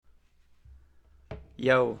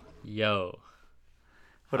Yo, Yo.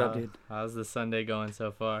 what up, dude? How's the Sunday going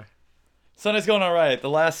so far? Sunday's going all right. The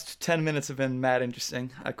last 10 minutes have been mad interesting.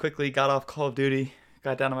 I quickly got off Call of Duty,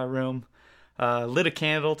 got down to my room, lit a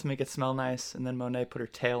candle to make it smell nice, and then Monet put her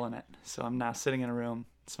tail in it. So I'm now sitting in a room.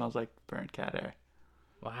 It smells like burnt cat hair.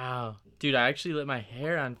 Wow. Dude, I actually lit my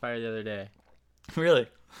hair on fire the other day. Really?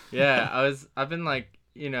 Yeah, I've been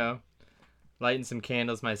lighting some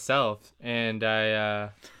candles myself, and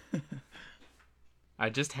I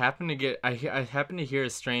just happened to I happened to hear a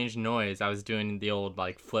strange noise. I was doing the old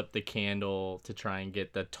flip the candle to try and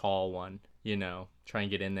get the tall one, try and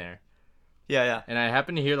get in there. Yeah. And I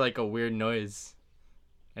happened to hear a weird noise,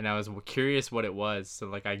 and I was curious what it was.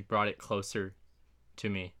 So I brought it closer to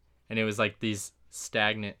me, and it was these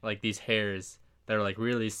stagnant, these hairs that are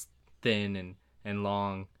really thin and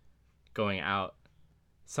long, going out.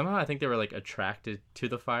 Somehow I think they were attracted to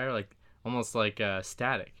the fire, almost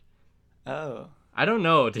static. Oh. I don't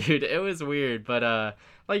know, dude. It was weird, but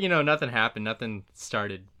nothing happened. Nothing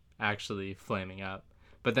started actually flaming up.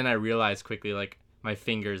 But then I realized quickly, my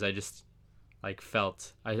fingers, I just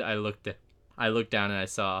felt. I looked down and I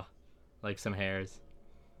saw some hairs.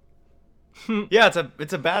 Yeah,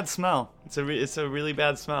 it's a bad smell. It's a really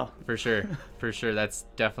bad smell. For sure. That's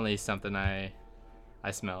definitely something I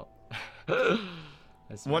smelled. I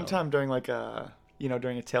smelled. One time during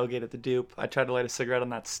during a tailgate at the Dupe, I tried to light a cigarette on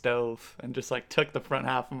that stove and just took the front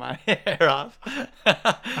half of my hair off.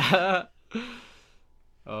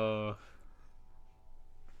 Oh,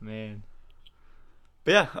 man.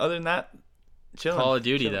 But yeah, other than that, chilling. Call of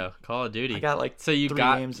Duty chilling. though. Call of Duty. I got so you 3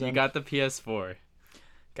 got games you in. got the PS4.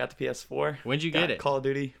 Got the PS4. When'd you get it? Call of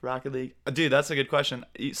Duty, Rocket League. Dude, that's a good question.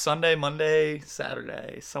 Sunday, Monday,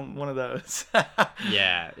 Saturday, one of those.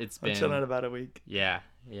 Yeah, it's I'm been chilling out about a week. Yeah.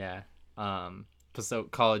 So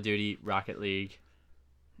Call of Duty, Rocket League.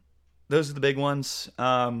 Those are the big ones.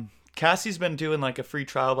 Cassie's been doing a free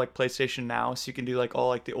trial of PlayStation Now, so you can do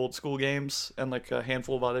all the old school games and a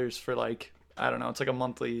handful of others for I don't know, it's a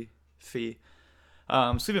monthly fee.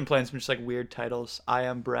 So we've been playing some just weird titles. I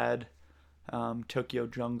Am Bread, Tokyo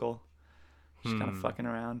Jungle, just kind of fucking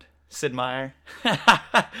around. Sid Meier. Yeah,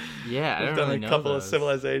 I We've don't done really a know couple those. of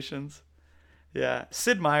Civilizations. Yeah,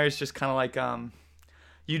 Sid Meier's just kind of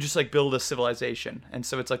you just build a civilization, and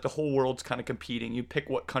so it's the whole world's kind of competing. You pick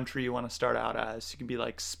what country you want to start out as. You can be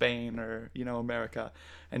Spain or America,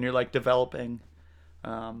 and you're developing,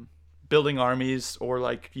 building armies, or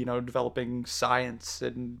developing science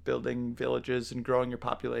and building villages and growing your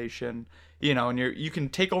population. And you can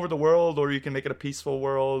take over the world, or you can make it a peaceful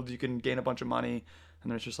world. You can gain a bunch of money,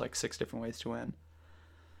 and there's just 6 different ways to win.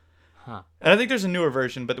 Huh. And I think there's a newer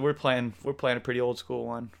version, but we're playing a pretty old school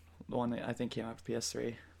one. The one that I think came out for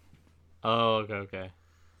PS3. Oh, okay.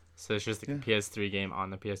 So it's just a PS3 game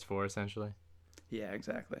on the PS4, essentially? Yeah,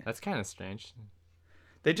 exactly. That's kind of strange.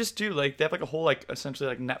 They just do, they have a whole,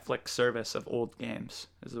 essentially, Netflix service of old games,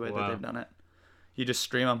 is the way that they've done it. You just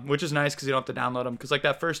stream them, which is nice because you don't have to download them. Because,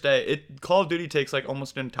 that first day, Call of Duty takes,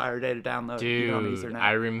 almost an entire day to download. Dude,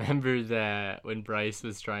 I remember that when Bryce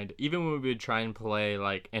was even when we would try and play,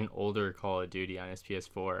 an older Call of Duty on his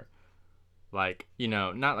PS4,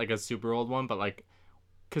 not a super old one, but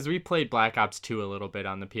because we played Black Ops 2 a little bit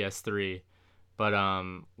on the PS3, but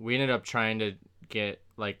we ended up trying to get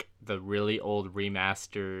the really old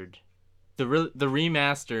remastered, the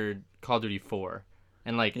remastered Call of Duty 4,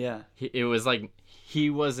 and it was he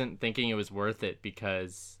wasn't thinking it was worth it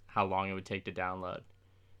because how long it would take to download,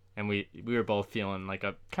 and we were both feeling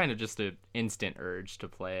a kind of just an instant urge to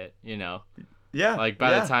play it, Yeah.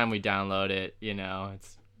 By the time we download it,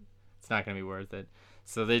 it's not gonna be worth it.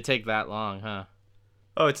 So they take that long, huh?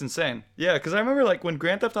 Oh, it's insane. Yeah, because I remember when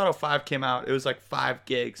Grand Theft Auto 5 came out, it was 5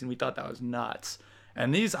 gigs, and we thought that was nuts.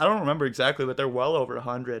 And these, I don't remember exactly, but they're well over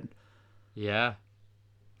 100. Yeah.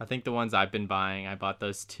 I think the ones I've been buying, I bought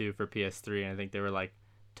those 2 for PS3, and I think they were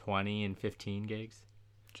 20 and 15 gigs.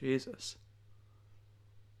 Jesus.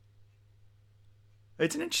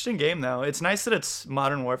 It's an interesting game, though. It's nice that it's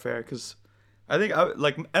Modern Warfare, because I think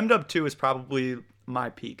MW 2 is probably my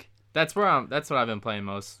peak. That's what I've been playing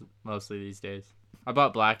mostly these days. I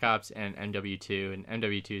bought Black Ops and MW2, and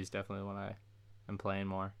MW2 is definitely the one I'm playing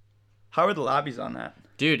more. How are the lobbies on that?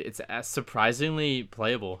 Dude, it's surprisingly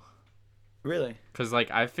playable. Really? Because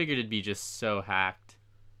I figured it'd be just so hacked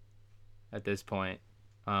at this point.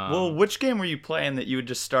 Well, which game were you playing that you would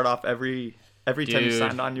just start off every time you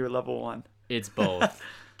signed on, you were level 1? It's both.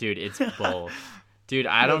 Dude, it's both. Dude,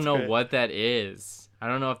 I don't know what that is. I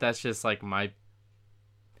don't know if that's just my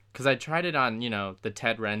Because I tried it on, the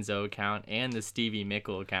Ted Renzo account and the Stevie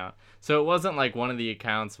Mickle account. So it wasn't like one of the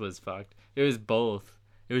accounts was fucked. It was both.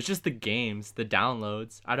 It was just the games, the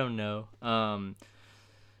downloads. I don't know.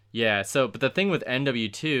 Yeah. So, but the thing with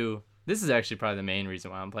MW2, this is actually probably the main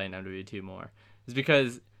reason why I'm playing MW2 more, is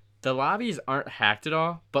because the lobbies aren't hacked at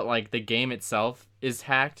all, but like the game itself is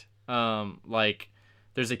hacked. Like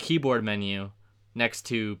there's a keyboard menu next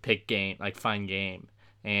to pick game, like find game,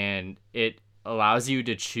 and it allows you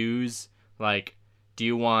to choose like, do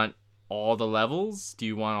you want all the levels? Do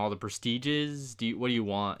you want all the prestiges? What do you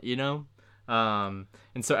want? You know?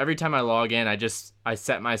 And so every time I log in, I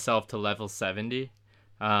set myself to level 70.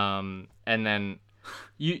 And then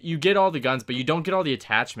you get all the guns, but you don't get all the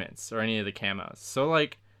attachments or any of the camos. So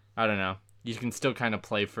like, I don't know. You can still kind of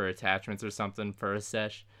play for attachments or something for a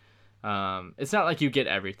sesh. It's not like you get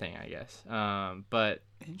everything, I guess. But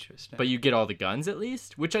interesting. But you get all the guns at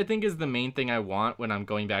least, which I think is the main thing I want when I'm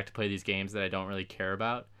going back to play these games that I don't really care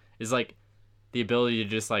about. Is like the ability to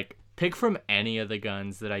just like pick from any of the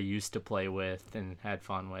guns that I used to play with and had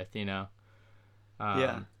fun with, you know?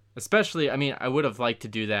 Yeah. Especially, I mean, I would have liked to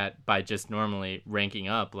do that by just normally ranking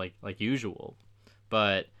up like usual.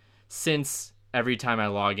 But since every time I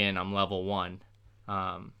log in, I'm level 1,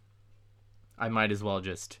 I might as well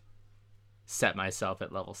just set myself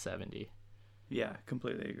at level 70. Yeah,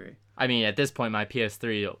 completely agree. I mean, at this point, my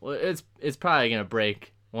PS3, it's probably going to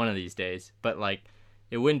break one of these days. But, like,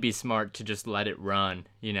 it wouldn't be smart to just let it run,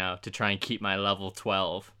 you know, to try and keep my level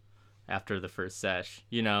 12 after the first sesh,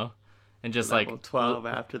 you know? And just level like 12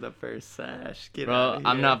 after the first sesh. Get bro, out of here.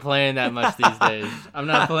 I'm not playing that much these days. I'm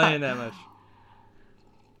not playing that much.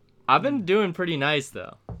 I've been doing pretty nice,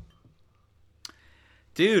 though.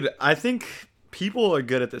 Dude, I think people are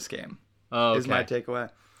good at this game. Oh, okay. Is my takeaway.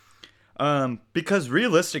 Because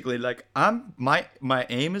realistically, like my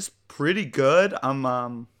aim is pretty good.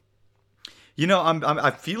 I'm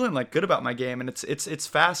feeling like good about my game, and it's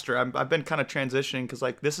faster. I've been kind of transitioning because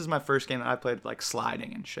like this is my first game that I played like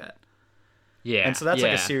sliding and shit. Yeah, and so that's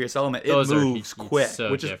like a serious element. It Those moves quick,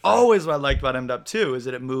 so which different. is always what I liked about MW2 is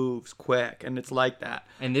that it moves quick, and it's like that.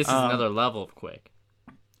 And this is another level of quick.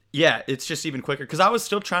 Yeah, it's just even quicker. Because I was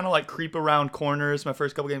still trying to, like, creep around corners. My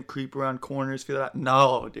first couple games, creep around corners, feel that.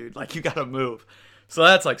 No, dude. Like, you gotta move. So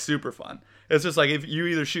that's, like, super fun. It's just, like, if you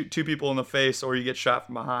either shoot 2 people in the face or you get shot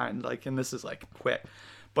from behind. Like, and this is, like, quick.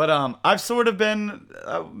 But I've sort of been,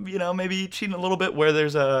 maybe cheating a little bit where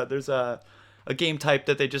there's a game type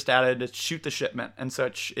that they just added. It's shoot the shipment. And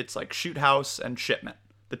so it's like shoot house and shipment.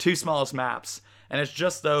 The 2 smallest maps. And it's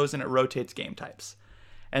just those, and it rotates game types.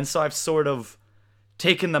 And so I've sort of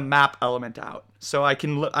taken the map element out, so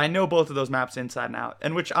I know both of those maps inside and out,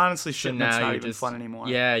 and which honestly shipment's not even fun anymore.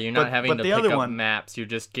 Yeah, you're not having to pick up maps. You're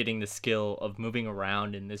just getting the skill of moving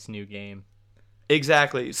around in this new game.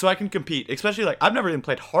 Exactly. So I can compete, especially like I've never even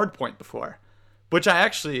played Hardpoint before, which I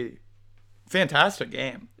actually fantastic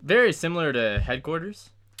game. Very similar to Headquarters.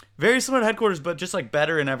 Very similar to Headquarters, but just like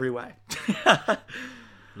better in every way.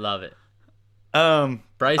 Love it.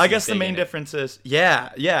 Bryce, I guess the main difference is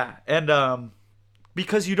and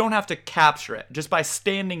because you don't have to capture it. Just by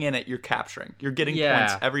standing in it, you're capturing. You're getting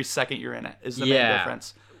points every second you're in it is the main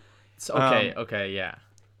difference. It's okay, yeah.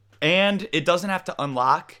 And it doesn't have to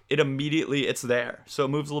unlock. It's there. So it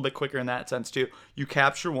moves a little bit quicker in that sense, too. You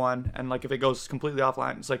capture one, and, like, if it goes completely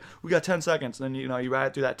offline, it's like, we got 10 seconds. And then, you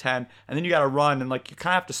ride through that 10, and then you got to run, and, like, you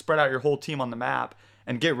kind of have to spread out your whole team on the map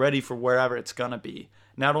and get ready for wherever it's going to be.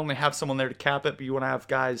 Not only have someone there to cap it, but you want to have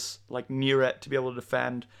guys, like, near it to be able to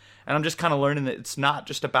defend. And I'm just kind of learning that it's not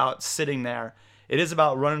just about sitting there. It is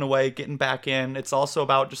about running away, getting back in. It's also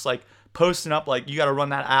about just, like, posting up. Like, you got to run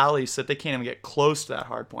that alley so that they can't even get close to that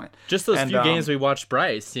hard point. Just those few games we watched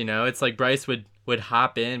Bryce, it's like Bryce would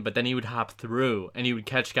hop in, but then he would hop through, and he would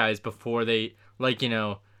catch guys before they, like,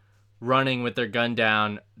 running with their gun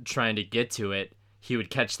down, trying to get to it. He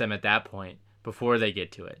would catch them at that point before they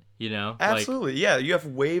get to it, Absolutely, yeah. You have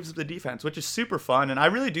waves of the defense, which is super fun, and I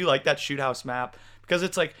really do like that shoot house map. Because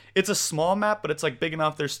it's like, it's a small map, but it's like big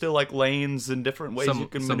enough. There's still like lanes and different ways you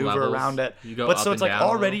can maneuver levels. around it. But so it's like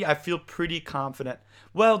already I feel pretty confident.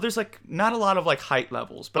 Well, there's like not a lot of like height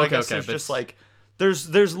levels, but I guess there's just like,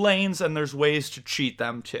 there's lanes and there's ways to cheat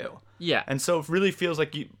them too. Yeah. And so it really feels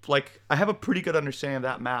like I have a pretty good understanding of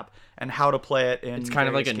that map and how to play it in. It's kind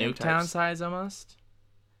of like a Nuketown size almost.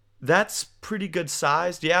 That's pretty good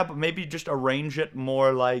sized, yeah, but maybe just arrange it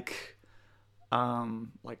more like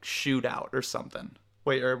Shootout or something.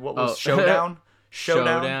 Wait, or what was Showdown?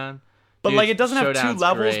 Showdown. But Dude, like it doesn't have 2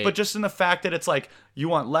 levels, great. but just in the fact that it's like you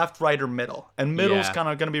want left, right, or middle. And middle's kind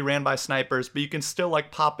of going to be ran by snipers, but you can still like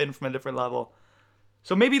pop in from a different level.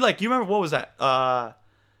 So maybe like, you remember, what was that?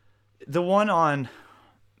 The one on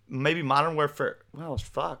maybe Modern Warfare. Well,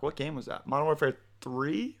 fuck, what game was that? Modern Warfare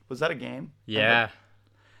 3? Was that a game? Yeah.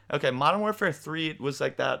 Okay, Modern Warfare 3 was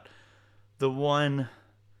like that. The one,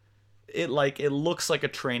 it looks like a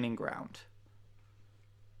training ground.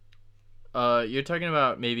 You're talking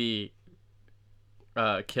about maybe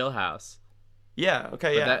Kill House. Yeah.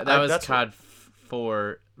 Okay. But Yeah. that was COD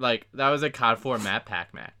 4. Like that was a COD 4 map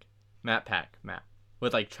pack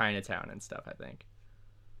with like Chinatown and stuff, I think.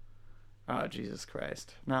 Oh, Jesus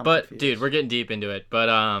Christ. No, I'm but confused. dude, we're getting deep into it. But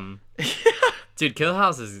dude, Kill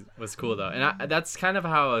House was cool though, and that's kind of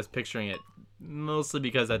how I was picturing it. Mostly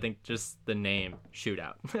because I think just the name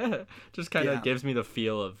Shootout just kind of gives me the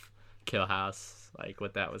feel of Kill House, like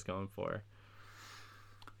what that was going for.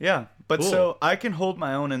 Yeah, but Cool. So I can hold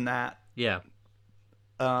my own in that. Yeah,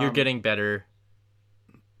 you're getting better.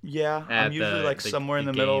 Yeah, I'm usually like somewhere in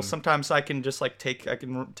the middle. game. Sometimes I can just like take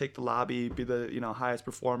the lobby, be the highest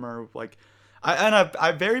performer. Like,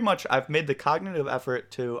 I've made the cognitive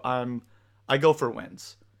effort to I go for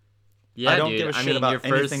wins. Yeah, I don't dude. give a shit about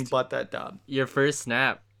anything but that dub. Your first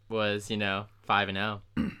snap was 5-0,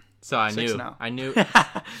 so I knew 6-0. I knew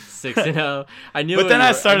 6-0. I knew. But then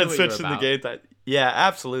I started what you were switching the about. game. Yeah,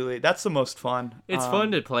 absolutely. That's the most fun. It's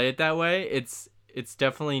fun to play it that way. It's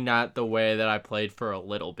definitely not the way that I played for a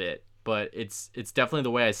little bit, but it's definitely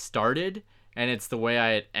the way I started, and it's the way I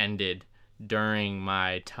had ended during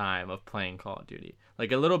my time of playing Call of Duty.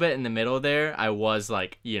 Like a little bit in the middle there, I was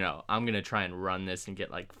like, I'm going to try and run this and get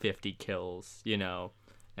like 50 kills,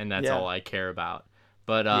 and that's all I care about.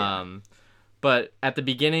 But but at the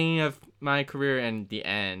beginning of my career and the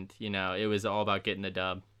end, it was all about getting the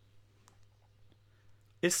dub.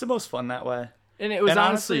 It's the most fun that way. And it was And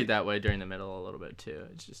honestly honestly, that way during the middle a little bit too.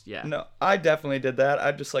 It's just, yeah. No, I definitely did that.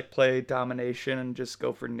 I just like play domination and just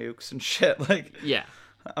go for nukes and shit. Like, Yeah.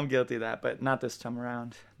 I'm guilty of that, but not this time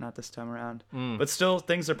around. Mm. But still,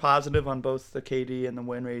 things are positive on both the KD and the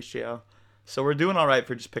win ratio. So we're doing all right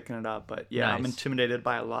for just picking it up. But yeah, I'm Nice. intimidated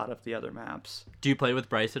by a lot of the other maps. Do you play with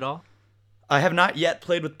Bryce at all? I have not yet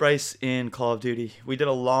played with Bryce in Call of Duty. We did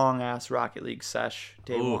a long ass Rocket League sesh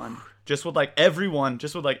day Oof. one. Just with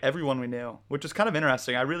everyone we knew, which was kind of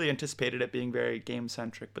interesting. I really anticipated it being very game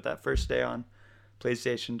centric, but that first day on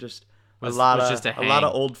PlayStation, just Was a lot just a lot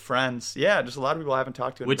of hang. old friends. Yeah, just a lot of people I haven't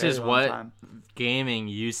talked to in Which a very is long what time. gaming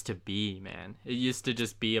used to be, man. It used to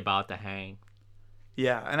just be about the hang.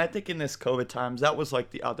 Yeah, and I think in this COVID times, that was like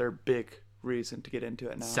the other big reason to get into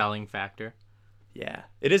it now. Selling factor. Yeah,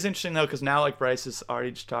 it is interesting though, because now like Bryce is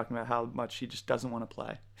already just talking about how much he just doesn't want to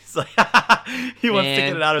play. He's like, he wants to Man,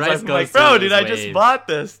 get it out of his Bryce life. I'm goes like, bro, through dude, those I just waves. bought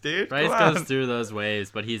this, dude. Bryce Come goes on. through those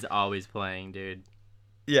waves, but he's always playing, dude.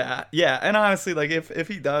 Yeah, and honestly, like if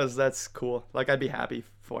he does, that's cool. Like I'd be happy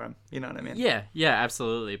for him. You know what I mean? Yeah,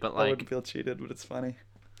 absolutely. But I wouldn't like, feel cheated, but it's funny.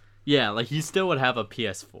 yeah, like he still would have a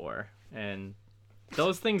PS4, and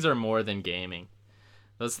those things are more than gaming.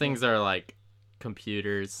 Those things are like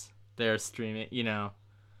computers. They're streaming.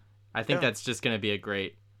 I think Yeah. that's just gonna be a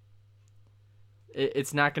great.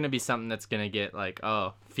 It's not gonna be something that's gonna get like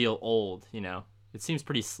feel old. It seems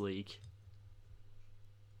pretty sleek.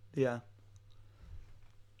 Yeah.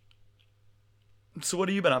 So what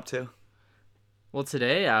have you been up to? Well,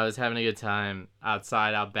 today I was having a good time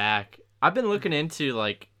outside, out back. I've been looking into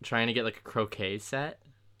like trying to get like a croquet set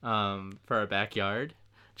for our backyard.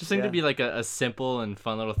 Just seemed to Yeah. be like a simple and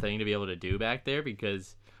fun little thing to be able to do back there,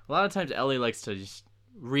 because a lot of times Ellie likes to just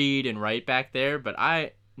read and write back there, but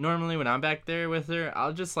I normally when I'm back there with her,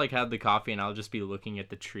 I'll just like have the coffee and I'll just be looking at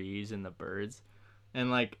the trees and the birds.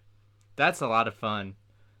 And like that's a lot of fun.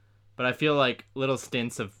 But I feel like little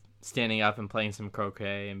stints of standing up and playing some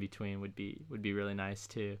croquet in between would be really nice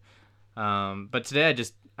too. But today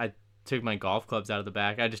I took my golf clubs out of the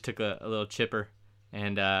back. I just took a little chipper,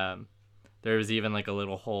 and there was even like a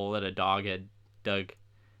little hole that a dog had dug,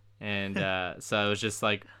 and so I was just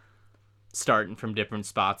like starting from different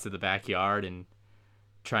spots of the backyard and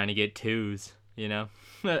trying to get twos, and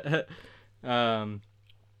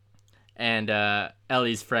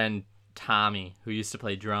Ellie's friend Tommy, who used to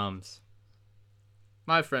play drums,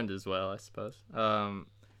 my friend as well, I suppose,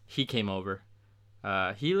 he came over.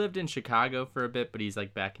 He lived in Chicago for a bit, but he's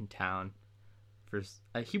like back in town.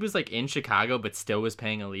 He was like in Chicago, but still was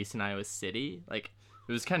paying a lease in Iowa City. Like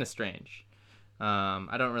it was kind of strange.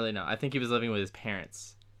 I don't really know. I think he was living with his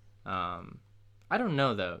parents. I don't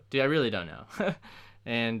know though, dude. I really don't know.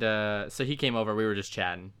 And so he came over. We were just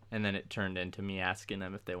chatting, and then it turned into me asking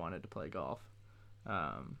them if they wanted to play golf.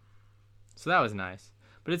 So that was nice.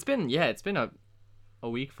 But it's been a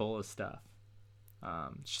week full of stuff.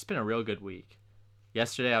 It's just been a real good week.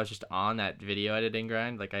 Yesterday I was just on that video editing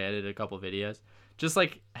grind. Like I edited a couple videos. Just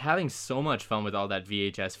like having so much fun with all that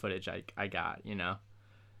VHS footage I got,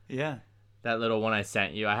 Yeah. That little one I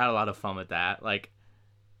sent you. I had a lot of fun with that. Like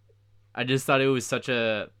I just thought it was such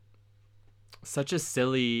a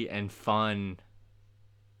silly and fun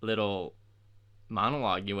little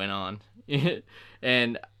monologue you went on.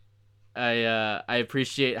 And I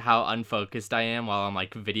appreciate how unfocused I am while I'm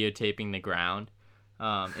like videotaping the ground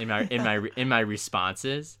in my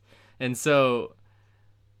responses. And so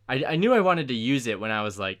I knew I wanted to use it when I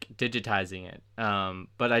was like digitizing it.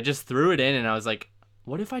 But I just threw it in and I was like,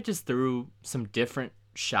 what if I just threw some different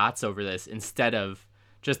shots over this instead of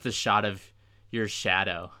just the shot of your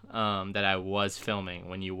shadow that I was filming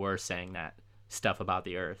when you were saying that stuff about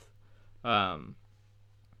the earth.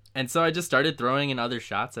 And so I just started throwing in other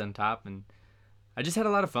shots on top, and I just had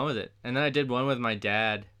a lot of fun with it. And then I did one with my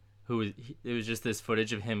dad, it was just this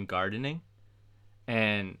footage of him gardening,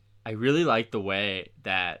 and I really liked the way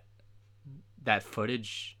that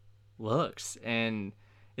footage looks. And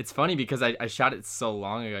it's funny because I shot it so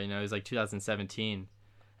long ago, it was like 2017,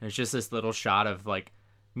 and it's just this little shot of like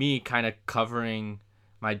me kind of covering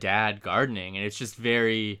my dad gardening, and it's just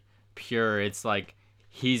very pure. It's like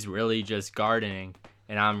he's really just gardening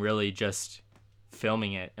and I'm really just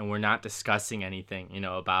filming it, and we're not discussing anything,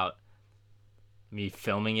 about me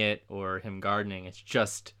filming it or him gardening. It's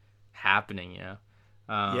just happening,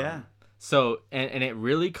 Yeah. So, and it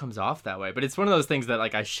really comes off that way, but it's one of those things that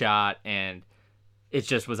like I shot and it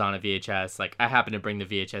just was on a VHS. Like I happened to bring the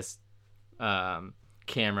VHS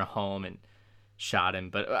camera home and shot him,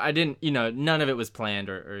 but I didn't, none of it was planned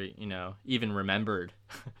or even remembered,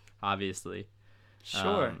 obviously.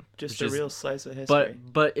 Sure. Just a real slice of history.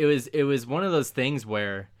 But it was one of those things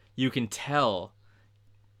where you can tell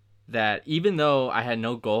that even though I had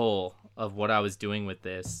no goal of what I was doing with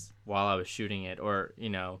this while I was shooting it, or,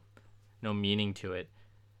 no meaning to it,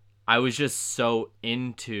 I was just so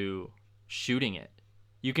into shooting it.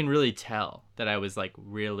 You can really tell that I was like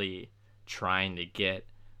really trying to get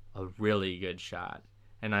a really good shot.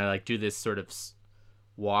 And I like do this sort of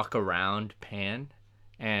walk around pan,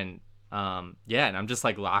 and and I'm just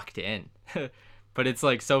like locked in. But it's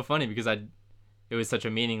like so funny because it was such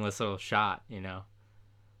a meaningless little shot,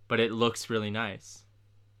 but it looks really nice.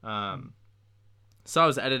 So I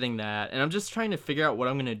was editing that, and I'm just trying to figure out what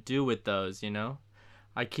I'm going to do with those,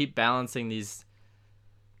 I keep balancing these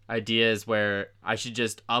ideas where I should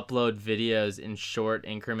just upload videos in short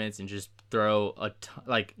increments and just throw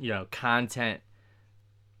content,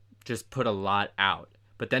 just put a lot out.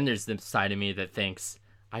 But then there's the side of me that thinks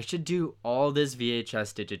I should do all this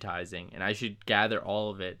VHS digitizing, and I should gather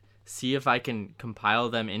all of it, see if I can compile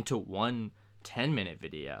them into one 10-minute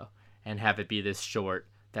video and have it be this short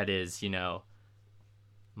that is,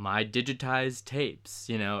 my digitized tapes,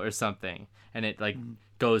 or something. And it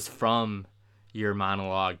goes from your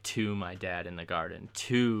monologue to my dad in the garden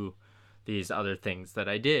to these other things that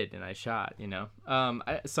I did and I shot,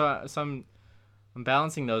 So I'm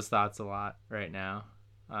balancing those thoughts a lot right now.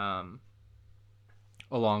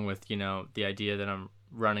 Along with, the idea that I'm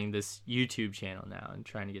running this YouTube channel now and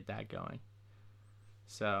trying to get that going.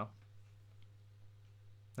 So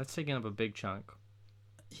that's taking up a big chunk.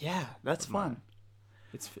 Yeah, that's fun.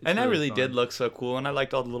 It's and that really fun. did look so cool, and I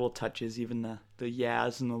liked all the little touches, even the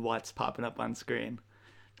yas and the what's popping up on screen.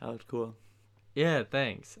 That was cool. Yeah,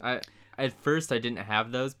 thanks. At first I didn't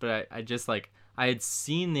have those, but I just like I had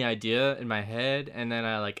seen the idea in my head, and then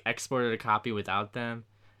I like exported a copy without them.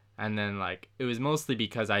 And then, like, it was mostly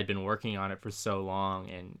because I'd been working on it for so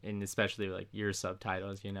long, and especially, like, your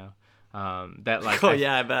subtitles, that, like...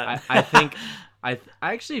 I bet. I think I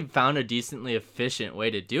actually found a decently efficient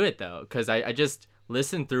way to do it, though, because I just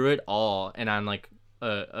listened through it all, and on, like,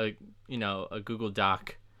 a Google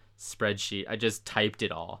Doc spreadsheet, I just typed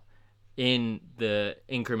it all in the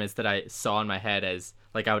increments that I saw in my head as,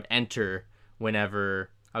 like, I would enter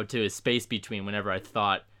whenever... I would do a space between whenever I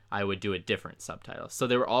thought I would do a different subtitle. So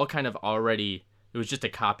they were all kind of already, it was just a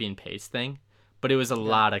copy and paste thing, but it was a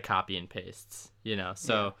lot of copy and pastes,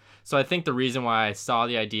 So I think the reason why I saw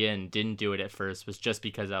the idea and didn't do it at first was just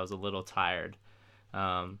because I was a little tired.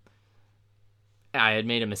 I had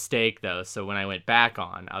made a mistake though. So when I went back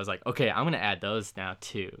on, I was like, okay, I'm going to add those now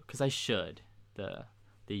too. Cause I should the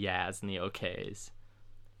yas and the okays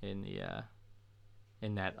in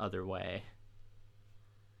that other way.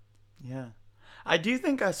 Yeah. I do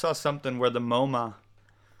think I saw something where the MoMA,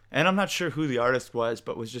 and I'm not sure who the artist was,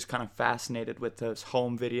 but was just kind of fascinated with those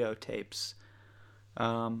home videotapes.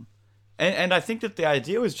 And I think that the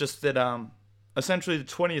idea was just that essentially the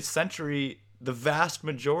 20th century, the vast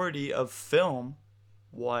majority of film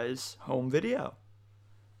was home video.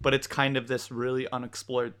 But it's kind of this really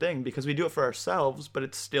unexplored thing because we do it for ourselves, but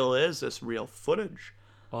it still is this real footage.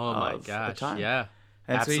 Oh my gosh, yeah.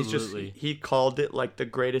 And absolutely. So he called it like the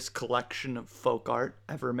greatest collection of folk art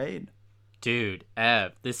ever made. Dude,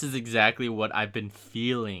 Ev, this is exactly what I've been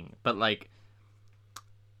feeling. But, like,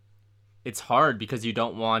 it's hard because you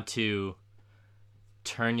don't want to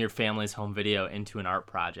turn your family's home video into an art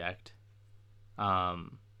project.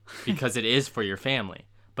 Because it is for your family.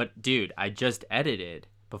 But, dude, I just edited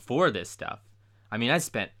before this stuff. I mean, I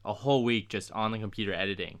spent a whole week just on the computer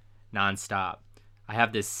editing nonstop. I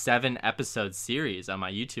have this 7-episode series on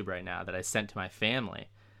my YouTube right now that I sent to my family.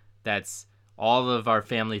 That's all of our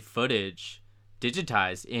family footage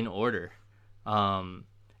digitized in order. And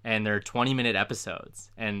they're 20-minute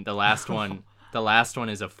episodes. And the last one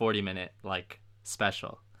is a 40-minute like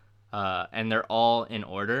special. And they're all in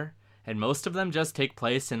order. And most of them just take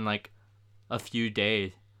place in like a few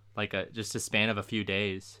days, like just a span of a few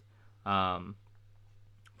days, from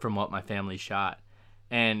what my family shot.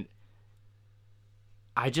 And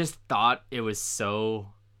I just thought it was so...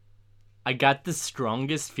 I got the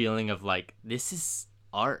strongest feeling of, like, this is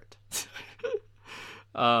art.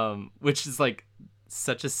 Which is, like,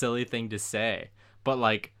 such a silly thing to say. But,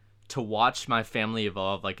 like, to watch my family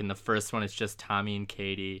evolve, like, in the first one, it's just Tommy and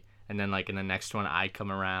Katie. And then, like, in the next one, I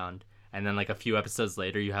come around. And then, like, a few episodes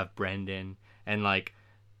later, you have Brendan. And, like,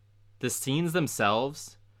 the scenes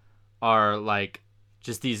themselves are, like,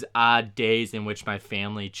 just these odd days in which my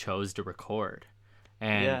family chose to record.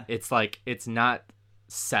 And it's like, it's not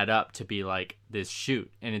set up to be like this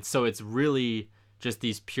shoot. And it's really just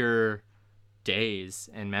these pure days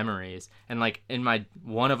and memories. And like in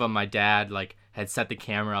one of them, my dad like had set the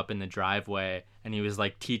camera up in the driveway and he was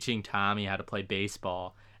like teaching Tommy how to play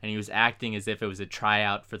baseball. And he was acting as if it was a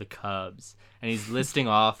tryout for the Cubs. And he's listing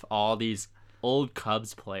off all these old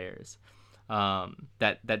Cubs players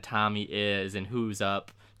that Tommy is and who's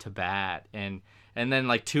up to bat. And then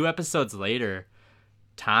like 2 episodes later,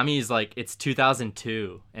 Tommy's like, it's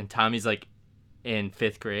 2002 and Tommy's like in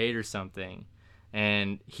 5th grade or something.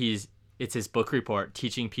 And it's his book report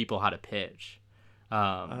teaching people how to pitch.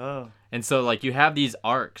 And so like you have these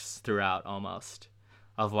arcs throughout almost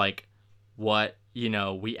of like what, you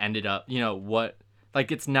know, we ended up, you know, what,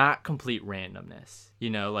 like it's not complete randomness, you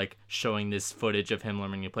know, like showing this footage of him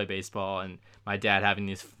learning to play baseball and my dad having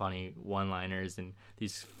these funny one-liners and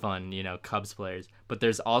these fun, you know, Cubs players. But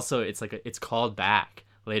there's also, it's called back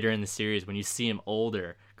later in the series when you see him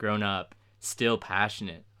older, grown up, still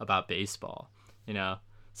passionate about baseball, you know?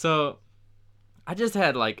 So I just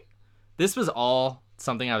had like, this was all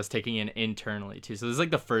something I was taking in internally too. So this is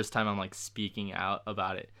like the first time I'm like speaking out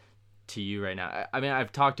about it to you right now. I mean,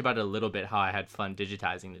 I've talked about it a little bit, how I had fun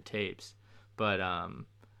digitizing the tapes, but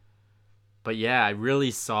yeah, I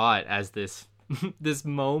really saw it as this, this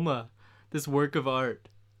MoMA, this work of art.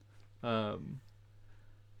 But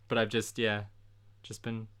I've just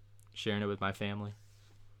been sharing it with my family.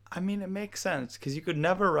 I mean, it makes sense because you could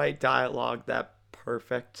never write dialogue that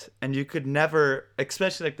perfect, and you could never,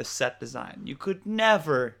 especially like the set design, you could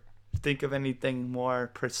never think of anything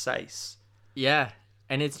more precise. Yeah,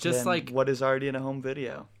 and it's just like what is already in a home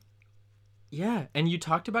video. Yeah, and you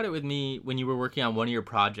talked about it with me when you were working on one of your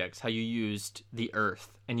projects, how you used the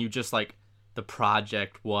earth, and you just like, the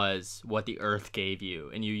project was what the earth gave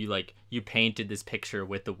you, and you painted this picture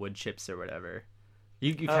with the wood chips or whatever.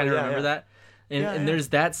 You kind of remember that? And there's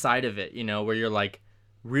that side of it, you know, where you're like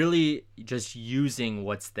really just using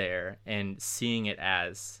what's there and seeing it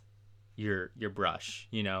as your brush,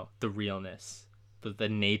 you know, the realness, the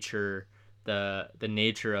nature, the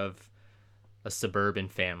nature of a suburban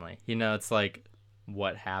family. You know, it's like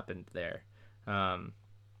what happened there.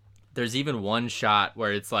 There's even one shot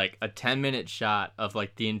where it's like a 10-minute shot of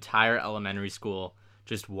like the entire elementary school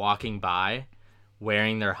just walking by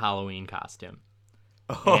wearing their Halloween costume.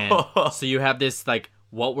 And so you have this like,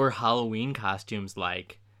 what were Halloween costumes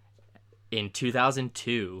like in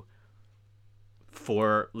 2002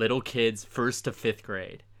 for little kids 1st to 5th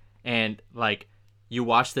grade? And like you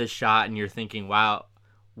watch this shot and you're thinking, wow,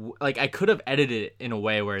 like I could have edited it in a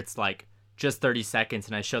way where it's like just 30 seconds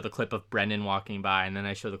and I show the clip of Brendan walking by and then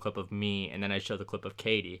I show the clip of me and then I show the clip of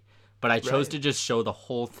Katie. But I chose to just show the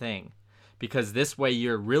whole thing because this way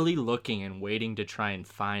you're really looking and waiting to try and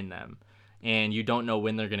find them. And you don't know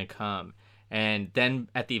when they're going to come. And then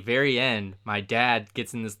at the very end, my dad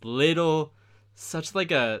gets in this such like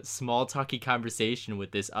a small talky conversation with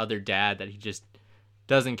this other dad that he just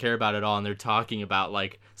doesn't care about at all. And they're talking about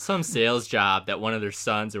like some sales job that one of their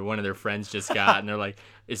sons or one of their friends just got. And they're like,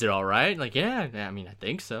 is it all right? Like, yeah, I mean, I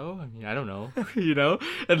think so. I mean, I don't know, you know?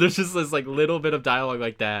 And there's just this like little bit of dialogue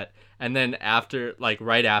like that. And then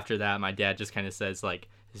right after that, my dad just kind of says like,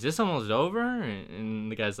 is this almost over? And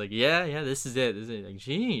the guy's like, yeah, this is it. Like,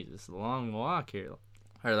 geez, it's a long walk here.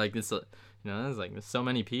 Or like this, You know, there's so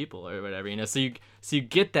many people or whatever. You know, so you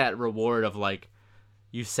get that reward of like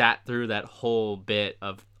you sat through that whole bit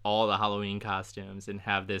of all the Halloween costumes and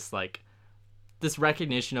have this like this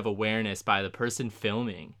recognition of awareness by the person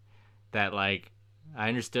filming that like I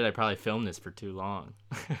understood I probably filmed this for too long.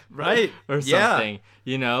 Right. Or something.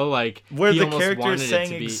 You know, like where he the almost character wanted is it saying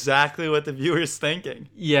to be... exactly what the viewer's thinking.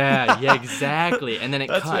 Yeah, exactly. And then it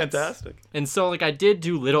That's cuts. fantastic. And so like I did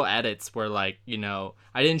do little edits where like, you know,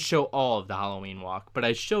 I didn't show all of the Halloween walk, but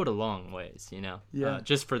I showed a long ways, you know. Yeah.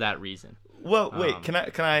 Just for that reason. Well, wait, can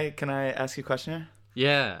I ask you a question here?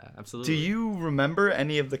 Yeah, absolutely. Do you remember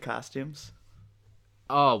any of the costumes?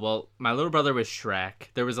 Oh, well, my little brother was Shrek.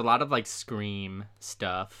 There was a lot of like Scream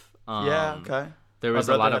stuff. Yeah, okay. There My was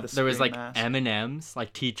a lot brother of had a there was Scream like mask. M&Ms.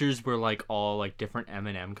 Like teachers were like all like different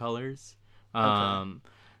M&M colors. Okay.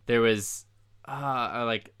 There was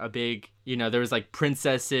like a big, you know, there was like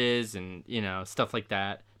princesses and, you know, stuff like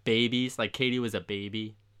that. Babies, like Katie was a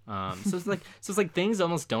baby. So it's like things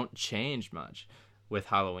almost don't change much with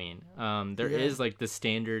Halloween. There is like the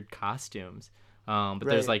standard costumes. But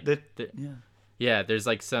there's like yeah, there's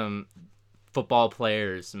like some football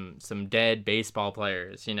players, some dead baseball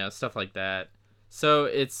players, you know, stuff like that. So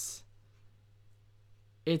it's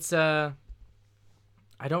I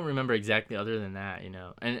don't remember exactly other than that, you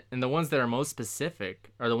know. And the ones that are most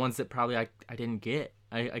specific are the ones that probably I didn't get.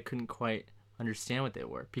 I couldn't quite understand what they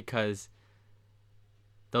were because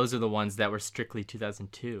those are the ones that were strictly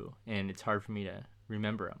 2002 and it's hard for me to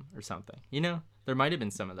remember them or something. You know, there might have been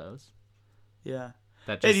some of those. Yeah.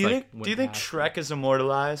 That Hey, just, do you think Shrek is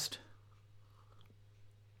immortalized?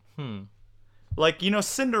 Like, you know,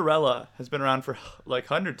 Cinderella has been around for like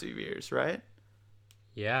hundreds of years, right?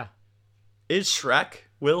 Yeah. Is Shrek?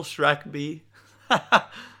 Will Shrek be? I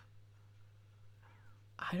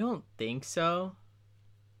don't think so.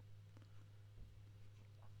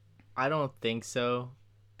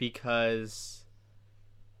 Because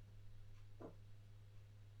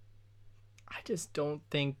I just don't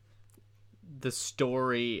think the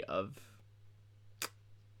story of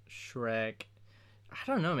Shrek, I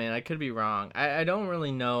don't know, man. I could be wrong. I don't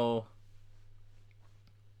really know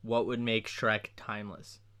what would make Shrek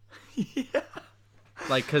timeless. Yeah.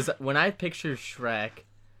 Like, because when I picture Shrek,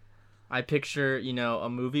 I picture, you know, a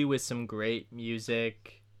movie with some great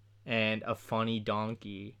music and a funny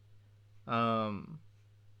donkey, and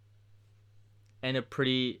a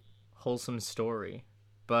pretty wholesome story,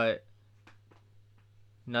 but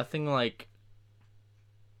nothing like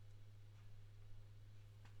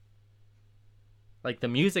the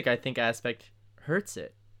music, I think, aspect hurts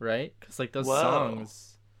it, right? Because like those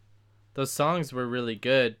songs were really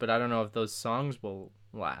good, but I don't know if those songs will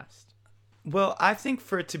last. Well, I think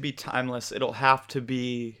for it to be timeless, it'll have to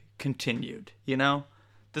be continued, you know?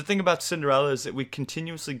 The thing about Cinderella is that we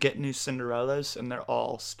continuously get new Cinderellas, and they're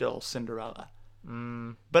all still Cinderella.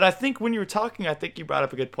 But I think when you were talking, I think you brought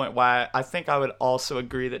up a good point. Why I think I would also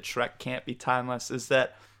agree that Shrek can't be timeless is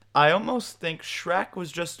that I almost think Shrek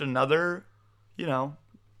was just another, you know,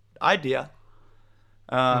 idea.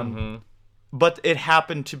 But it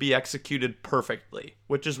happened to be executed perfectly,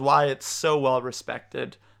 which is why it's so well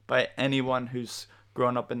respected by anyone who's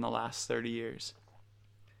grown up in the last 30 years.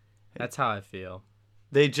 That's how I feel.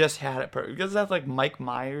 They just had it perfect because that's like Mike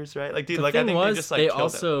Myers, right? Like, dude, The like thing I think was, they just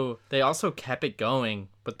like they also kept it going,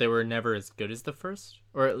 but they were never as good as the first,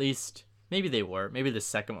 or at least maybe they were. Maybe the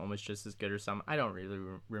second one was just as good or something. I don't really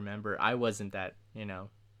remember. I wasn't that, you know,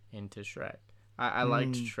 into Shrek. I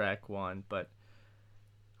liked Shrek 1, but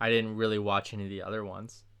I didn't really watch any of the other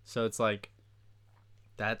ones. So it's like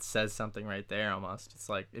that says something right there almost. It's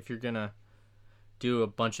like if you're gonna do a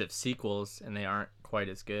bunch of sequels and they aren't quite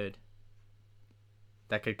as good,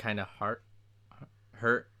 that could kind of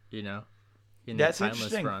hurt, you know, in the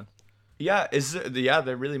timeless run. Yeah,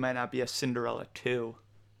 there really might not be a Cinderella 2.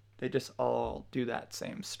 They just all do that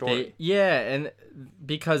same story. And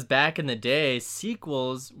because back in the day,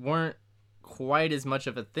 sequels weren't quite as much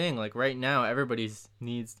of a thing. Like right now, everybody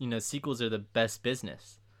needs, you know, sequels are the best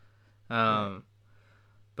business. But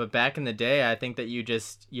back in the day, I think that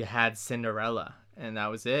you had Cinderella. And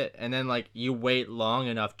that was it. And then, like, you wait long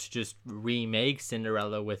enough to just remake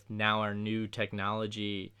Cinderella with now our new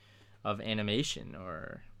technology of animation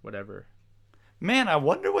or whatever. Man, I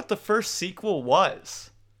wonder what the first sequel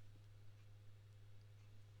was.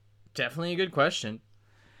 Definitely a good question.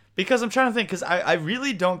 Because I'm trying to think, because I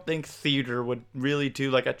really don't think theater would really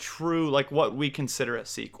do, like, a true, like, what we consider a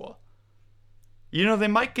sequel. You know, they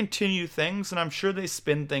might continue things, and I'm sure they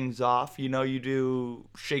spin things off. You know, you do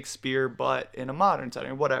Shakespeare, but in a modern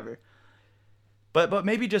setting, or whatever. But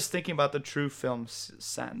maybe just thinking about the true film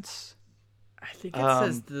sense. I think it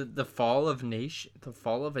says the Fall of a Nation,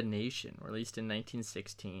 released in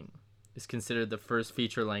 1916, is considered the first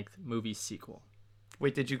feature-length movie sequel.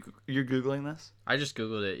 Wait, you're Googling this? I just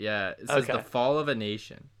Googled it, yeah. It says The Fall of a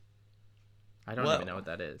Nation. I don't even know what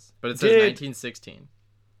that is. But it says 1916.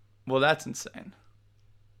 Well, that's insane.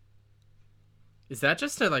 Is that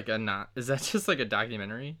just like a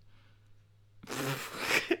documentary?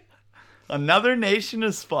 Another nation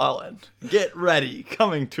has fallen. Get ready.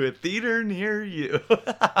 Coming to a theater near you.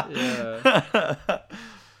 Yeah.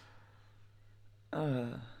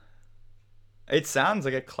 It sounds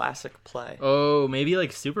like a classic play. Oh, maybe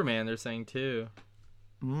like Superman, they're saying too.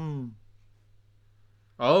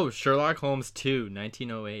 Oh, Sherlock Holmes 2,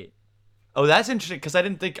 1908. Oh, that's interesting because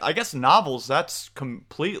I guess novels, that's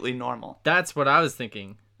completely normal. That's what I was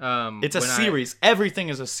thinking. It's a series. Everything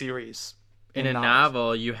is a series. In a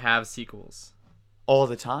novel, you have sequels. All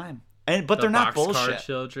the time. But they're not bullshit. Boxcar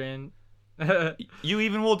Children. You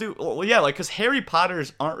even will do... Well, yeah, like, because Harry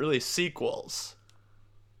Potter's aren't really sequels.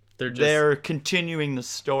 They're continuing the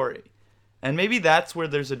story. And maybe that's where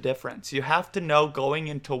there's a difference. You have to know going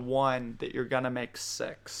into one that you're going to make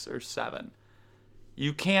 6 or 7.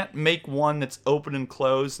 You can't make one that's open and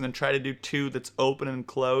closed and then try to do 2 that's open and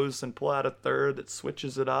closed and pull out a third that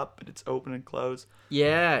switches it up and it's open and closed.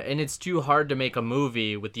 Yeah, and it's too hard to make a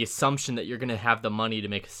movie with the assumption that you're going to have the money to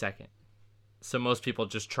make a second. So most people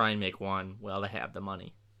just try and make one while they have the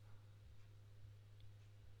money.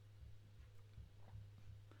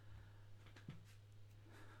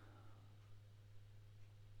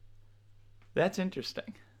 That's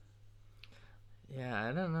interesting. Yeah,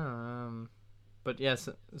 I don't know. But yeah,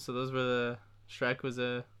 so those were the... Shrek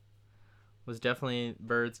was definitely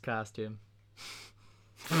Bird's costume.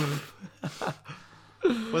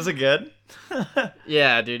 Was it good?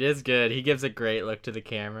 Yeah, dude, it's good. He gives a great look to the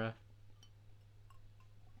camera.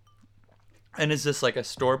 And is this like a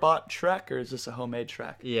store-bought Shrek or is this a homemade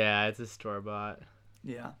Shrek? Yeah, it's a store-bought.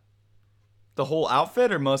 Yeah. The whole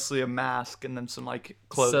outfit or mostly a mask and then some like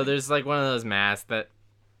clothing? So there's like one of those masks that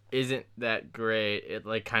isn't that great. It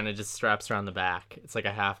like kind of just straps around the back. It's like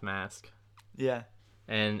a half mask. Yeah.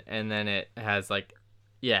 And then it has like,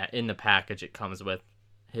 yeah, in the package it comes with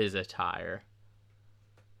his attire.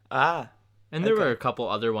 Ah. And there were a couple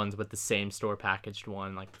other ones with the same store packaged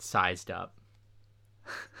one, like sized up.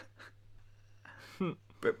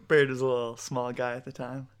 Bird was a little small guy at the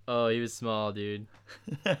time. Oh, he was small, dude.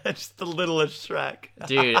 Just the littlest Shrek.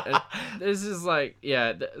 Dude, this is like,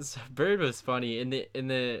 yeah, Bird was funny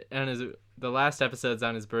the last episode's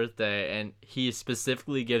on his birthday, and he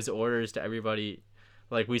specifically gives orders to everybody.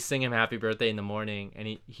 Like, we sing him happy birthday in the morning,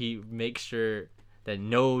 and he makes sure that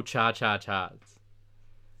no cha-cha-chas.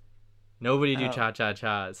 Nobody do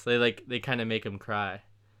cha-cha-chas. They kind of make him cry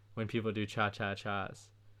when people do cha-cha-chas.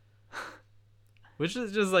 Which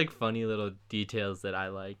is just like funny little details that I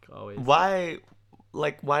like always. Why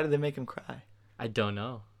do they make him cry? I don't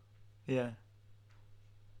know. Yeah.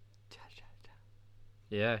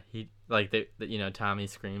 Yeah, he Tommy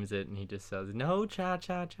screams it and he just says no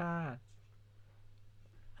cha-cha-chas.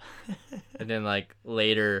 And then like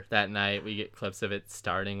later that night we get clips of it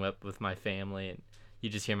starting with my family and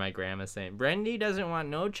you just hear my grandma saying, "Brendy doesn't want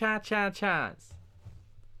no cha-cha-chas."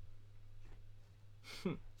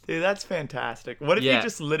 Dude, that's fantastic. What if you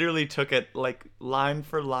just literally took it like line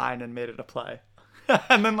for line and made it a play?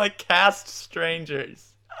 And then like cast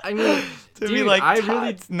strangers. I mean, to dude, be like,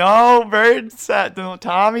 really... no, Bird said, no,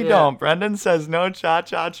 Tommy don't. Brendan says no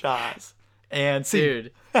cha-cha-chas. And see.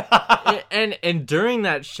 Dude. and during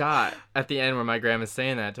that shot at the end where my grandma's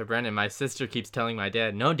saying that to Brendan, my sister keeps telling my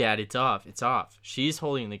dad, "No, Dad, it's off. It's off." She's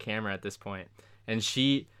holding the camera at this point, and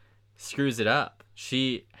she screws it up.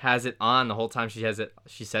 She has it on the whole time she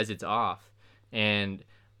says it's off. And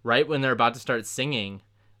right when they're about to start singing,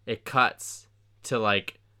 it cuts to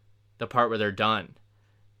like the part where they're done.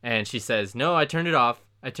 And she says, "No, I turned it off.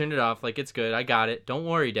 Like, it's good. I got it. Don't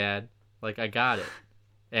worry, Dad. Like, I got it."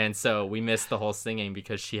 And so we missed the whole singing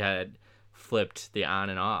because she had flipped the on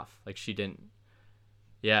and off. Like, she didn't.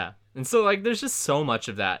 Yeah. And so like there's just so much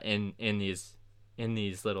of that in these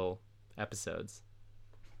little episodes.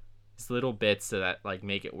 Little bits that like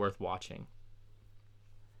make it worth watching.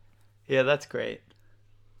 Yeah, that's great.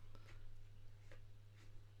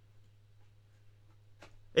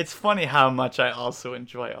 It's funny how much I also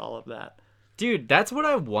enjoy all of that. Dude, that's what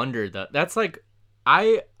I wondered though. That's like,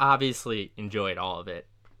 I obviously enjoyed all of it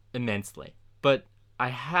immensely, but I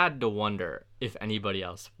had to wonder if anybody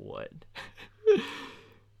else would.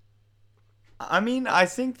 I mean, I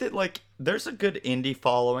think that like there's a good indie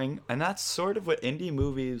following, and that's sort of what indie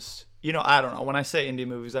movies, I don't know. When I say indie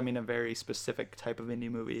movies, I mean a very specific type of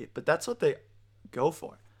indie movie, but that's what they go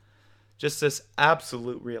for. Just this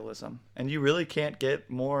absolute realism. And you really can't get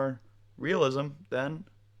more realism than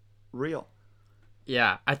real.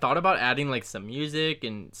 Yeah, I thought about adding like some music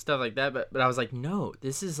and stuff like that, but I was like, no,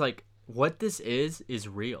 this is like what this is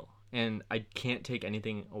real, and I can't take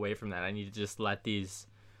anything away from that. I need to just let the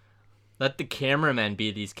cameramen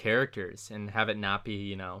be these characters and have it not be,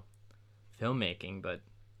 you know, filmmaking, but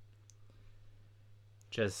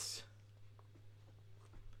just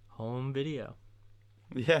home video.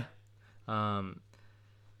 Yeah.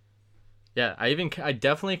 Yeah, I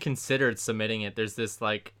definitely considered submitting it. There's this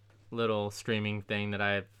like little streaming thing that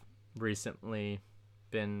I've recently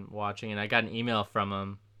been watching, and I got an email from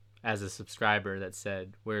them as a subscriber that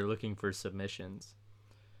said, we're looking for submissions.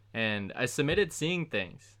 And I submitted Seeing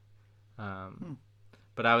Things.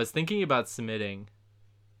 But I was thinking about submitting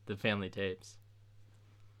the Family Tapes.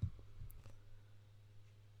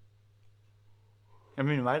 I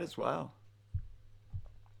mean, might as well.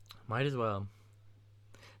 Might as well.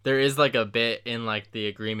 There is like a bit in like the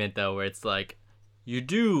agreement though where it's like, you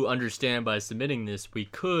do understand by submitting this, we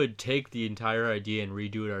could take the entire idea and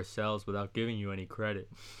redo it ourselves without giving you any credit.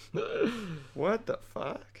 What the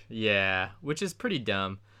fuck? Yeah, which is pretty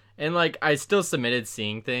dumb. And like, I still submitted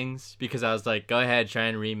Seeing Things because I was like, go ahead, try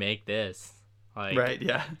and remake this. Like, right,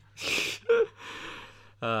 yeah.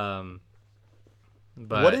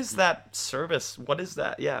 But what is that service? What is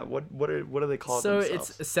that? Yeah, what do they call it? So themselves?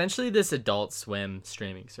 It's essentially this Adult Swim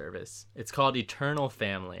streaming service. It's called Eternal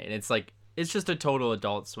Family, and it's like, it's just a total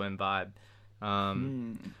Adult Swim vibe.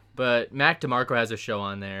 But Mac DeMarco has a show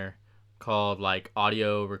on there called like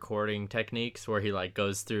Audio Recording Techniques, where he like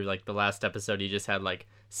goes through like the last episode. He just had like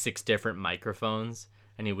 6 different microphones,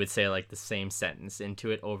 and he would say like the same sentence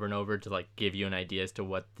into it over and over to like give you an idea as to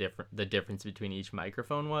what the difference between each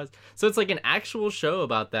microphone was. So it's like an actual show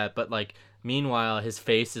about that, but like meanwhile his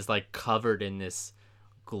face is like covered in this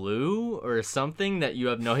glue or something that you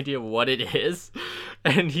have no idea what it is,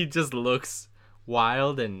 and he just looks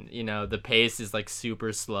wild, and you know the pace is like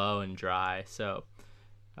super slow and dry. So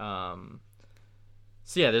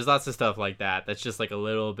yeah, there's lots of stuff like that that's just like a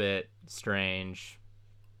little bit strange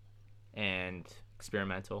and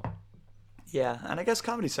experimental. Yeah, and I guess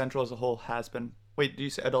Comedy Central as a whole has been. Wait, do you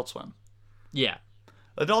say Adult Swim? Yeah,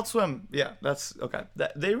 Adult Swim. Yeah, that's okay.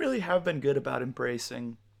 They really have been good about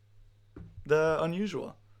embracing the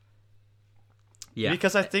unusual. Yeah,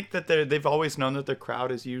 because I think that they've always known that their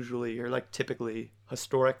crowd is usually, or like typically,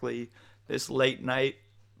 historically, this late night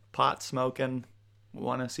pot smoking,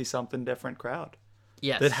 want to see something different crowd.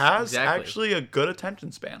 Yes, that has exactly. actually a good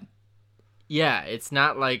attention span. Yeah, it's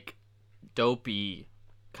not like dopey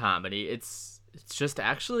comedy. It's just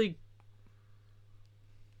actually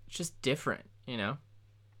just different, you know?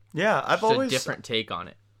 Yeah, I've just always a different take on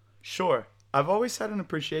it. Sure. I've always had an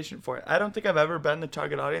appreciation for it. I don't think I've ever been the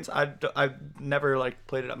target audience. I've never like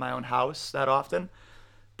played it at my own house that often,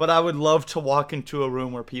 but I would love to walk into a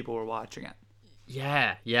room where people were watching it.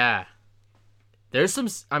 Yeah. There's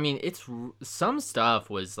some stuff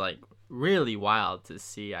was like really wild to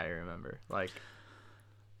see. I remember like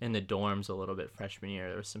in the dorms a little bit freshman year,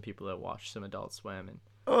 there were some people that watched some Adult Swim and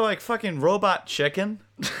like fucking Robot Chicken.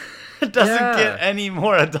 It doesn't get any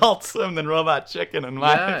more Adult Swim than Robot Chicken in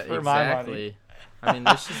my for my money. I mean,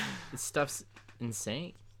 this stuff's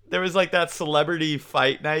insane. There was like that celebrity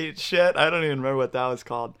fight night shit. I don't even remember what that was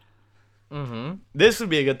called. Mm-hmm. This would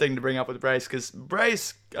be a good thing to bring up with Bryce, because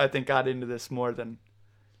Bryce, I think, got into this more than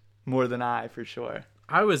I, for sure.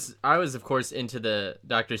 I was of course into the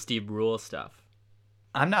Dr. Steve Brule stuff.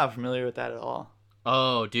 I'm not familiar with that at all.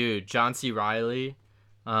 Oh, dude, John C. Reilly.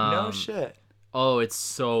 No shit. Oh, it's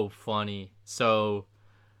so funny. So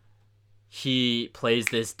he plays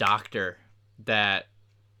this doctor that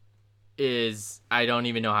is, I don't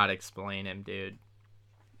even know how to explain him, dude.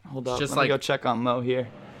 Hold up, just let me go check on Mo here.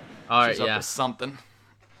 All right, She's up yeah. to something.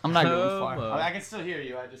 I'm not going far. Mo. I can still hear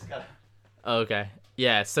you. I just gotta. Okay.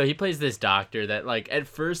 Yeah, so he plays this doctor that, like, at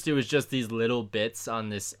first it was just these little bits on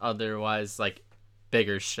this otherwise, like,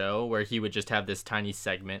 bigger show where he would just have this tiny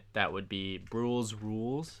segment that would be Brule's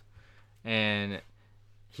Rules. And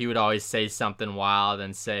he would always say something wild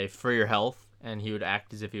and say, for your health. And he would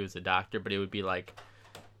act as if he was a doctor, but it would be like,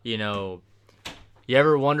 you know, you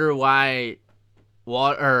ever wonder why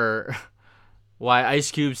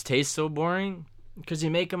ice cubes taste so boring? Because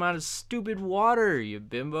you make them out of stupid water, you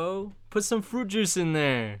bimbo. Put some fruit juice in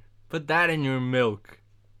there. Put that in your milk.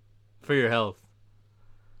 For your health.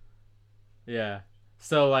 Yeah.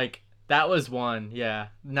 So, like, that was one. Yeah.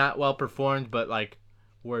 Not well performed, but, like,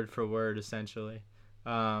 word for word, essentially.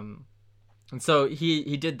 And so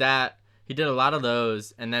he did that. He did a lot of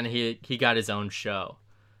those, and then he got his own show,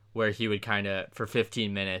 where he would kind of, for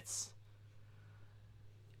 15 minutes,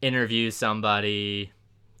 interview somebody.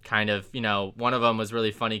 Kind of, one of them was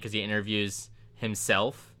really funny because he interviews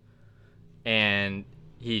himself, and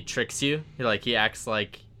he tricks you. He acts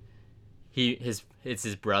like it's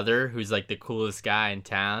his brother who's like the coolest guy in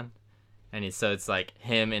town, and so it's like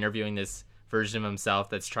him interviewing this version of himself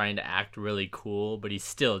that's trying to act really cool, but he's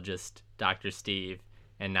still just Dr. Steve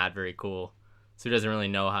and not very cool, so he doesn't really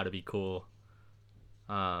know how to be cool.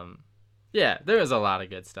 Yeah, there was a lot of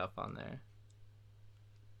good stuff on there.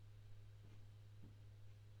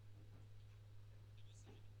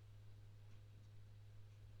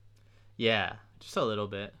 Yeah, just a little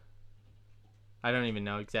bit. I don't even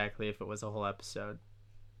know exactly if it was a whole episode.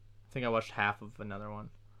 I think I watched half of another one.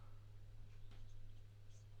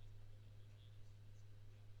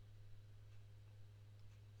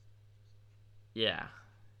 Yeah.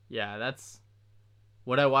 Yeah, that's...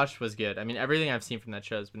 What I watched was good. I mean, everything I've seen from that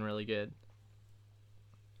show has been really good.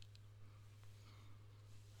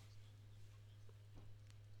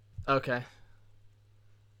 Okay.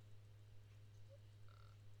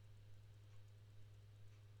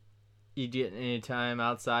 You get any time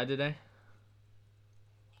outside today?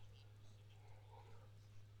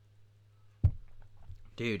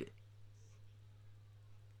 Dude,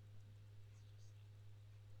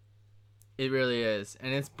 it really is.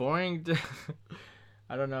 And it's boring to...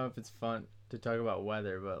 I don't know if it's fun to talk about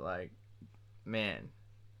weather, but like, man,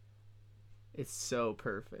 it's so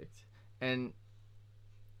perfect. And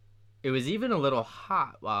it was even a little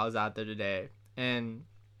hot while I was out there today. And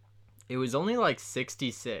it was only like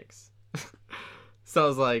 66. So I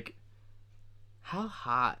was like, how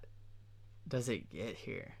hot does it get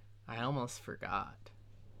here? I almost forgot.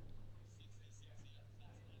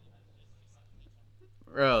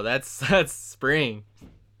 Bro, that's spring.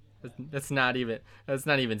 That's not even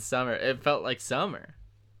summer. It felt like summer.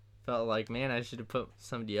 Felt like, man, I should have put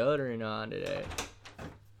some deodorant on today.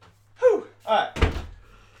 Whew. All right.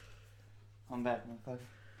 I'm back, motherfucker.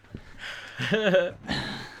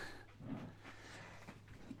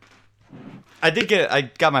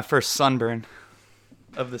 I got my first sunburn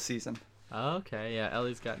of the season. Okay, yeah,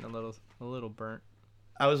 Ellie's gotten a little burnt.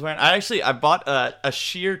 I bought a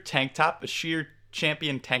sheer tank top, a sheer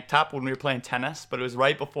champion tank top when we were playing tennis, but it was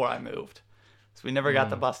right before I moved. So we never got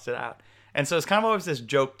to bust it out. And so it's kind of always this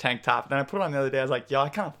joke tank top. And then I put it on the other day. I was like, yo, I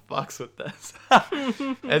kind of fucks with this.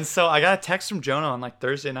 And so I got a text from Jonah on like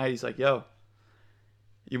Thursday night. He's like, yo,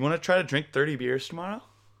 you want to try to drink 30 beers tomorrow?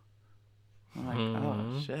 I'm like,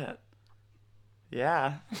 oh, shit.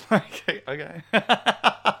 Yeah. Okay.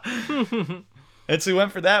 And so we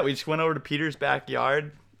went for that. We just went over to Peter's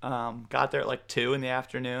backyard. Got there at like 2 in the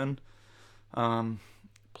afternoon.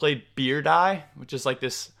 Played beer die, which is like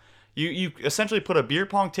this. You essentially put a beer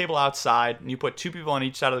pong table outside, and you put 2 people on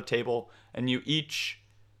each side of the table, and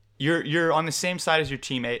you're on the same side as your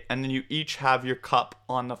teammate, and then you each have your cup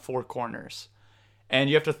on the 4 corners. And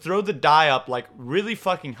you have to throw the die up like really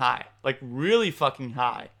fucking high.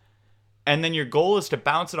 And then your goal is to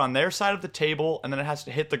bounce it on their side of the table, and then it has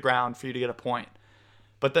to hit the ground for you to get a point.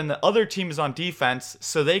 But then the other team is on defense,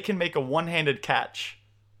 so they can make a one-handed catch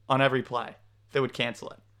on every play. They would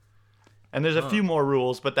cancel it. And there's a few more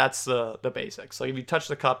rules, but that's the basics. Like if you touch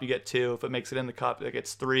the cup, you get 2. If it makes it in the cup, it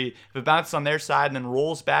gets 3. If it bounces on their side and then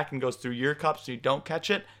rolls back and goes through your cup so you don't catch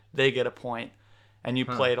it, they get a point. And you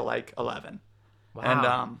play to like 11. Wow.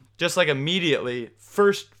 And just like immediately,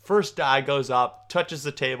 first die goes up, touches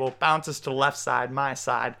the table, bounces to the left side, my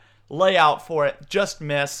side, lay out for it, just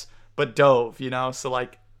miss, but dove, so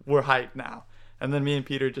like we're hyped now. And then me and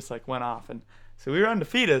Peter just like went off, and so we were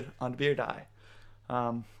undefeated on beer die.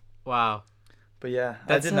 Wow. But yeah,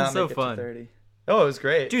 that I did not so make it fun. to 30. Oh, it was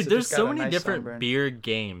great. Dude, so there's so many nice different sunburn. beer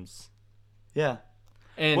games. Yeah.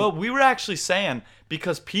 And well, we were actually saying,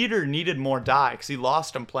 because Peter needed more die, because he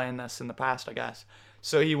lost him playing this in the past, I guess.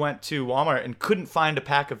 So he went to Walmart and couldn't find a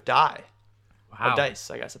pack of die. Wow. Of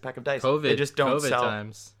dice, I guess, a pack of dice. COVID, they just don't COVID sell.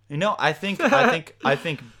 times. I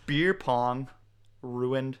think beer pong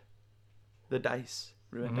ruined the dice.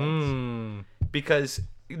 Because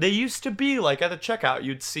they used to be like at the checkout,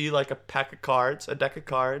 you'd see like a pack of cards, a deck of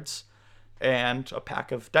cards, and a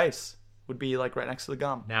pack of dice would be like right next to the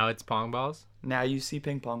gum. Now it's pong balls? Now you see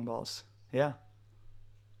ping pong balls. Yeah.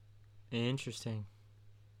 Interesting.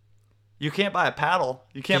 You can't buy a paddle.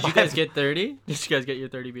 You can't. Did you guys get 30? Did you guys get your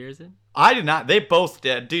 30 beers in? I did not. They both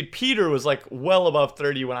did. Dude, Peter was like well above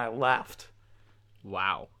 30 when I left.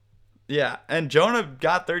 Wow. Yeah, and Jonah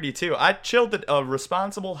got 32. I chilled at a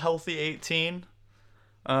responsible, healthy 18.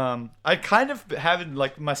 I kind of haven't,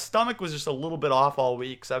 like, my stomach was just a little bit off all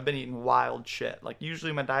week, so I've been eating wild shit. Like,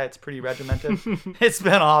 usually my diet's pretty regimented. It's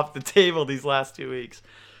been off the table these last 2 weeks.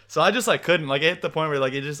 So I just, like, couldn't. Like, it hit the point where,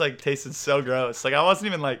 like, it just, like, tasted so gross. Like, I wasn't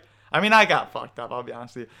even, like, I mean, I got fucked up, I'll be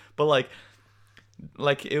honest with you. But,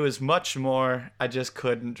 like, it was much more, I just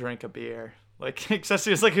couldn't drink a beer. Like,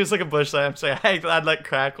 especially it was like a Busch Light. I'm saying, hey, I'd like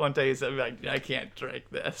crack one day. He's like, I can't drink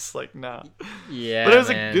this. Like, no. Yeah, but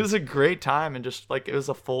man. it was a great time, and just like it was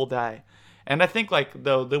a full day. And I think like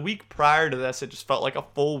though the week prior to this, it just felt like a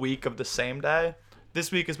full week of the same day.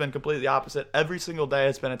 This week has been completely opposite. Every single day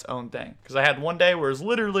has been its own thing. Because I had one day where it was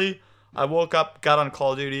literally I woke up, got on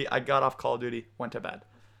Call of Duty, I got off Call of Duty, went to bed.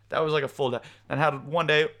 That was like a full day. And had one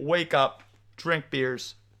day wake up, drink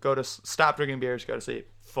beers, stop drinking beers, go to sleep,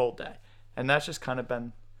 full day. And that's just kind of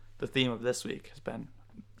been the theme of this week. Has been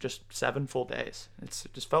just 7 full days. It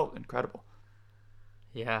just felt incredible.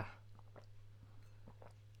 Yeah.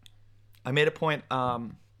 I made a point.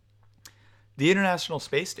 The International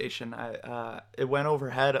Space Station. It went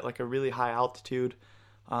overhead at like a really high altitude,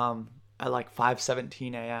 at like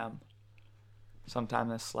 5:17 a.m. sometime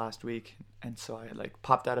this last week, and so I like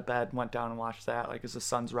popped out of bed, went down and watched that. Like as the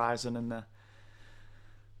sun's rising in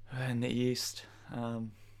the east.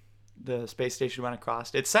 The space station went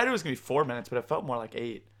across. It said it was going to be 4 minutes, but it felt more like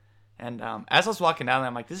 8. And as I was walking down there,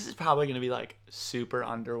 I'm like, this is probably going to be like super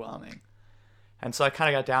underwhelming. And so I kind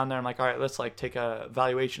of got down there. I'm like, all right, let's like take a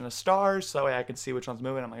valuation of stars so that way I can see which one's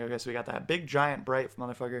moving. I'm like, okay, so we got that big giant bright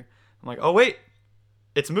motherfucker. I'm like, oh wait,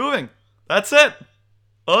 it's moving. That's it.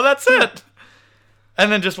 Oh, that's it.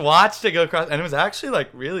 And then just watched it go across, and it was actually like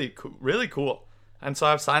really cool, really cool. And so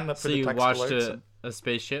I've signed up for the text alerts. So you watched a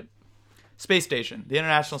spaceship? Space Station, the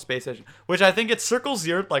International Space Station, which I think it circles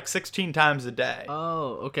the Earth like 16 times a day.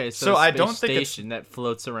 Oh, okay. So I don't think station that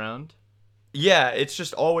floats around. Yeah, it's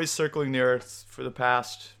just always circling the Earth for the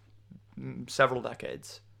past several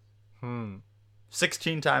decades.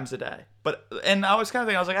 16 times a day. And I was kind of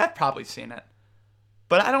thinking, I was like, I've probably seen it.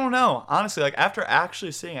 But I don't know. Honestly, like after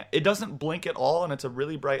actually seeing it, it doesn't blink at all, and it's a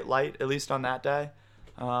really bright light, at least on that day.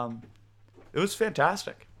 It was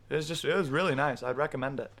fantastic. It was really nice. I'd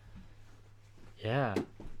recommend it. Yeah.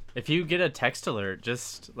 If you get a text alert,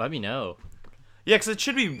 just let me know. Yeah, because it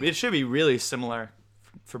should be really similar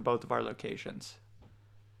for both of our locations.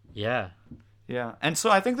 Yeah. Yeah. And so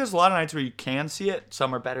I think there's a lot of nights where you can see it.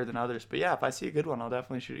 Some are better than others. But yeah, if I see a good one, I'll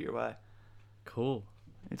definitely shoot it your way. Cool.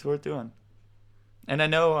 It's worth doing. And I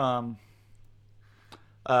know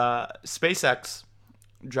SpaceX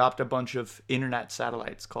dropped a bunch of internet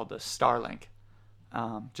satellites called the Starlink.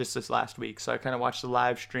 Just this last week. So I kind of watched the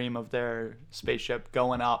live stream of their spaceship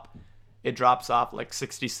going up. It drops off like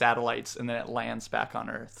 60 satellites and then it lands back on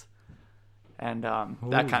Earth. And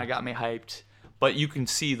that kind of got me hyped. But you can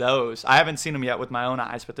see those. I haven't seen them yet with my own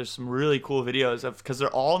eyes, but there's some really cool videos of, because they're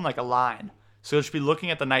all in like a line. So you'll just be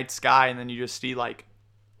looking at the night sky and then you just see like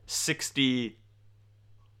 60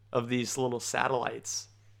 of these little satellites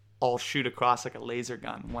all shoot across like a laser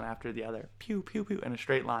gun, one after the other. Pew, pew, pew, in a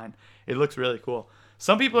straight line. It looks really cool.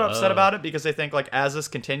 Some people are upset about it because they think like as this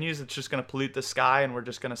continues, it's just going to pollute the sky and we're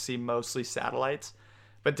just going to see mostly satellites.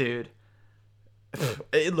 But dude,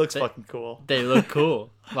 it looks fucking cool. They look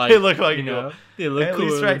cool. Like, they look fucking cool. They look at cool.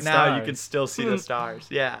 At least right now you can still see the stars.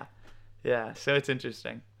 Yeah. Yeah. So it's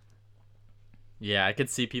interesting. Yeah, I could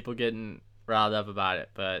see people getting riled up about it,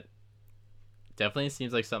 but definitely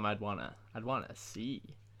seems like something I'd wanna see.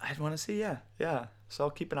 I'd want to see, yeah. Yeah. So I'll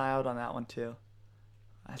keep an eye out on that one too.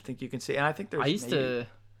 I think you can see, and I think there's.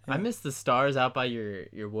 I miss the stars out by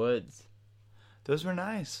your woods. Those were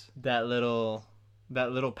nice. That little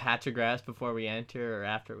patch of grass before we enter or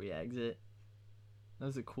after we exit. That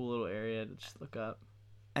was a cool little area to just look up.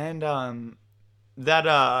 And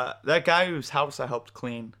that guy whose house I helped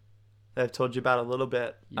clean, that I've told you about a little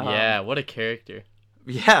bit. Yeah, what a character.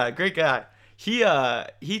 Yeah, great guy.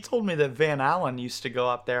 He told me that Van Allen used to go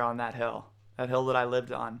up there on that hill that I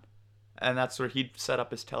lived on. And that's where he'd set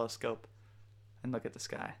up his telescope and look at the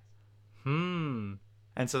sky. And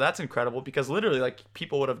so that's incredible because literally, like,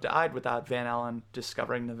 people would have died without Van Allen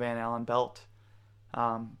discovering the Van Allen belt.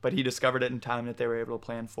 But he discovered it in time that they were able to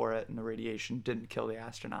plan for it, and the radiation didn't kill the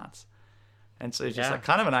astronauts. And so he's just like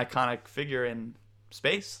kind of an iconic figure in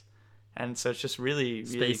space. And so it's just really,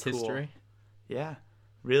 really space cool. history. Yeah.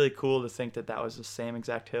 Really cool to think that was the same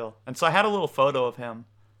exact hill. And so I had a little photo of him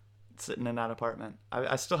sitting in that apartment.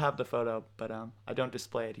 I still have the photo, but I don't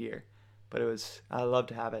display it here. But I love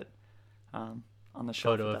to have it on the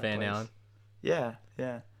shelf. Photo of Van Allen. Yeah,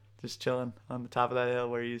 yeah. Just chilling on the top of that hill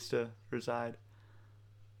where he used to reside.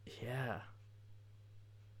 Yeah.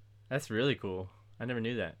 That's really cool. I never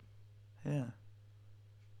knew that. Yeah.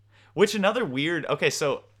 Which another weird. Okay,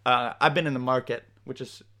 so I've been in the market, which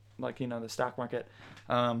is like the stock market.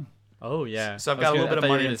 Oh yeah. So I've got a little bit of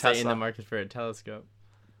money in Tesla. In the market for a telescope.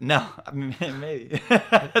 No, I mean, maybe.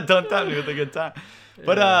 Don't tempt me with a good time.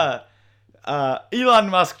 But Elon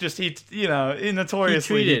Musk just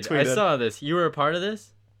notoriously he tweeted. I saw this. You were a part of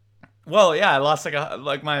this? Well, yeah, I lost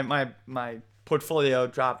my portfolio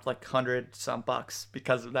dropped like $100 some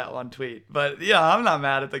because of that one tweet. But yeah, I'm not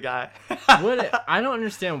mad at the guy. I don't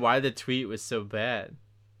understand why the tweet was so bad.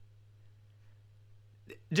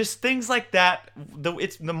 Just things like that.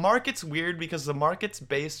 The market's weird because the market's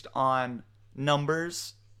based on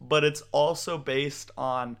numbers, but it's also based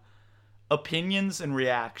on opinions and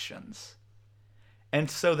reactions. And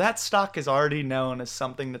so that stock is already known as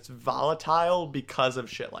something that's volatile because of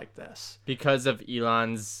shit like this. Because of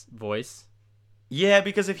Elon's voice? Yeah,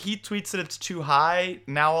 because if he tweets that it's too high,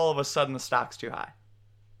 now all of a sudden the stock's too high.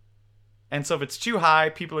 And so if it's too high,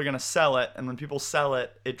 people are going to sell it, and when people sell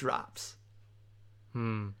it, it drops.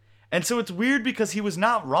 And so it's weird because he was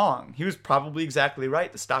not wrong. He was probably exactly right.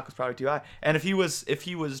 The stock was probably too high. And if he was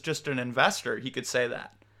just an investor, he could say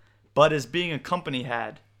that. But as being a company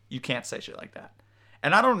head, you can't say shit like that.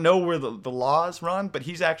 And I don't know where the laws run, but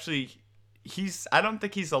I don't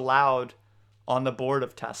think he's allowed on the board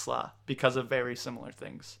of Tesla because of very similar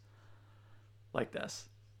things like this.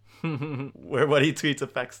 Where what he tweets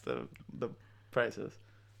affects the prices.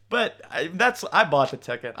 But I bought the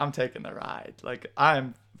ticket. I'm taking the ride. Like,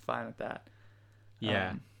 I'm fine with that.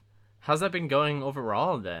 Yeah. How's that been going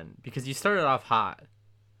overall then? Because you started off hot.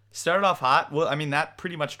 Started off hot. Well, I mean, that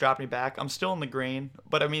pretty much dropped me back. I'm still in the green.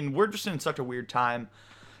 But, I mean, we're just in such a weird time.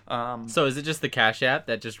 So is it just the Cash App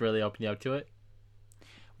that just really opened you up to it?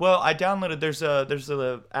 Well, I downloaded, there's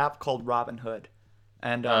a app called Robinhood.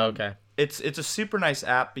 And okay. It's a super nice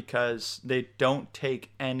app because they don't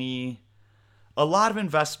take a lot of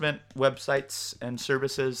investment websites and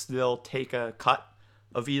services, they'll take a cut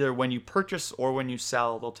of either when you purchase or when you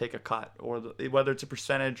sell, they'll take a cut, or whether it's a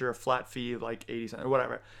percentage or a flat fee of like 80 cents or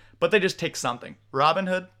whatever. But they just take something.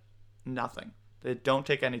 Robinhood, nothing. They don't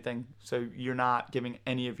take anything, so you're not giving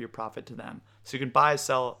any of your profit to them. So you can buy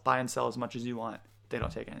and sell as much as you want. They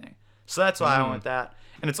don't take anything. So that's why I went with that.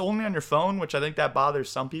 And it's only on your phone, which I think that bothers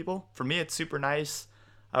some people. For me, it's super nice.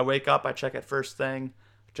 I wake up, I check it first thing.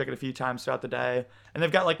 Check it a few times throughout the day. And they've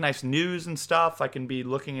got like nice news and stuff. I can be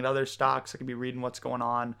looking at other stocks. I can be reading what's going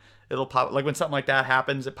on. It'll pop, like when something like that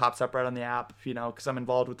happens, it pops up right on the app, because I'm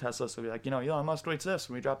involved with Tesla. So it'll be like, Elon Musk tweets this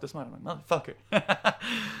when we drop this money. I'm like, motherfucker.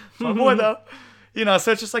 It's my boy though.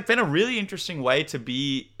 So it's just like been a really interesting way to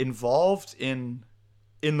be involved in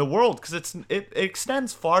the world, because it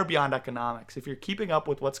extends far beyond economics. If you're keeping up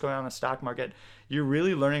with what's going on in the stock market, you're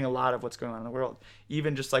really learning a lot of what's going on in the world.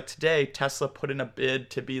 Even just like today, Tesla put in a bid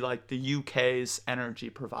to be like the UK's energy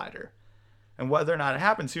provider. And whether or not it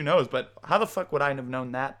happens, who knows? But how the fuck would I have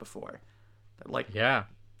known that before? Yeah.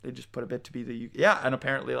 They just put a bid to be the UK. Yeah, and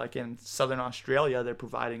apparently like in Southern Australia, they're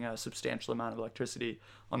providing a substantial amount of electricity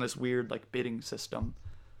on this weird like bidding system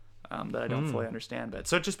that I don't fully understand. But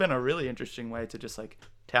so it's just been a really interesting way to just like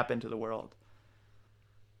tap into the world.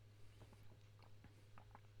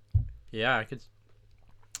 Yeah, I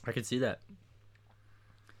could see that.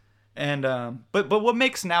 And but what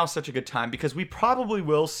makes now such a good time, because we probably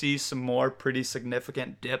will see some more pretty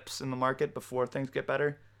significant dips in the market before things get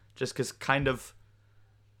better, just because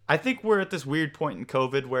I think we're at this weird point in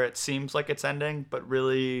COVID where it seems like it's ending, but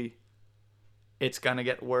really it's gonna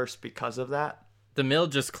get worse because of that. The mill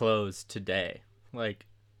just closed today. Like,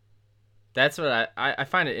 that's what I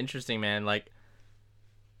find it interesting, man. Like,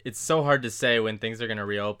 it's so hard to say when things are going to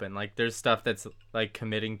reopen. Like, there's stuff that's, like,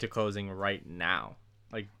 committing to closing right now.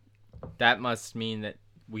 Like, that must mean that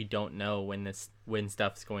we don't know when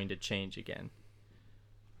stuff's going to change again.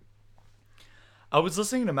 I was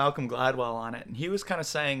listening to Malcolm Gladwell on it, and he was kind of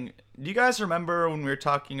saying, do you guys remember when we were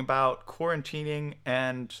talking about quarantining?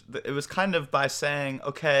 And it was kind of by saying,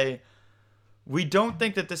 okay, we don't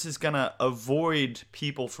think that this is going to avoid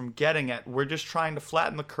people from getting it. We're just trying to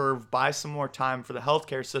flatten the curve, buy some more time for the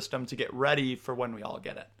healthcare system to get ready for when we all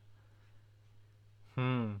get it.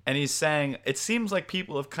 And he's saying, it seems like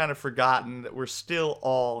people have kind of forgotten that we're still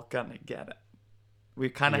all going to get it. We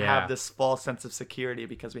kind of have this false sense of security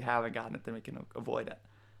because we haven't gotten it, then we can avoid it.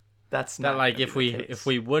 That's not like if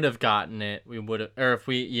we would have gotten it, we would have, or if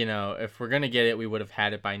we, if we're going to get it, we would have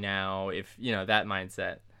had it by now. If, that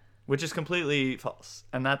mindset. Which is completely false.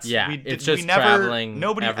 And that's, it's just traveling.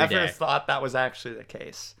 Nobody every ever day. Thought that was actually the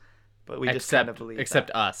case. But we just kind of believe except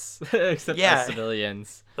that. Us. Except us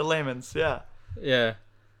civilians. The layman's, yeah. Yeah.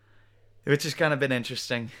 Which has kind of been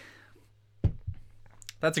interesting.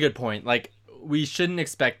 That's a good point. Like, we shouldn't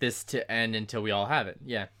expect this to end until we all have it.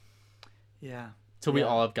 Yeah. Yeah. Till we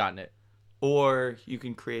all have gotten it. Or you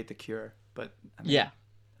can create the cure, but I mean, Yeah.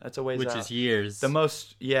 that's a ways Which out. is years. The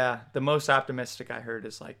most optimistic I heard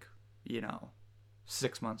is like,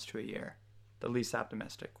 6 months to a year. The least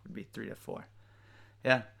optimistic would be 3 to 4.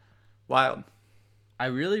 Yeah. Wild. I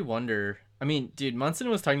really wonder. I mean, dude, Munson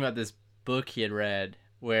was talking about this book he had read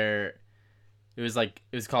where it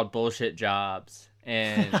was called Bullshit Jobs,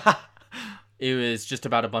 and it was just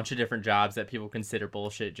about a bunch of different jobs that people consider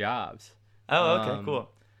bullshit jobs. Oh, okay, cool.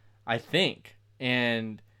 I think.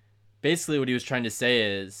 And basically what he was trying to say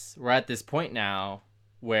is we're at this point now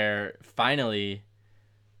where finally,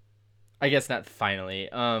 I guess not finally,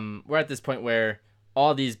 we're at this point where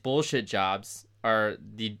all these bullshit jobs are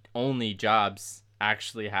the only jobs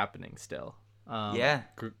actually happening still.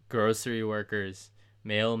 Grocery workers,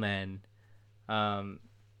 mailmen,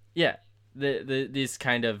 these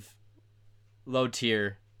kind of low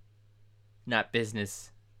tier, not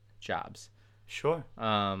business jobs. Sure.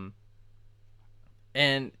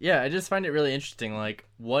 And yeah, I just find it really interesting. Like,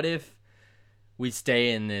 what if we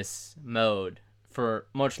stay in this mode for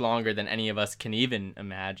much longer than any of us can even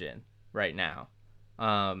imagine right now?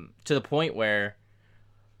 To the point where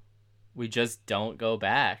we just don't go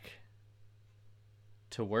back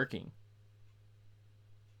to working.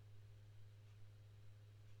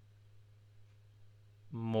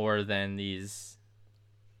 More than these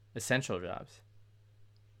essential jobs.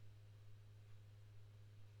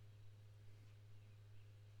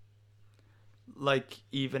 Like,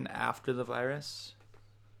 even after the virus?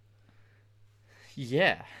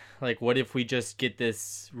 Yeah. Like, what if we just get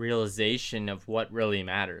this realization of what really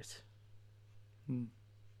matters?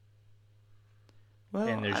 Well,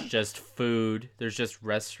 and there's just food, there's just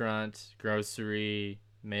restaurant, grocery,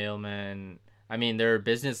 mailman. I mean, there are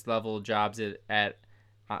business level jobs at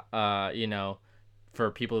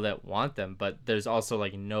for people that want them, but there's also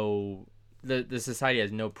like the society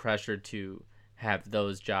has no pressure to have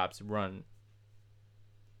those jobs run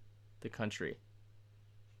the country.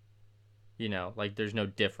 Like there's no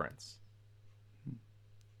difference.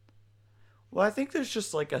 Well, I think there's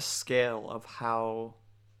just like a scale of how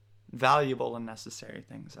valuable and necessary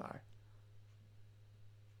things are.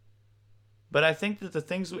 But I think that the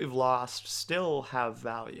things we've lost still have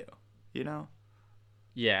value,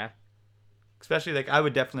 Yeah. Especially, like, I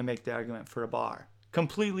would definitely make the argument for a bar.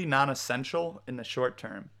 Completely non-essential in the short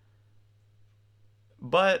term,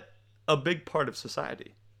 but a big part of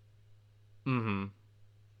society. Mm-hmm.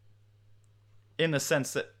 In the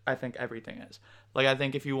sense that I think everything is. Like, I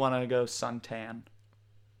think if you want to go suntan,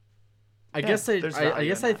 I guess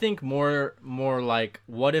I think more like,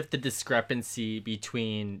 what if the discrepancy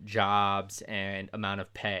between jobs and amount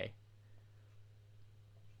of pay?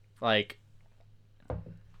 Like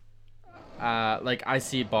I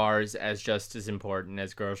see bars as just as important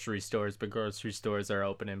as grocery stores, but grocery stores are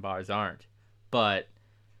open and bars aren't. But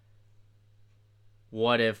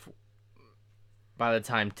what if by the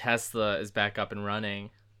time Tesla is back up and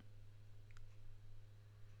running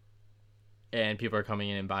and people are coming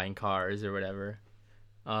in and buying cars or whatever,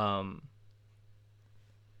 I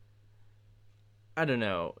don't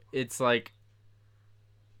know. It's like,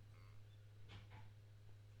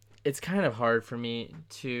 it's kind of hard for me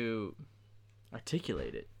to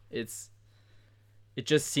articulate it. It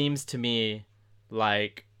just seems to me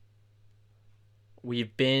like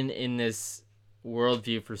we've been in this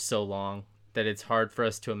worldview for so long that it's hard for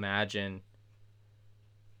us to imagine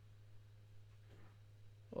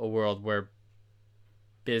a world where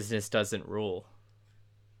business doesn't rule.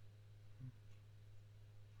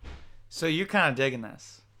 So you're kind of digging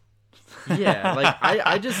this. Yeah, like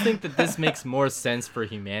I just think that this makes more sense for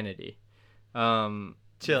humanity than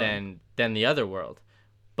the other world.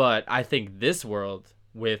 But I think this world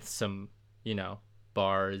with some,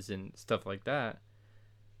 bars and stuff like that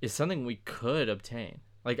is something we could obtain.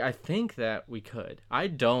 Like, I think that we could. I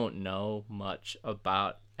don't know much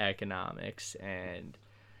about economics and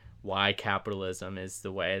why capitalism is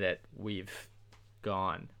the way that we've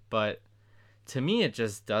gone. But to me, it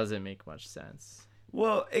just doesn't make much sense.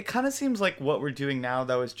 Well, it kind of seems like what we're doing now,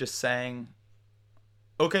 though, is just saying,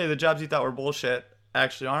 okay, the jobs you thought were bullshit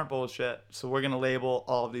actually aren't bullshit, so we're going to label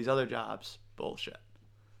all of these other jobs bullshit.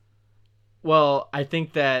 Well, I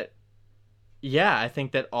think that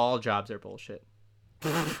all jobs are bullshit.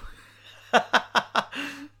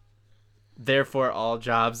 Therefore, all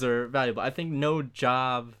jobs are valuable. I think no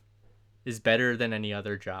job is better than any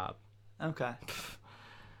other job. Okay.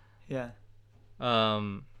 Yeah.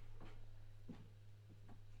 I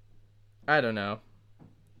don't know.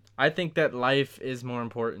 I think that life is more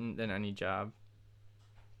important than any job.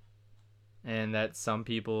 and that some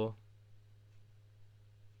people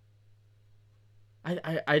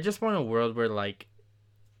I just want a world where like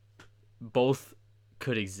both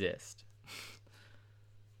could exist.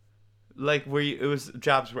 Like where it was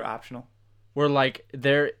jobs were optional. Where like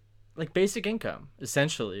they're like basic income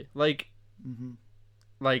essentially. Like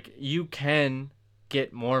like you can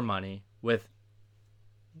get more money with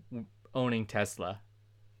owning Tesla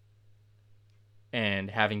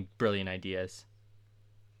and having brilliant ideas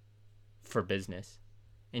for business,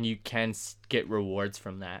 and you can get rewards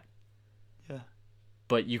from that. Yeah.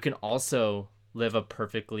 But you can also live a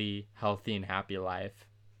perfectly healthy and happy life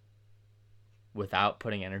without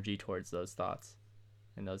putting energy towards those thoughts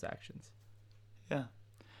and those actions. Yeah.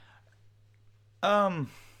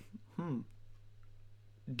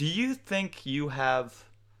 Do you think you have,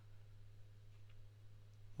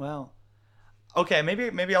 well, okay,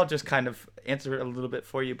 maybe I'll just kind of answer it a little bit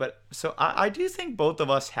for you, but so I do think both of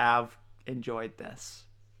us have enjoyed this.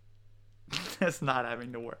 It's not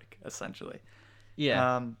having to work, essentially.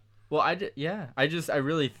 Yeah. Well, I'm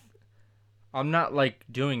not like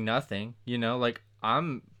doing nothing, you know, like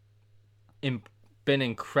been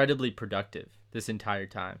incredibly productive this entire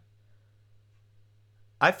time.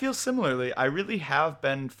 I feel similarly. I really have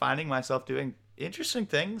been finding myself doing interesting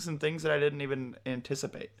things and things that I didn't even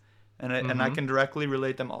anticipate. And I can directly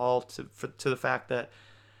relate them all to the fact that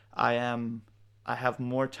I have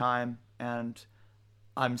more time and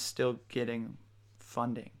I'm still getting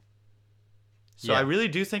funding. So Yeah. I really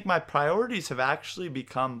do think my priorities have actually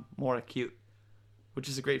become more acute, which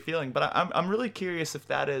is a great feeling. But I'm really curious if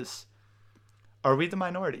that is, are we the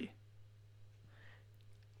minority?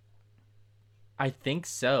 I think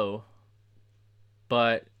so,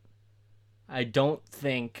 but I don't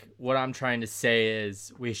think what I'm trying to say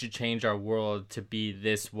is we should change our world to be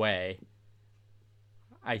this way.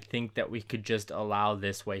 I think that we could just allow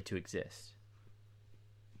this way to exist.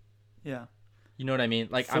 Yeah. You know what I mean?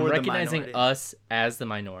 Like, For I'm the recognizing minority. us as the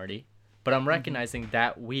minority, but I'm recognizing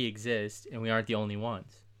that we exist and we aren't the only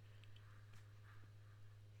ones.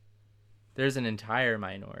 There's an entire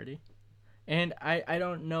minority. And I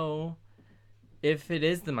don't know if it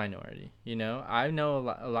is the minority, you know? I know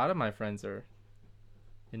a lot of my friends are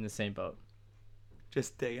in the same boat.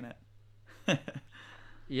 Just digging it.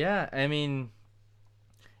 Yeah, I mean,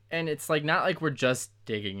 and it's like not like we're just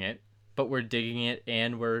digging it, but we're digging it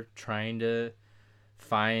and we're trying to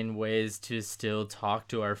find ways to still talk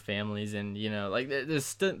to our families, and you know, like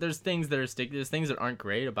there's things that are there's things that aren't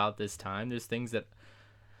great about this time. There's things that,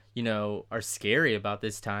 you know, are scary about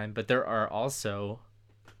this time, but there are also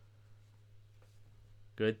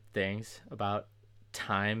good things about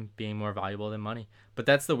time being more valuable than money. But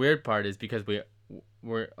that's the weird part, is because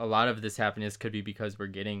we're a lot of this happiness could be because we're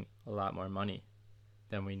getting a lot more money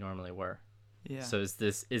than we normally were. Yeah. So is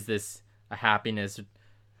this a happiness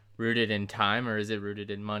rooted in time, or is it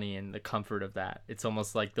rooted in money and the comfort of that? It's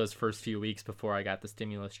almost like those first few weeks before I got the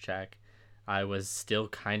stimulus check, I was still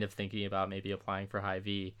kind of thinking about maybe applying for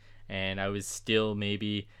Hy-Vee, and I was still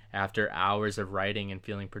maybe after hours of writing and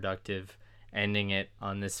feeling productive, ending it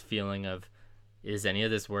on this feeling of, is any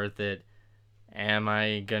of this worth it? Am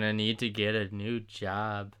I gonna need to get a new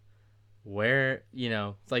job? Where, you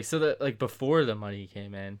know, like, so that, like, before the money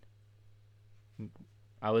came in,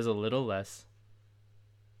 I was a little less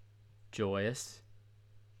joyous.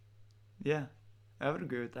 Yeah, I would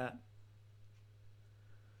agree with that.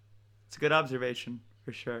 It's a good observation,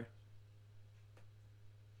 for sure.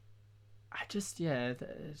 I just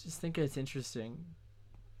think it's interesting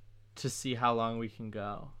to see how long we can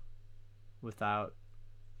go without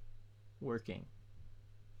working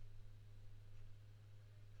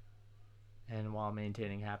and while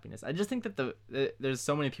maintaining happiness. I just think that there's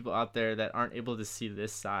so many people out there that aren't able to see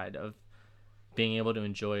this side of being able to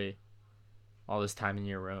enjoy all this time in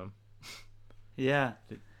your room. Yeah.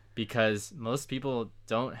 Because most people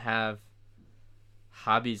don't have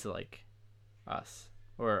hobbies like us,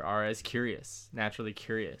 or are as naturally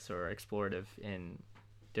curious or explorative in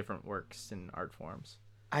different works and art forms.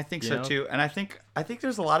 I think so too. And I think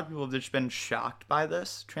there's a lot of people that have just been shocked by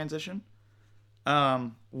this transition.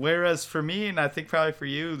 Whereas for me, and I think probably for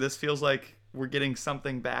you, this feels like we're getting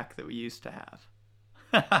something back that we used to have.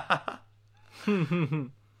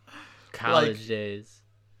 College days.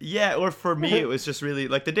 Yeah, or for me, it was just really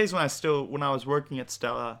like the days when I was working at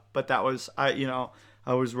Stella, but that was, I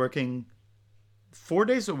was working 4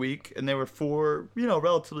 days a week, and they were 4,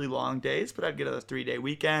 relatively long days, but I'd get a 3-day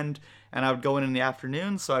weekend, and I would go in the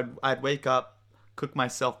afternoon, so I'd wake up, cook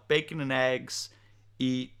myself bacon and eggs,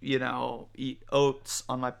 eat oats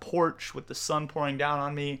on my porch with the sun pouring down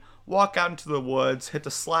on me, walk out into the woods, hit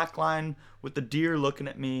the slack line with the deer looking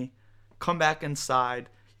at me, come back inside,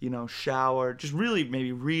 shower, just really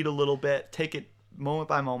maybe read a little bit, take it moment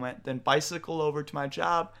by moment, then bicycle over to my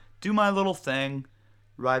job, do my little thing,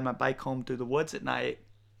 ride my bike home through the woods at night,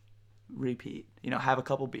 repeat, have a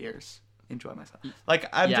couple beers, enjoy myself.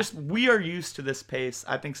 Like, we are used to this pace.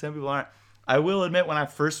 I think some people aren't. I will admit, when I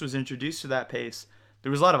first was introduced to that pace,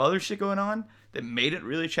 there was a lot of other shit going on that made it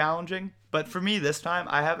really challenging. But for me this time,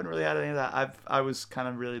 I haven't really had any of that. I was kind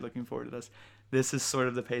of really looking forward to this. This is sort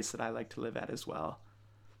of the pace that I like to live at as well.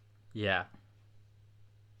 Yeah.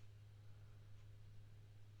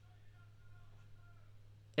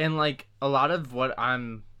 And like a lot of what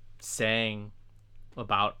I'm saying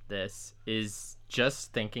about this is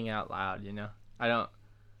just thinking out loud, I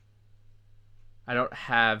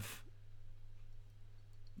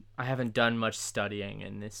haven't done much studying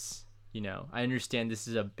in this, I understand this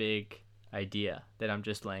is a big idea that I'm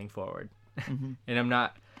just laying forward. Mm-hmm. And I'm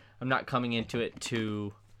not coming into it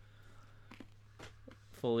too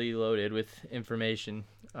fully loaded with information.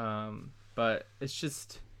 But it's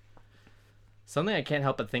just something I can't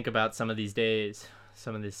help but think about some of these days,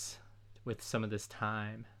 some of this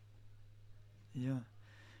time. Yeah.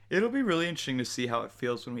 It'll be really interesting to see how it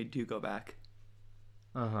feels when we do go back.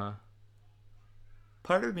 Uh-huh.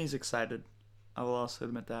 Part of me is excited. I will also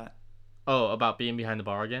admit that. Oh, about being behind the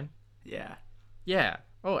bar again? Yeah. Yeah.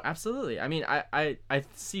 Oh, absolutely. I mean, I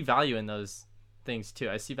see value in those things too.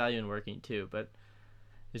 I see value in working too, but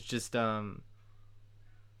it's just I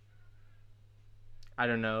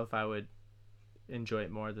don't know if I would enjoy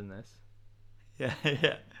it more than this. Yeah,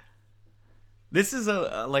 yeah. This is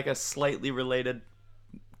a slightly related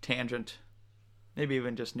tangent, maybe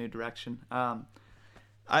even just new direction. I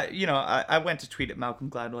went to tweet at Malcolm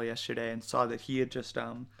Gladwell yesterday and saw that he had just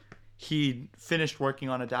he finished working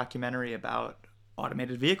on a documentary about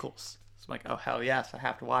automated vehicles. So I'm like, oh hell yes, I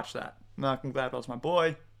have to watch that. Malcolm Gladwell's my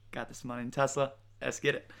boy. Got this money in Tesla. Let's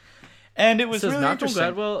get it. And it was really Malcolm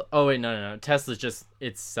interesting. Gladwell? Oh wait, no. Tesla's just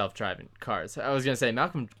it's self-driving cars. I was gonna say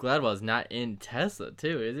Malcolm Gladwell is not in Tesla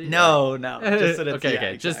too, is he? No. Just that it's,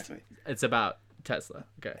 okay. Exactly. Just it's about Tesla.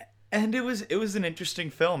 Okay. And it was an interesting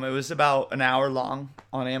film. It was about an hour long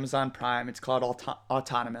on Amazon Prime. It's called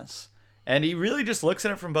Autonomous. And he really just looks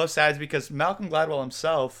at it from both sides because Malcolm Gladwell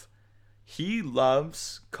himself, he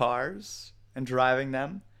loves cars and driving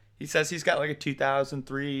them. He says he's got like a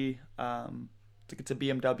 2003, I think it's a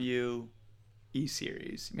BMW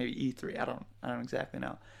E-Series, maybe E3. I don't exactly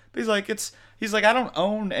know. But he's like, I don't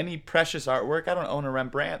own any precious artwork. I don't own a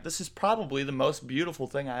Rembrandt. This is probably the most beautiful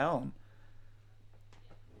thing I own.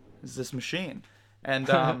 Is this machine.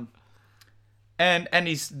 And and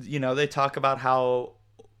he's, they talk about how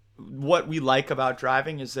what we like about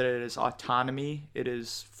driving is that it is autonomy, it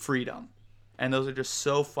is freedom. And those are just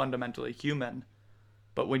so fundamentally human.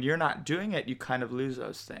 But when you're not doing it, you kind of lose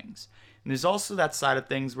those things. And there's also that side of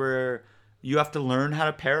things where you have to learn how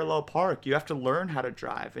to parallel park. You have to learn how to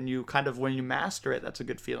drive. And you kind of, when you master it, that's a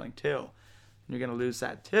good feeling too. And you're going to lose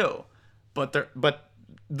that too. But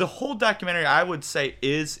the whole documentary, I would say,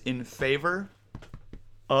 is in favor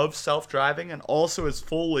of self-driving and also is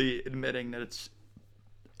fully admitting that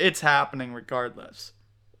it's happening regardless.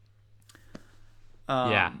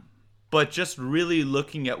 Yeah. But just really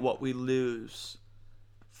looking at what we lose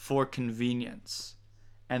for convenience,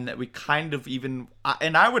 and that we kind of even,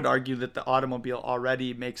 and I would argue that the automobile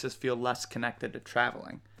already makes us feel less connected to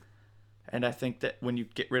traveling. And I think that when you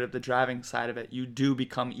get rid of the driving side of it, you do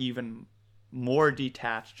become even more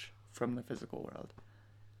detached from the physical world.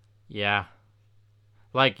 Yeah.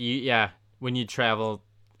 When you travel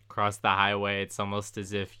across the highway, it's almost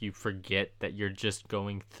as if you forget that you're just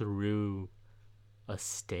going through a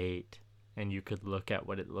state and you could look at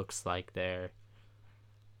what it looks like there.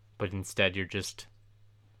 But instead you're just,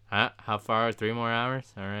 how far? 3 more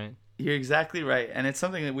hours? All right. You're exactly right. And it's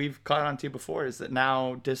something that we've caught on to before, is that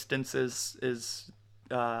now distance is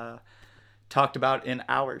talked about in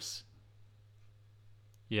hours.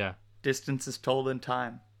 Yeah. Distance is told in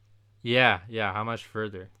time. Yeah. How much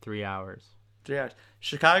further? 3 hours. 3 hours.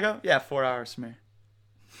 Chicago? Yeah, 4 hours from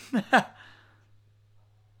here.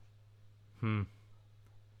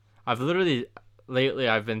 Lately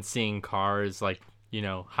I've been seeing cars like,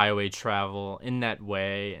 highway travel in that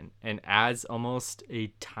way and as almost a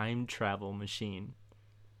time travel machine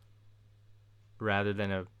rather than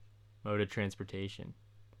a mode of transportation.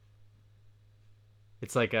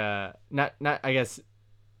 It's like not I guess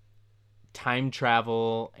time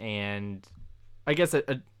travel, and I guess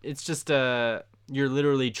it's just you're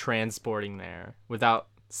literally transporting there without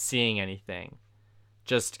seeing anything,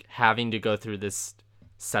 just having to go through this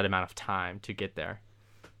set amount of time to get there.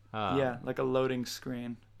 Yeah, like a loading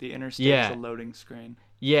screen. The interstate is a loading screen.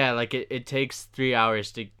 Yeah, like it takes 3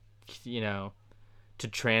 hours to, to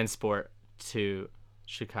transport to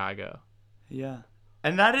Chicago. Yeah.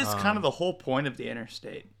 And that is kind of Um, the whole point of the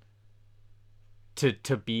interstate.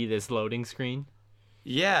 to be this loading screen.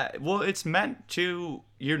 Yeah, well, it's meant to.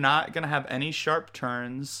 You're not going to have any sharp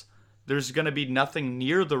turns. There's going to be nothing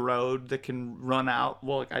near the road that can run out.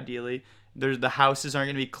 Well, like, ideally, the houses aren't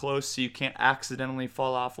going to be close, so you can't accidentally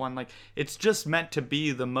fall off one. Like, it's just meant to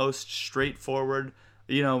be the most straightforward.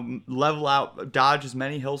 Level out, dodge as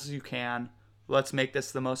many hills as you can. Let's make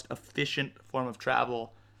this the most efficient form of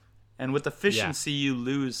travel. And with efficiency, you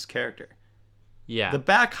lose character. Yeah. The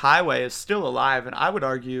back highway is still alive, and I would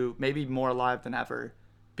argue maybe more alive than ever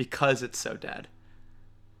because it's so dead.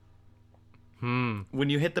 When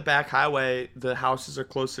you hit the back highway, the houses are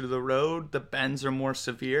closer to the road, the bends are more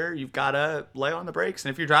severe, you've got to lay on the brakes.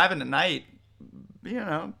 And if you're driving at night,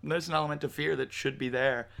 there's an element of fear that should be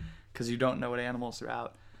there because you don't know what animals are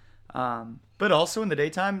out. But also in the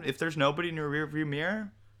daytime, if there's nobody in your rear view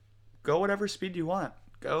mirror, go whatever speed you want.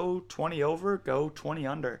 Go 20 over, go 20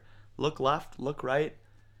 under. Look left, look right,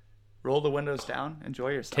 roll the windows down, enjoy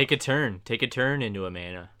yourself. Take a turn into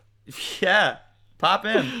Amana. Yeah, pop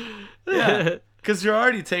in. Yeah, because you're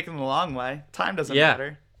already taking the long way. Time doesn't matter.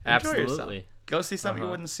 Enjoy absolutely. yourself. Go see something you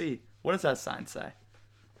wouldn't see. What does that sign say?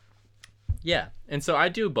 Yeah, and so I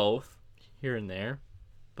do both here and there,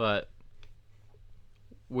 but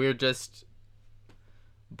we're just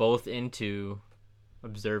both into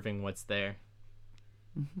observing what's there.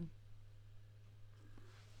 Mm-hmm.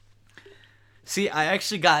 See, I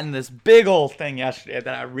actually got in this big old thing yesterday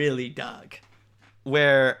that I really dug.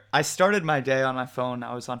 Where I started my day on my phone,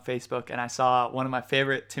 I was on Facebook, and I saw one of my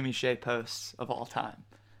favorite Timmy Shea posts of all time.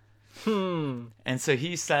 And so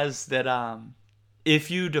he says that if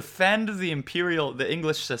you defend the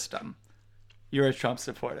English system, you're a Trump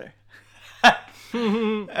supporter.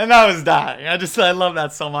 And I was dying. I love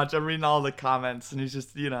that so much. I'm reading all the comments, and he's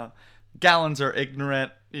just, gallons are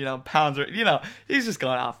ignorant, pounds are, he's just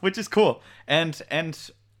going off, which is cool. And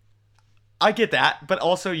I get that, but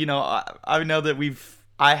also, I know that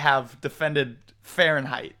I have defended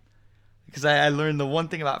Fahrenheit because I learned the one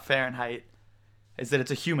thing about Fahrenheit is that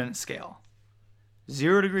it's a human scale.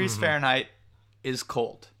 0 degrees Fahrenheit is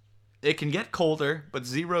cold. It can get colder, but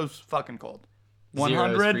 0's fucking cold.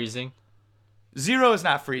 100 0 is freezing. 0 is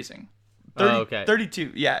not freezing. 30, okay.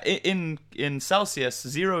 32, yeah. In Celsius,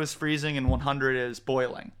 0 is freezing and 100 is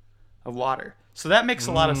boiling of water. So that makes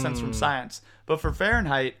a lot of sense from science. But for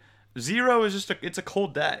Fahrenheit, 0 is it's a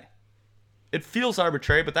cold day. It feels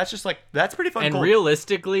arbitrary, but that's pretty fucking cold. And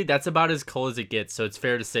realistically, that's about as cold as it gets. So it's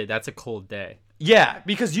fair to say that's a cold day. Yeah,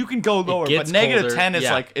 because you can go lower, but negative 10 is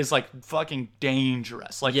yeah. is fucking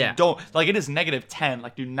dangerous. Like, yeah. you don't, it is negative 10.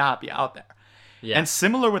 Like, do not be out there. Yeah. And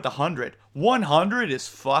similar with 100. 100 is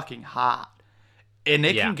fucking hot. And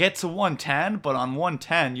it can get to 110, but on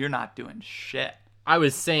 110, you're not doing shit. I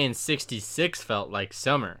was saying 66 felt like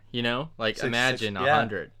summer, Like, 66, imagine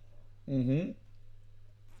 100. Mm-hmm.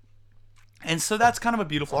 And so that's kind of a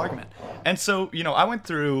beautiful argument. And so, I went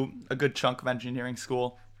through a good chunk of engineering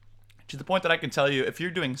school to the point that I can tell you, if you're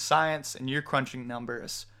doing science and you're crunching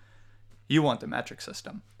numbers, you want the metric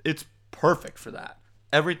system. It's perfect for that.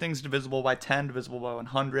 Everything's divisible by 10, divisible by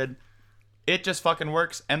 100. It just fucking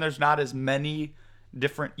works, and there's not as many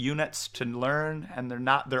different units to learn, and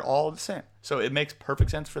they're all the same. So it makes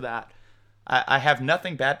perfect sense for that. I have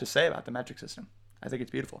nothing bad to say about the metric system. I think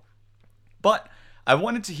it's beautiful. But I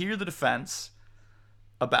wanted to hear the defense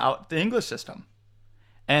about the English system.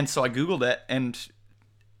 And so I Googled it, and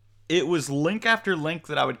it was link after link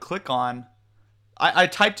that I would click on. I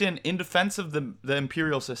typed in defense of the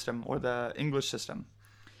imperial system or the English system.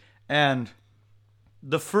 And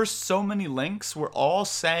the first so many links were all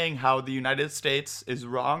saying how the United States is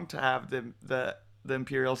wrong to have the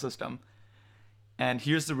imperial system. And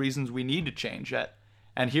here's the reasons we need to change it.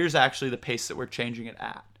 And here's actually the pace that we're changing it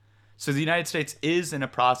at. So the United States is in a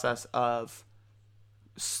process of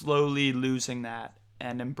slowly losing that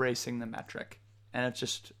and embracing the metric. And it's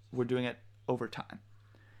just, we're doing it over time.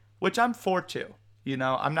 Which I'm for too.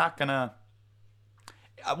 I'm not gonna...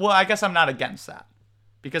 Well, I guess I'm not against that.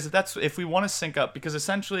 Because if we want to sync up, because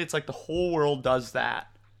essentially it's like the whole world does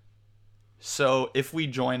that. So if we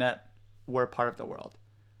join it, we're part of the world.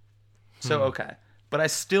 So, okay. But I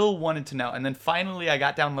still wanted to know. And then finally I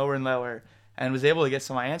got down lower and lower and was able to get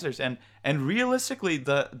some of my answers. And realistically,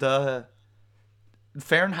 the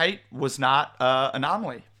Fahrenheit was not an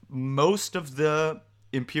anomaly. Most of the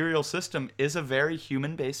imperial system is a very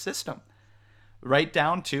human-based system. Right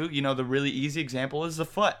down to, the really easy example is the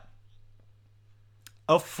foot.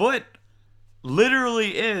 A foot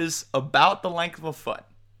literally is about the length of a foot.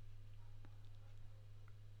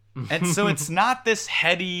 And so it's not this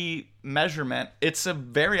heady measurement. It's a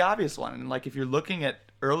very obvious one. And like if you're looking at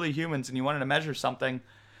early humans and you wanted to measure something,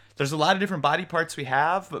 there's a lot of different body parts we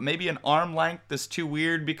have, but maybe an arm length is too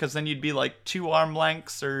weird because then you'd be like 2 arm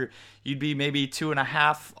lengths, or you'd be maybe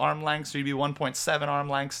 2.5 arm lengths, or you'd be 1.7 arm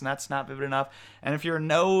lengths, and that's not vivid enough. And if your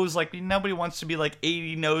nose, like nobody wants to be like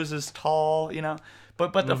 80 noses tall, you know,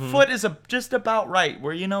 but the foot is just about right,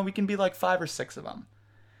 where we can be like 5 or 6 of them.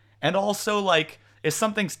 And also like if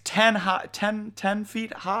something's 10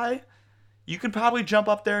 feet high, you could probably jump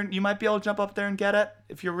up there, and you might be able to jump up there and get it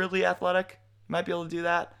if you're really athletic. You might be able to do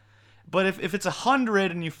that. But if it's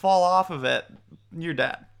 100 and you fall off of it, you're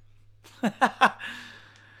dead.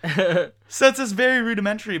 So it's this very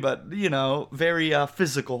rudimentary, but very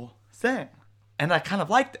physical thing. And I kind of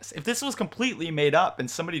like this. If this was completely made up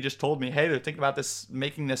and somebody just told me, hey, they're thinking about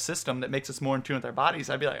making this system that makes us more in tune with our bodies,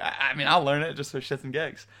 I'd be like, I mean, I'll learn it just for shits and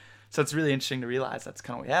gigs. So it's really interesting to realize that's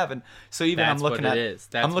kind of what we have. And so even I'm looking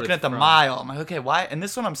at the mile. I'm like, okay, why? And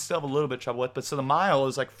this one I'm still have a little bit of trouble with. But so the mile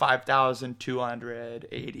is like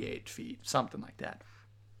 5,288 feet, something like that.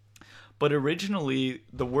 But originally,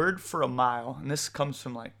 the word for a mile, and this comes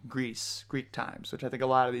from like Greek times, which I think a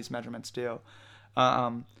lot of these measurements do.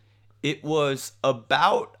 It was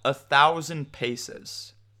about 1,000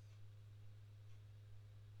 paces.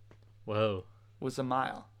 Whoa. Was a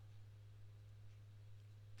mile.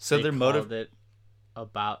 So they their called it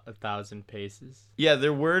about 1,000 paces? Yeah,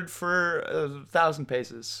 their word for 1,000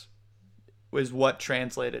 paces was what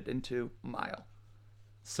translated into mile.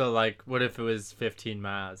 So, like, what if it was 15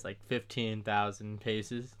 miles? Like 15,000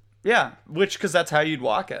 paces? Yeah, because that's how you'd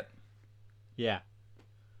walk it. Yeah.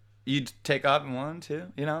 You'd take up 1,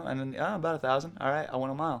 2, and then, about 1,000. All right, I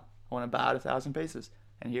want a mile. I want about 1,000 paces.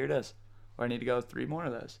 And here it is. Or I need to go 3 more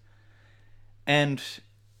of those. And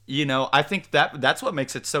I think that's what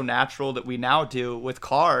makes it so natural that we now do with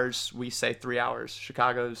cars. We say 3 hours.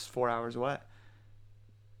 Chicago's 4 hours away.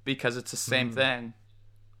 Because it's the same thing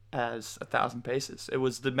as 1,000 paces. It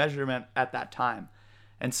was the measurement at that time.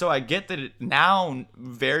 And so I get that now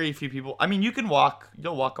very few people, I mean, you'll walk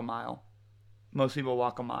a mile. Most people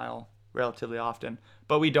walk a mile relatively often,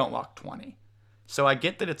 but we don't walk 20. So I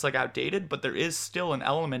get that it's like outdated, but there is still an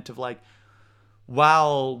element of like,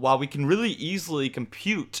 while we can really easily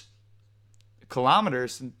compute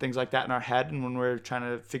kilometers and things like that in our head, and when we're trying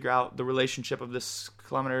to figure out the relationship of this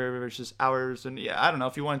kilometer versus hours, and I don't know,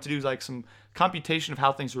 if you wanted to do like some computation of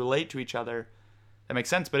how things relate to each other, that makes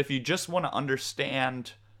sense. But if you just want to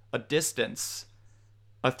understand a distance,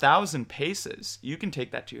 1,000 paces, you can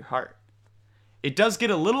take that to your heart. It does get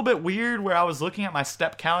a little bit weird where I was looking at my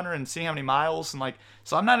step counter and seeing how many miles, and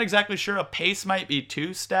so I'm not exactly sure. A pace might be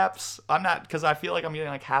 2 steps. I'm not, because I feel like I'm getting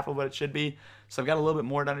like half of what it should be. So I've got a little bit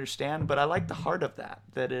more to understand, but I like the heart of that.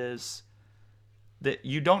 That is, that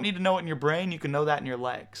you don't need to know it in your brain. You can know that in your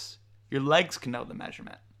legs. Your legs can know the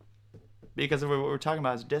measurement. Because what we're talking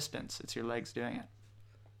about is distance. It's your legs doing it.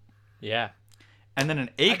 Yeah. And then an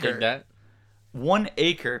acre. I dig that. 1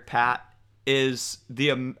 acre, Pat, is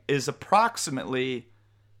approximately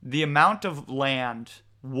the amount of land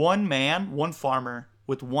one farmer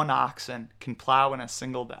with 1 oxen can plow in a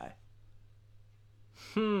single day.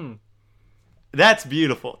 That's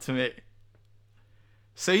beautiful to me.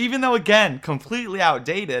 So even though, again, completely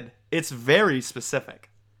outdated, it's very specific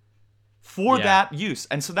for that use.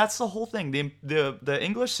 And so that's the whole thing. The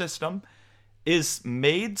English system is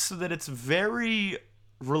made so that it's very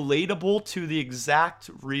relatable to the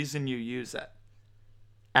exact reason you use it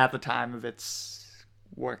at the time of its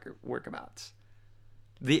workabouts.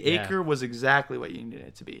 The acre was exactly what you needed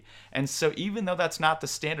it to be. And so even though that's not the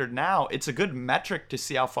standard now, it's a good metric to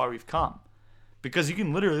see how far we've come. Because you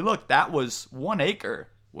can literally look, that was 1 acre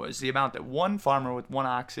was the amount that 1 farmer with 1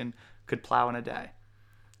 oxen could plow in a day.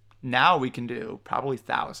 Now we can do probably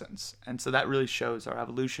thousands. And so that really shows our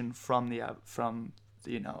evolution from a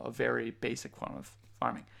very basic form of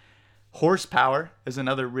farming. Horsepower is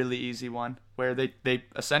another really easy one, where they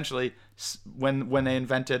essentially, when they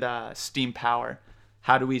invented steam power,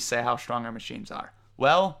 how do we say how strong our machines are?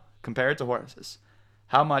 Well, compare it to horses.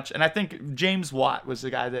 How much? And I think James Watt was the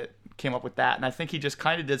guy that came up with that. And I think he just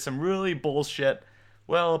kind of did some really bullshit.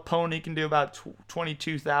 Well, a pony can do about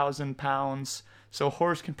 22,000 pounds, so a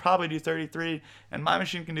horse can probably do 33, and my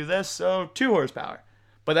machine can do this, so 2 horsepower.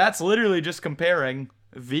 But that's literally just comparing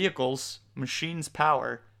vehicles, machines'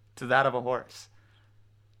 power, to that of a horse.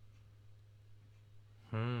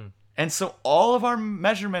 And so all of our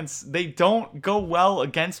measurements, they don't go well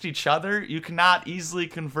against each other. You cannot easily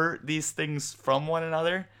convert these things from one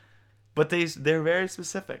another, but they're very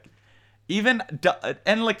specific. Even,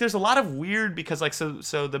 and like there's a lot of weird, because like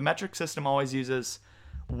so the metric system always uses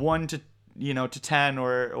 1 to, to 10,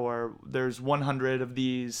 or there's 100 of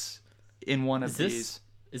these in one of these.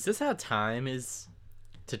 Is this how time is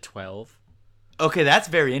to 12? Okay, that's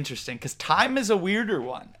very interesting, because time is a weirder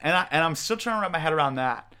one, and I'm still trying to wrap my head around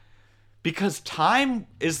that, because time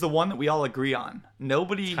is the one that we all agree on.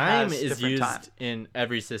 Nobody time has is different used time. in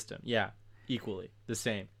every system. Yeah, equally the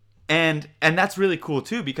same. And that's really cool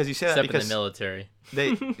too, because you say Except that because in the military.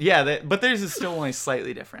 but theirs is still only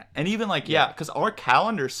slightly different. And even because our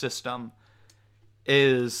calendar system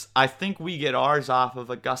is, I think we get ours off of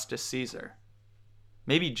Augustus Caesar.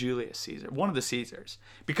 Maybe Julius Caesar, one of the Caesars.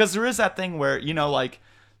 Because there is that thing where,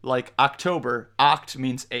 like October, oct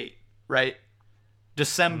means 8, right?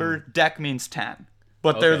 December, dec means 10.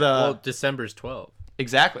 But Well, December's 12.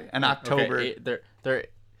 Exactly. And October.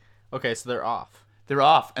 Okay, so they're off. They're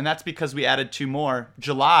off. And that's because we added 2 more.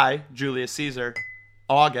 July, Julius Caesar.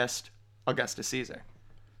 August, Augustus Caesar.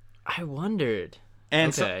 I wondered.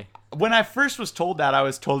 And so when I first was told that, I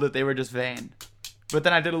was told that they were just vain. But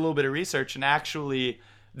then I did a little bit of research, and actually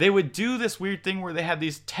they would do this weird thing where they had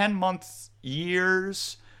these 10-month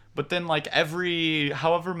years, but then like every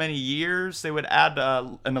however many years they would add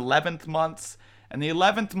an 11th month, and the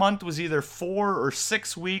 11th month was either 4 or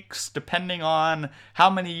 6 weeks depending on how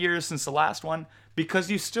many years since the last one, because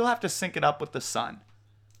you still have to sync it up with the sun.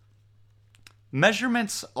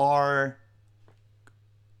 Measurements are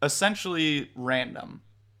essentially random.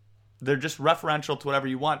 They're just referential to whatever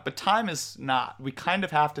you want, but time is not. We kind of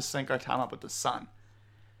have to sync our time up with the sun.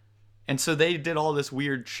 And so they did all this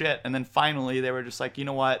weird shit, and then finally they were just like, you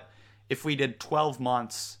know what? If we did 12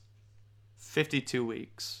 months, 52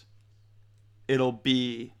 weeks, it'll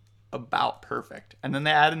be about perfect. And then they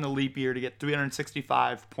add in the leap year to get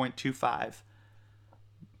 365.25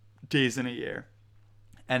 days in a year.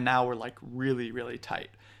 And now we're like really, really tight.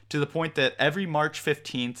 To the point that every March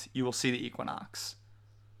 15th, you will see the equinox.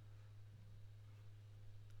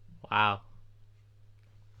 Wow.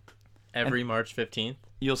 Every March 15th?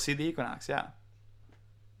 You'll see the equinox, yeah.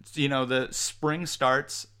 The spring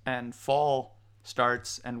starts and fall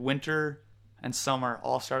starts and winter and summer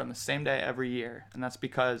all start on the same day every year. And that's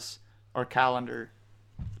because our calendar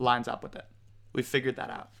lines up with it. We figured that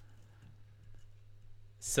out.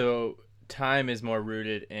 So time is more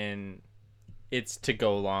rooted in it's to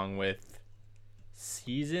go along with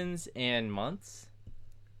seasons and months?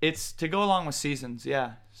 It's to go along with seasons,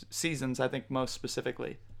 yeah. Seasons, I think, most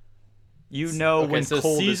specifically. When so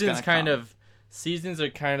cold seasons is going to come. Seasons are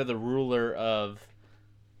kind of the ruler of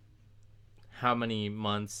how many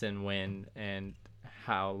months and when and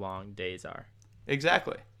how long days are.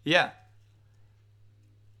 Exactly, yeah.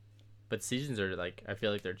 But seasons are I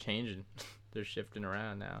feel like they're changing. They're shifting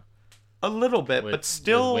around now. A little bit, but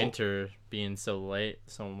still... With winter being so late,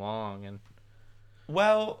 so long, and...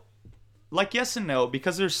 Well... yes and no,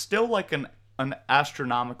 because there's still an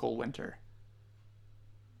astronomical winter.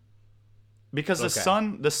 Because the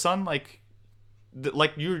sun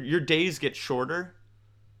your days get shorter,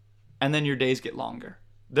 and then your days get longer.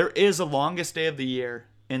 There is a longest day of the year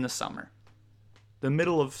in the summer. The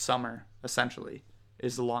middle of summer, essentially,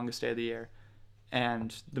 is the longest day of the year,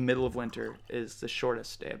 and the middle of winter is the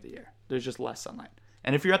shortest day of the year. There's just less sunlight.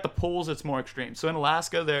 And if you're at the poles, it's more extreme. So in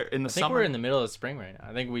Alaska, there in the summer... I think we're in the middle of spring right now.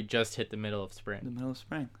 I think we just hit the middle of spring. The middle of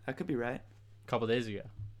spring. That could be right. A couple days ago.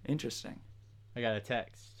 Interesting. I got a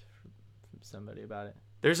text from somebody about it.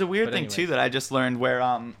 There's a weird thing, too, that I just learned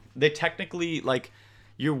where they technically,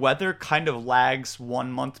 your weather kind of lags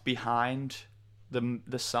 1 month behind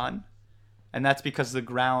the sun. And that's because the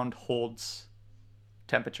ground holds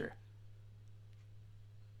temperature.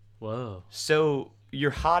 Whoa. So...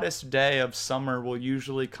 your hottest day of summer will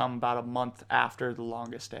usually come about a month after the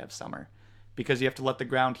longest day of summer, because you have to let the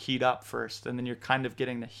ground heat up first, and then you're kind of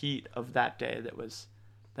getting the heat of that day that was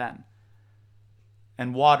then.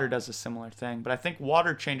 And water does a similar thing, but I think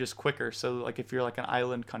water changes quicker. So if you're an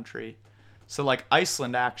island country, so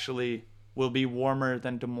Iceland actually will be warmer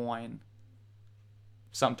than Des Moines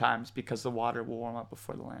sometimes, because the water will warm up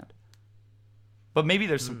before the land. But maybe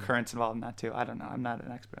there's some currents involved in that too. I don't know. I'm not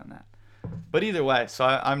an expert on that. But either way, so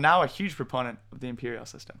I'm now a huge proponent of the imperial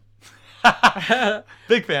system.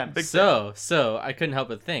 Big fan. So I couldn't help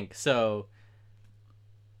but think. So,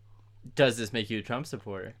 does this make you a Trump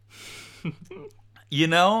supporter?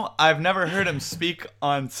 I've never heard him speak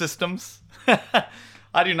on systems.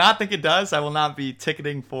 I do not think it does. I will not be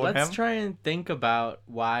ticketing for him. Let's try and think about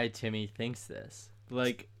why Timmy thinks this.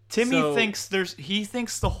 Timmy thinks he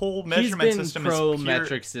thinks the whole measurement system is pure... He's been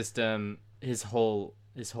pro-metric system his whole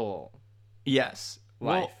Yes.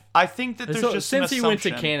 life. Well, I think that there's just since an he went to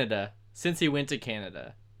assumption. Since he went to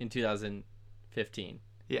Canada in 2015.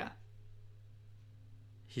 Yeah.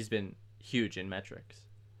 he's been huge in metrics.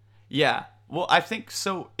 Yeah. Well, I think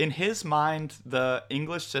so. In his mind, the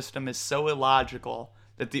English system is so illogical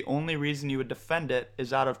that the only reason you would defend it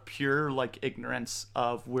is out of pure like ignorance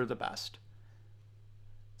of we're the best.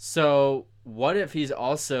 So what if he's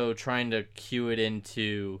also trying to cue it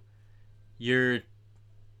into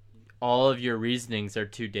all of your reasonings are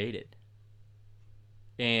too dated,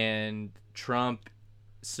 and Trump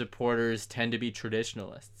supporters tend to be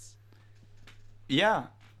traditionalists? Yeah.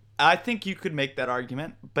 I think you could make that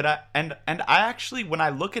argument, but I actually, when I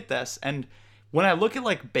look at this and when I look at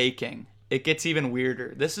like baking, it gets even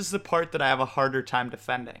weirder. This is the part that I have a harder time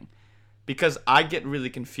defending because I get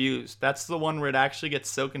really confused. That's the one where it actually gets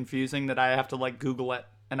so confusing that I have to like Google it,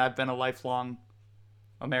 and I've been a lifelong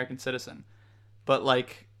American citizen. But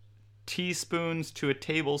like teaspoons to a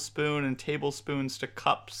tablespoon and tablespoons to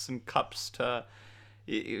cups and cups to,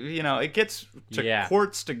 it gets to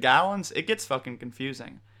quarts to gallons. It gets fucking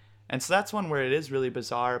confusing. And so that's one where it is really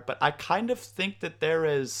bizarre. But I kind of think that there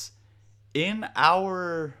is, in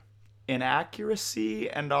our inaccuracy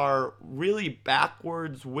and our really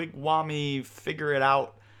backwards, wigwammy, figure it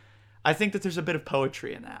out, I think that there's a bit of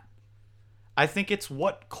poetry in that. I think it's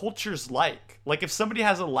what culture's like. Like if somebody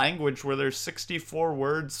has a language where there's 64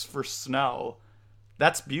 words for snow,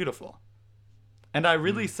 that's beautiful. And I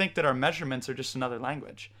really think that our measurements are just another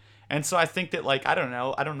language. And so I think that, like, I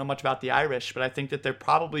don't know much about the Irish, but I think that they're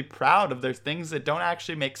probably proud of their things that don't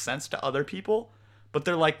actually make sense to other people. But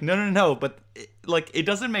they're like, no, but it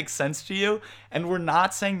doesn't make sense to you. And we're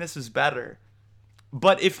not saying this is better.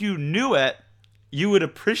 But if you knew it, you would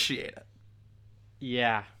appreciate it.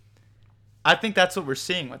 Yeah. I think that's what we're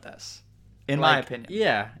seeing with this, in my opinion.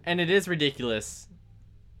 Yeah, and it is ridiculous.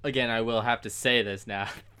 Again, I will have to say this now,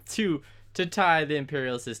 to tie the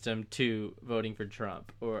imperial system to voting for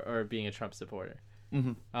Trump or being a Trump supporter.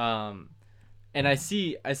 Mm-hmm. And I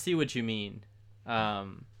see what you mean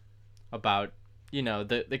about,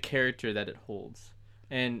 the character that it holds.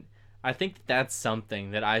 And I think that's something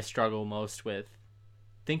that I struggle most with,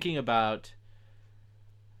 thinking about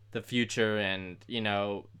the future and,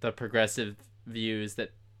 the progressive views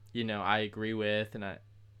that, I agree with,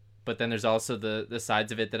 but then there's also the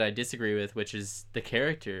sides of it that I disagree with, which is the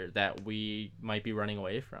character that we might be running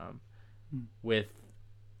away from with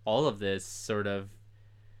all of this sort of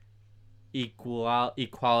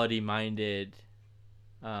equality-minded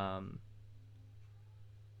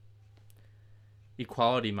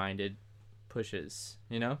pushes,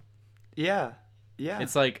 Yeah.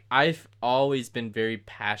 It's like I've always been very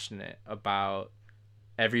passionate about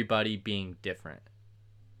everybody being different.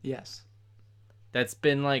 Yes. That's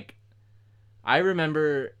been like, I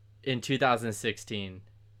remember in 2016,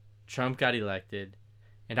 Trump got elected,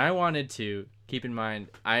 and I wanted to, keep in mind,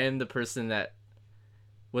 I am the person that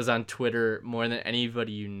was on Twitter more than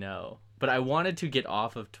anybody but I wanted to get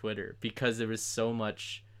off of Twitter because there was so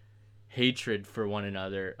much hatred for one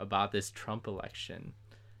another about this Trump election.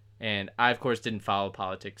 And I, of course, didn't follow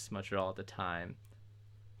politics much at all at the time.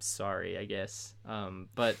 Sorry, I guess.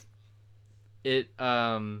 But it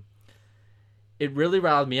really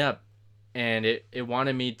riled me up, and it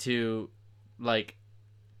wanted me to, like,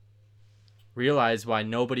 realize why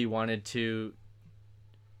nobody wanted to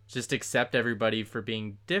just accept everybody for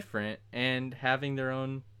being different and having their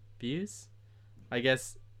own views. I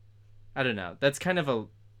guess, I don't know. That's kind of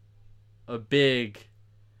a big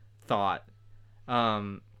thought.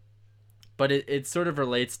 But it sort of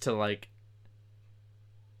relates to, like,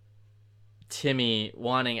 Timmy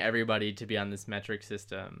wanting everybody to be on this metric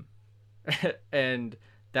system. And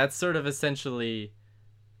that's sort of essentially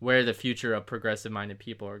where the future of progressive-minded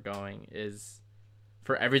people are going, is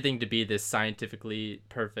for everything to be this scientifically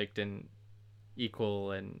perfect and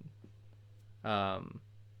equal and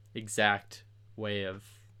exact way of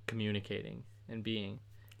communicating and being.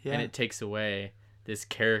 Yeah. And it takes away this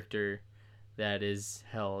character that is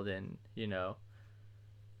held in,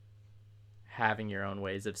 having your own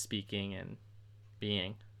ways of speaking and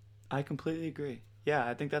being. I completely agree. Yeah,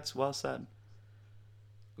 I think that's well said.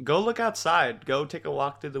 Go look outside. Go take a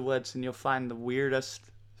walk through the woods and you'll find the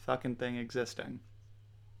weirdest fucking thing existing.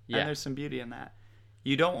 Yeah. And there's some beauty in that.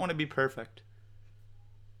 You don't want to be perfect.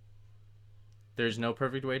 There's no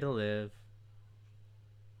perfect way to live.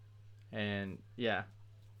 And, yeah.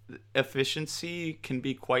 Efficiency can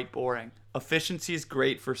be quite boring. Efficiency is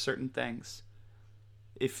great for certain things.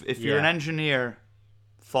 If you're an engineer,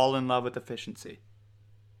 fall in love with efficiency.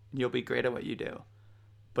 You'll be great at what you do.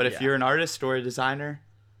 But if you're an artist or a designer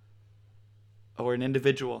or an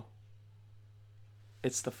individual,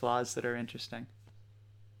 it's the flaws that are interesting.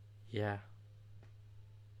 Yeah.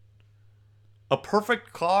 A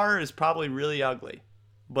perfect car is probably really ugly.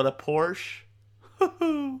 but a Porsche.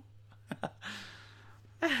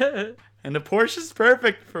 And the Porsche is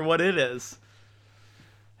perfect for what it is.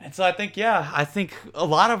 And so I think a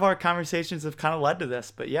lot of our conversations have kind of led to this,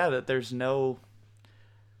 but yeah, that there's no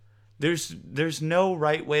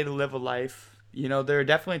right way to live a life. You know, there are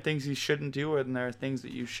definitely things you shouldn't do, and there are things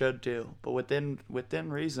that you should do, but within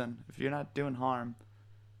reason. If you're not doing harm,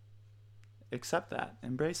 accept that,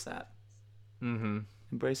 embrace that.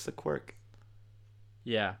 Embrace the quirk.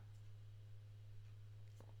 Yeah.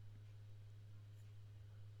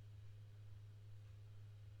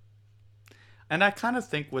 And I kind of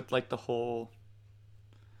think with like the whole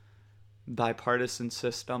bipartisan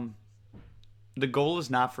system, the goal is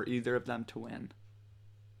not for either of them to win.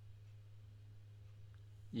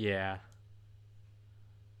 Yeah.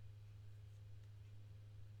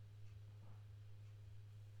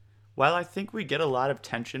 While I think we get a lot of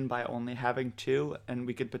tension by only having two, and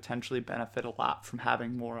we could potentially benefit a lot from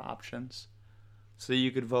having more options, so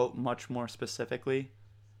you could vote much more specifically,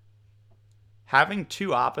 having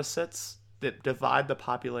two opposites that divide the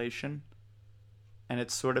population, and it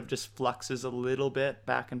sort of just fluxes a little bit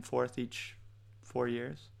back and forth each 4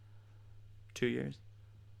 years, 2 years.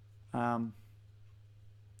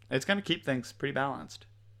 It's going to keep things pretty balanced.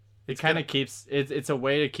 It kind of keeps it's a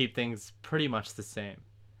way to keep things pretty much the same.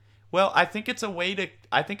 Well, I think it's a way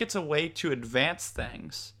to advance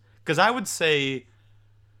things, because I would say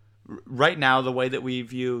right now the way that we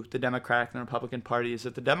view the Democratic and the Republican Party is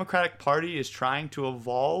that the Democratic Party is trying to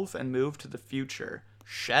evolve and move to the future,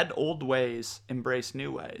 shed old ways, embrace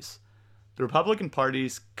new ways. The Republican Party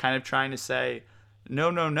is kind of trying to say,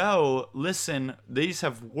 no, listen, these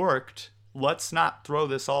have worked. Let's not throw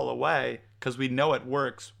this all away because we know it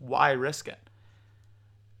works. Why risk it?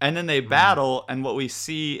 And then they battle, and what we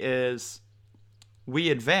see is we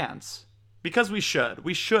advance because we should.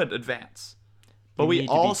 We should advance. But we need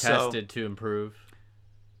also to be tested to improve.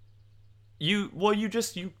 You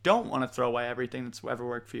don't want to throw away everything that's ever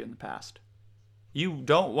worked for you in the past. You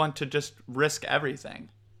don't want to just risk everything.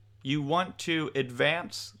 You want to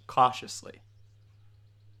advance cautiously.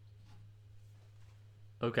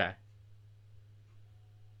 Okay.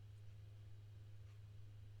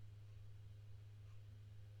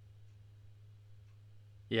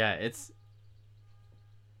 Yeah, it's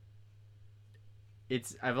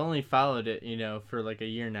I've only followed it, for like a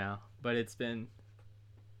year now, but it's been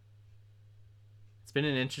an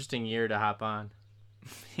interesting year to hop on.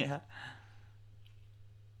 Yeah.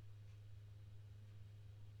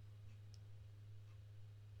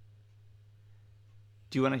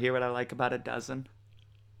 Do you want to hear what I like about a dozen?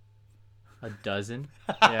 A dozen?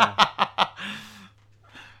 Yeah.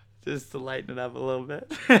 Just to lighten it up a little bit.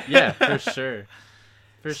 Yeah, for sure.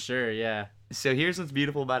 For sure, yeah. So here's what's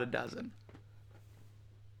beautiful about a dozen.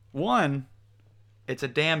 One, it's a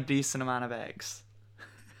damn decent amount of eggs.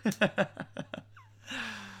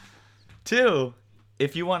 Two,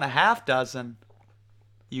 if you want a half dozen,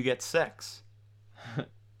 you get 6.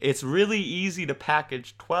 It's really easy to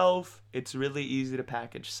package 12. It's really easy to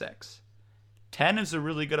package 6. 10 is a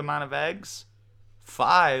really good amount of eggs.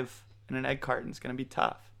 5 in an egg carton is going to be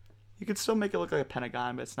tough. You could still make it look like a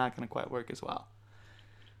pentagon, but it's not going to quite work as well.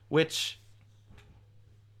 Which,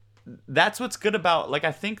 that's what's good about, like,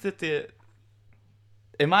 I think that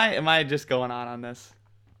am I just going on this?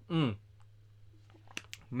 No,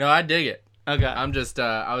 I dig it. Okay. I'm just,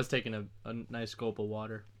 I was taking a nice gulp of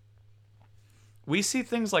water. We see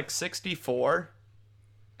things like 64,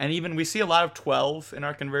 and even we see a lot of 12 in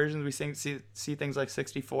our conversions. We see things like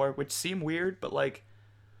 64, which seem weird, but like,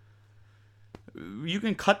 you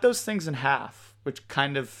can cut those things in half, which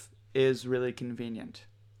kind of is really convenient.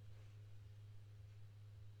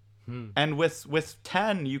 And with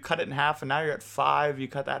 10, you cut it in half, and now you're at 5. You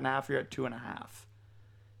cut that in half, you're at 2.5.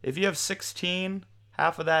 If you have 16,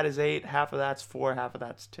 half of that is 8, half of that's 4, half of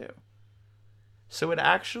that's 2. So it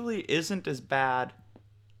actually isn't as bad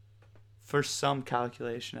for some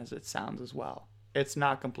calculation as it sounds as well. It's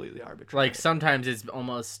not completely arbitrary. Like, sometimes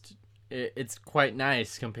it's quite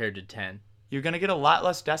nice compared to 10. You're going to get a lot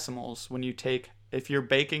less decimals if you're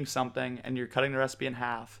baking something and you're cutting the recipe in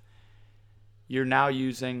half. You're now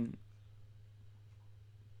using,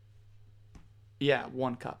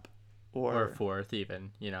 1 cup. Or a fourth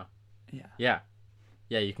even, Yeah. Yeah.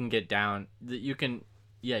 Yeah, you can get down. You can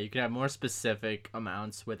have more specific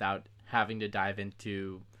amounts without having to dive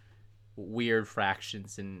into weird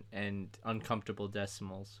fractions and uncomfortable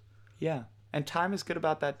decimals. Yeah, and time is good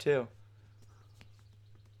about that too.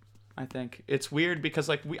 I think it's weird because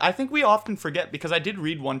I think we often forget, because I did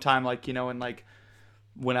read one time, in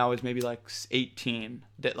when I was maybe like 18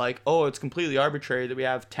 that like, oh, it's completely arbitrary that we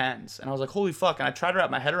have 10s. And I was like, holy fuck. And I tried to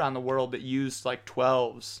wrap my head around the world that used like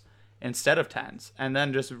 12s instead of 10s. And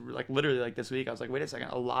then just like literally like this week, I was like, wait a second,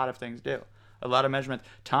 a lot of things do. A lot of measurements.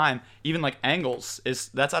 Time, even like angles,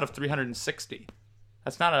 that's out of 360.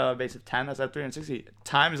 That's not a base of 10, that's out of 360.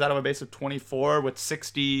 Time is out of a base of 24 with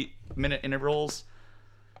 60-minute intervals.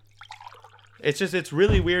 It's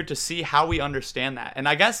really weird to see how we understand that. And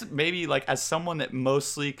I guess maybe like as someone that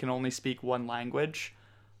mostly can only speak one language,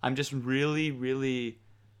 I'm just really, really,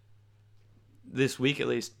 this week at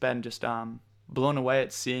least, been just blown away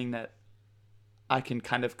at seeing that I can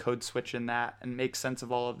kind of code switch in that and make sense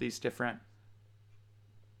of all of these different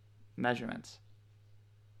measurements.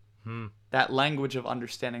 That language of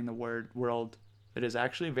understanding the world, it is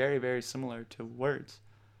actually very, very similar to words.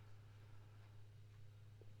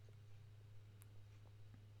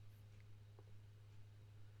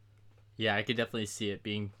 Yeah, I could definitely see it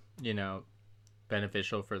being,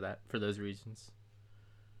 beneficial for those reasons.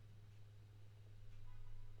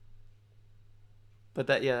 But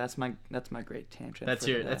that's my great tangent. That's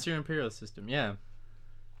your imperial system, yeah.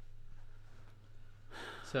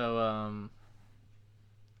 So,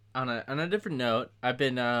 on a different note, I've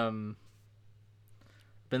been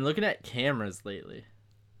looking at cameras lately.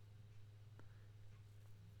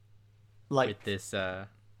 Like with this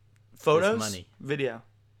photos, this money.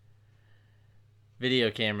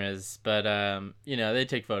 Video cameras, but they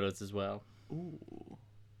take photos as well. Ooh.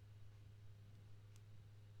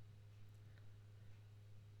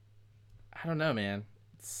 I don't know, man.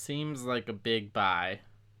 It seems like a big buy,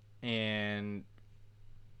 and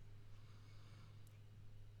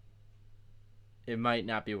it might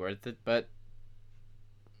not be worth it, but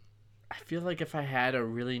I feel like if I had a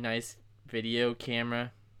really nice video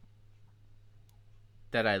camera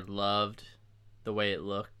that I loved the way it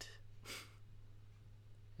looked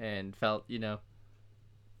and felt, I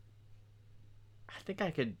think I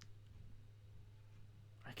could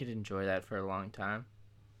enjoy that for a long time.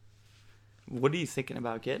 What are you thinking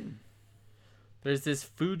about getting? There's this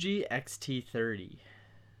Fuji X-T30,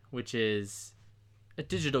 which is a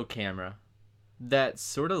digital camera that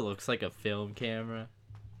sort of looks like a film camera.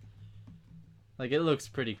 Like, it looks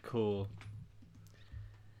pretty cool.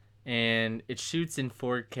 And it shoots in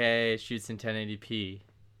 4K, it shoots in 1080p.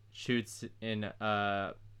 Shoots in,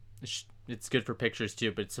 it's good for pictures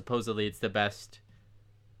too, but supposedly it's the best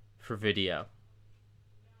for video.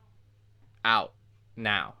 Out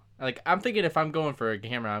now. Like, I'm thinking if I'm going for a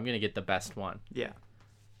camera, I'm going to get the best one. Yeah.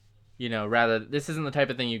 Rather, this isn't the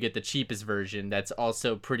type of thing you get the cheapest version that's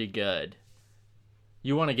also pretty good.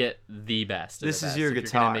 You want to get the best. This is your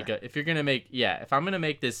guitar. If I'm going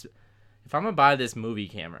to buy this movie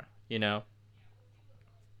camera,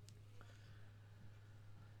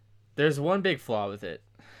 there's one big flaw with it.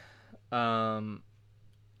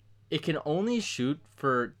 It can only shoot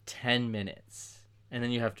for 10 minutes, and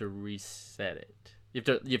then you have to reset it. You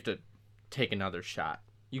have to take another shot.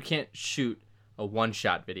 You can't shoot a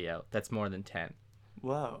one-shot video that's more than 10.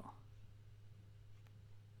 Whoa.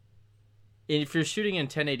 If you're shooting in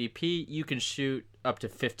 1080p, you can shoot up to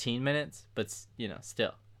 15 minutes, but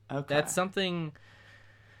still. Okay. That's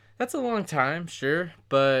a long time, sure,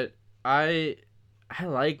 but I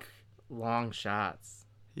like long shots.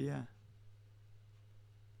 Yeah.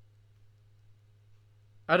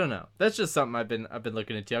 I don't know. That's just something I've been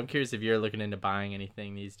looking into. I'm curious if you're looking into buying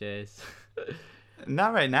anything these days.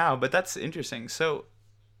 Not right now, but that's interesting. So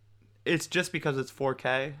it's just because it's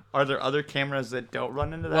 4K. Are there other cameras that don't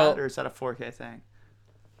run into that, or is that a 4K thing?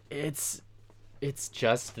 It's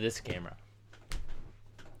just this camera.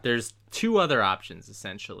 There's two other options,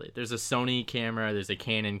 essentially. There's a Sony camera, there's a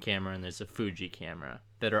Canon camera, and there's a Fuji camera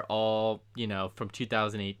that are all, from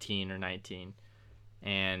 2018 or 19.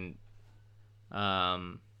 And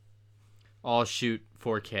all shoot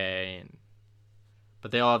 4K,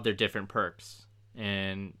 but they all have their different perks.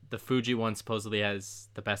 And the Fuji one supposedly has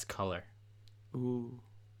the best color. Ooh.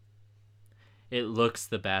 It looks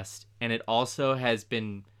the best, and it also has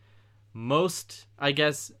been most, I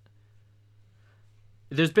guess,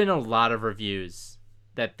 there's been a lot of reviews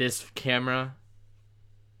that this camera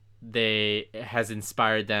has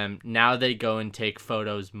inspired them. Now they go and take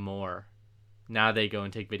photos more. Now they go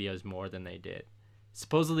and take videos more than they did.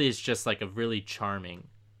 Supposedly it's just like a really charming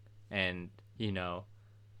and,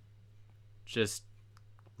 just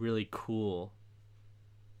really cool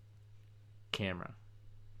camera.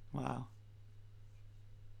 Wow.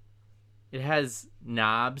 It has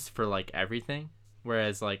knobs for like everything,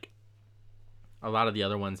 whereas like a lot of the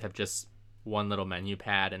other ones have just one little menu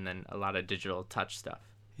pad and then a lot of digital touch stuff.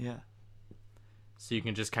 Yeah. So you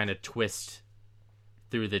can just kind of twist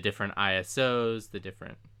through the different ISOs, the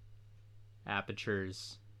different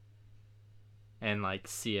apertures, and like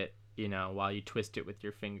see it, while you twist it with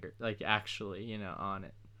your finger, like actually, on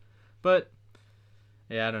it. But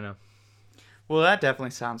yeah, I don't know. Well, that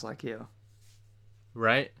definitely sounds like you.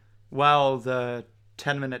 Right? Well, the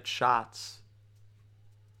 10-minute shots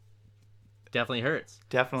definitely hurts.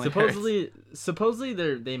 Definitely supposedly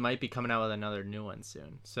they might be coming out with another new one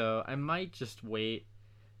soon. So I might just wait.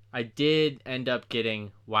 I did end up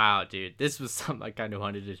getting, wow, dude, this was something I kind of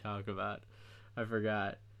wanted to talk about. I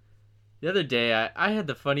forgot. The other day I had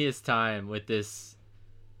the funniest time with this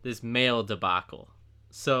mail debacle.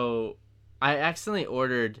 So I accidentally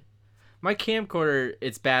ordered my camcorder,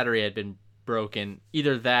 its battery had been broken,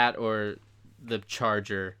 either that or the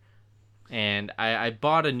charger. And I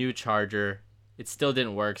bought a new charger. It still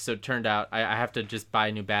didn't work, so it turned out I have to just buy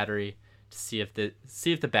a new battery to see if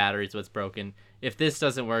the battery is what's broken. If this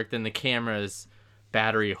doesn't work, then the camera's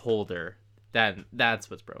battery holder, that's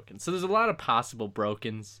what's broken. So there's a lot of possible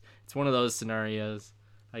brokens. It's one of those scenarios.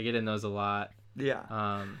 I get in those a lot.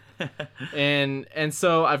 Yeah. And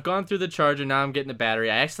so I've gone through the charger. Now I'm getting the battery.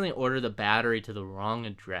 I accidentally ordered the battery to the wrong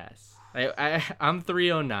address. I'm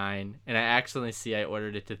 309, and I accidentally see I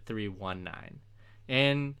ordered it to 319.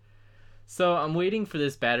 And so I'm waiting for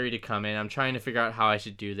this battery to come in. I'm trying to figure out how I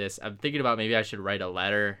should do this. I'm thinking about maybe I should write a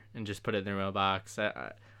letter and just put it in their mailbox.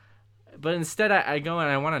 But instead, I go and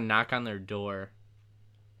I want to knock on their door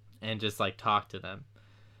and just, like, talk to them.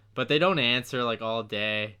 But they don't answer, like, all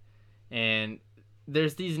day. And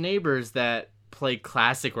there's these neighbors that play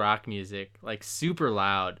classic rock music, like, super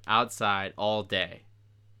loud outside all day.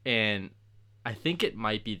 And I think it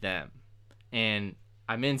might be them. And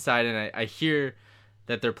I'm inside and I hear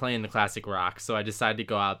that they're playing the classic rock. So I decide to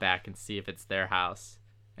go out back and see if it's their house.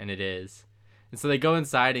 And it is. And so they go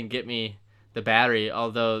inside and get me the battery,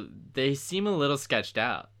 although they seem a little sketched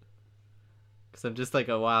out. Because I'm just like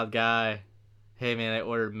a wild guy. Hey man, I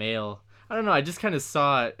ordered mail. I don't know, I just kind of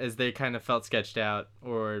saw it as they kind of felt sketched out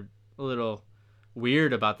or a little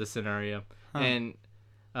weird about the scenario. Huh. And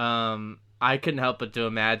I couldn't help but to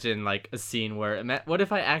imagine, like, a scene where, what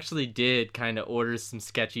if I actually did kind of order some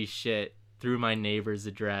sketchy shit through my neighbor's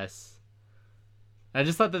address? I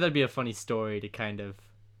just thought that that'd be a funny story to kind of...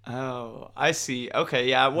 Oh, I see. Okay,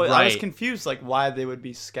 yeah. Well, right. I was confused, like, why they would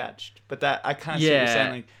be sketched. But that, I kind of see what you're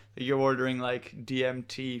saying, like, you're ordering, like,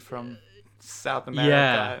 DMT from South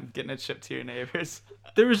America and getting it shipped to your neighbors.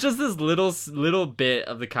 There was just this little bit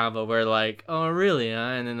of the combo where, like, oh really, huh?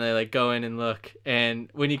 And then they, like, go in and look, and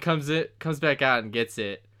when he comes back out and gets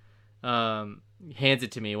it, hands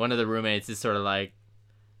it to me. One of the roommates is sort of like,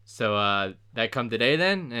 so that come today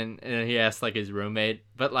then? And he asks, like, his roommate,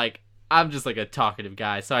 but, like, I'm just like a talkative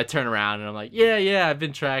guy, so I turn around and I'm like, yeah, I've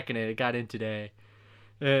been tracking it. It got in today.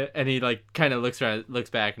 And he, like, kind of looks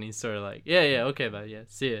back, and he's sort of like, yeah, okay, bud, yeah,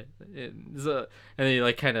 see it. And then he,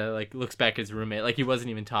 like, kind of, like, looks back at his roommate, like he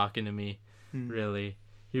wasn't even talking to me, really.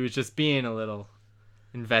 He was just being a little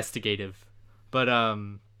investigative. But,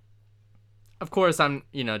 of course, I'm,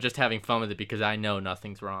 just having fun with it because I know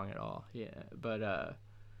nothing's wrong at all. Yeah, but,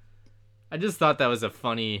 I just thought that was a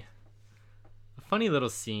funny little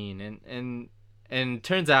scene, and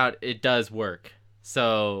turns out it does work.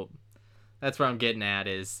 So... that's what I'm getting at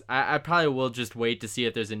is I probably will just wait to see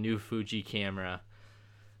if there's a new Fuji camera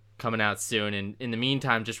coming out soon. And in the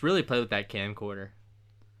meantime, just really play with that camcorder.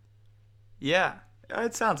 Yeah,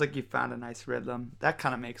 it sounds like you found a nice rhythm. That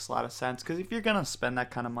kind of makes a lot of sense. Because if you're going to spend that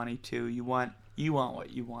kind of money too, you want what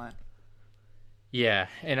you want. Yeah,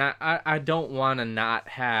 and I don't want to not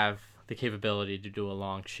have the capability to do a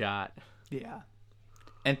long shot. Yeah.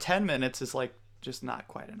 And 10 minutes is like just not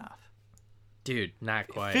quite enough. Dude, not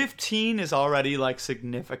quite. 15 is already, like,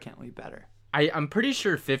 significantly better. I'm pretty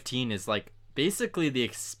sure 15 is, like, basically the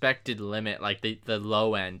expected limit, like, the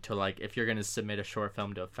low end to, like, if you're going to submit a short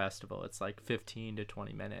film to a festival, it's, like, 15 to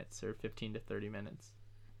 20 minutes or 15 to 30 minutes.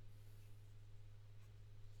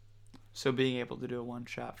 So being able to do a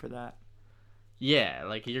one-shot for that. Yeah,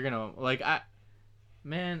 like, you're going to, like,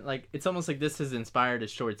 like, it's almost like this has inspired a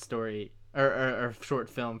short story or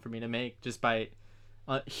short film for me to make just by...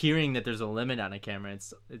 hearing that there's a limit on a camera.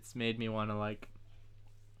 It's made me want to, like,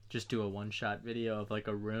 just do a one-shot video of, like,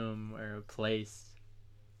 a room or a place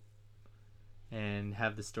and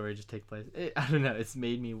have the story just take place. I don't know. It's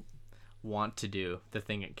made me want to do the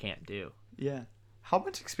thing it can't do. Yeah. How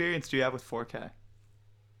much experience do you have with 4K?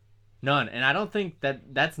 None. And I don't think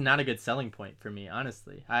that's not a good selling point for me,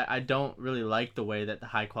 honestly. I don't really like the way that the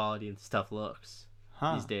high quality stuff looks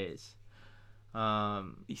these days.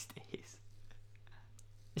 These days.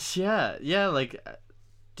 Yeah, like,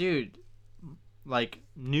 dude, like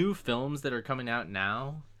new films that are coming out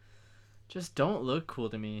now just don't look cool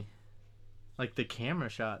to me. Like the camera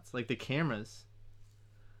shots, like the cameras.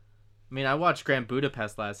 I mean, I watched Grand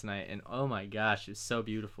Budapest last night, and oh my gosh, it's so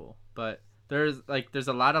beautiful. But there's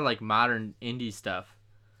a lot of like modern indie stuff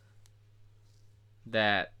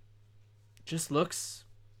that just looks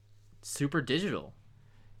super digital.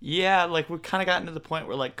 Yeah, like we've kind of gotten to the point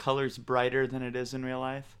where like color's brighter than it is in real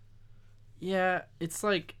life. Yeah, it's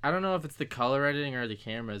like I don't know if it's the color editing or the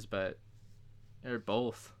cameras, but they're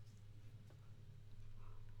both.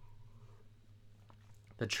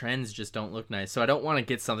 The trends just don't look nice. So I don't want to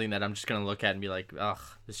get something that I'm just going to look at and be like, ugh,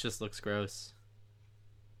 this just looks gross.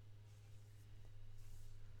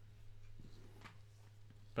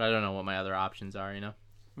 But I don't know what my other options are, you know?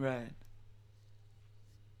 Right.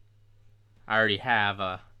 I already have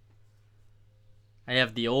I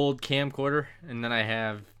have the old camcorder, and then I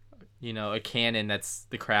have, a Canon that's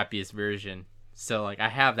the crappiest version. So, like, I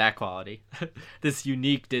have that quality. This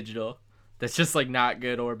unique digital that's just, like, not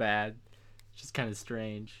good or bad. It's just kind of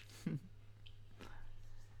strange.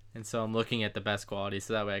 And so I'm looking at the best quality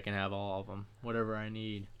so that way I can have all of them, whatever I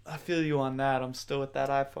need. I feel you on that. I'm still with that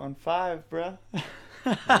iPhone 5, bro.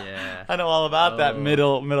 Yeah. I know all about that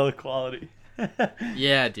middle quality.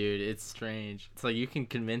 Yeah, dude, it's strange. It's like you can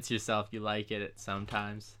convince yourself you like it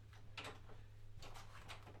sometimes.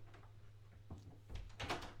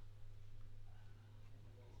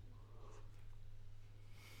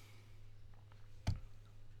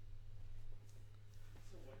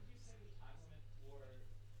 So what did you say the time limit for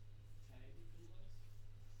 1080p was?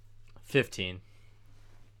 15.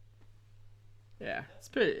 Yeah, it's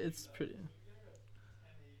pretty.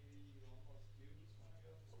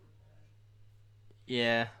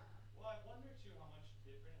 Yeah. Well, I wonder too how much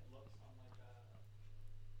different it looks on in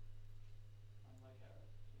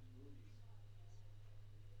movies.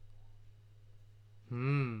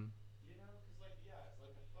 Hmm. You know, because like yeah,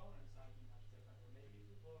 like a phone, it's not gonna be much different. But maybe if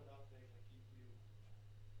you blow it up big, like you do.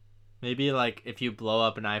 Maybe like if you blow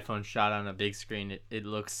up an iPhone shot on a big screen, it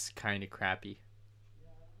looks kind of crappy.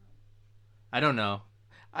 Yeah, I don't know. I don't know.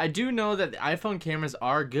 I do know that the iPhone cameras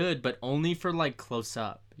are good, but only for like close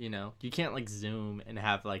up, you know. You can't like zoom and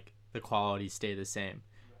have like the quality stay the same.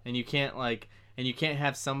 And you can't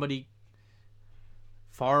have somebody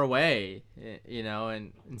far away,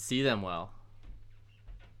 and see them well.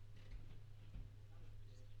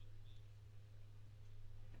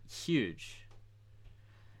 Huge.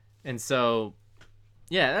 And so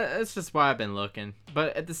yeah, that's just why I've been looking.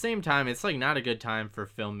 But at the same time, it's like not a good time for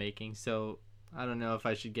filmmaking, so I don't know if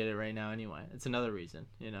I should get it right now anyway. It's another reason,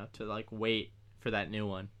 to like wait for that new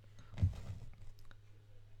one.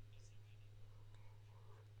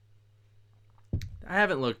 I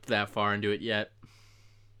haven't looked that far into it yet.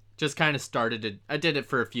 Just kind of started it. I did it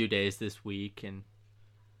for a few days this week and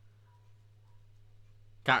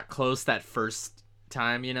got close that first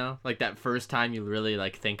time, like that first time you really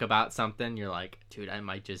like think about something, you're like, dude, I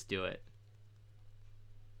might just do it.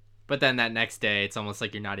 But then that next day, it's almost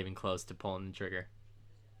like you're not even close to pulling the trigger.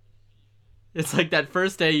 It's like that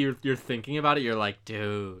first day you're thinking about it, you're like,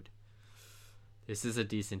 dude, this is a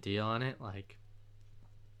decent deal on it. Like,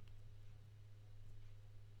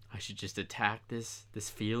 I should just attack this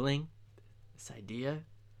feeling, this idea.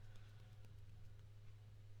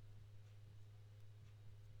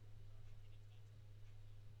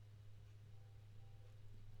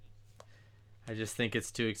 I just think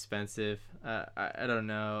it's too expensive. I don't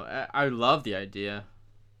know. I love the idea,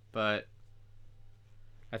 but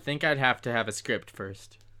I think I'd have to have a script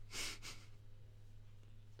first.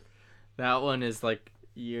 That one is like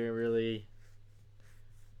you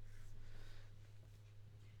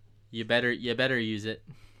better use it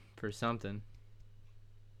for something.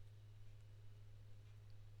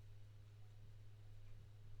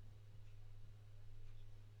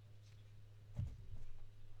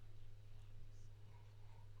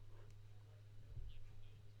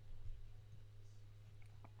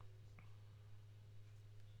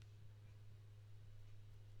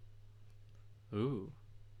 Ooh.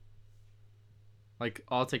 Like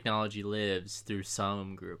all technology lives through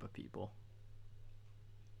some group of people.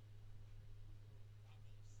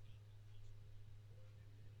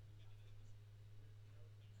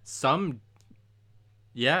 Some,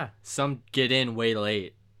 yeah, some get in way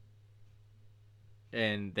late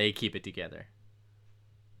and they keep it together.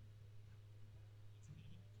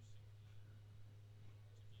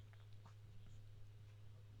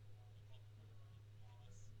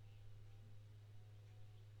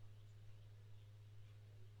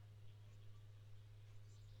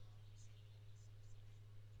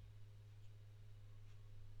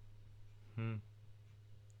 Hmm.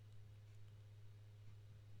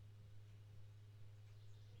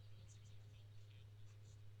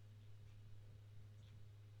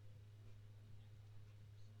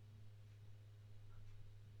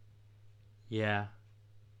 Yeah.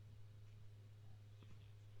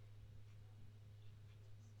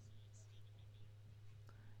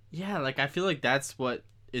 Yeah, like I feel like that's what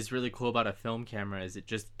is really cool about a film camera is it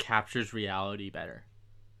just captures reality better.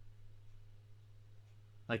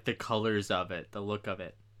 Like the colors of it, the look of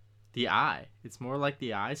it. The eye. It's more like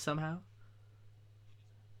the eye somehow.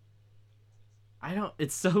 I don't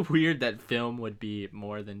it's so weird that film would be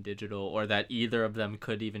more than digital or that either of them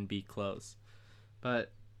could even be close.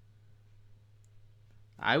 But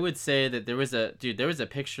I would say that there was a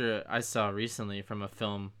picture I saw recently from a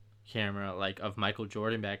film camera like of Michael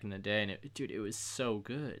Jordan back in the day, and it was so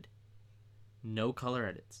good. No color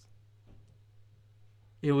edits.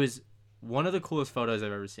 It was one of the coolest photos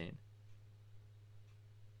I've ever seen.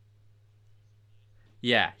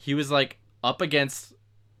 Yeah, he was like up against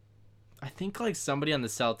I think like somebody on the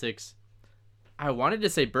Celtics. I wanted to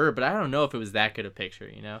say Bird, but I don't know if it was that good a picture,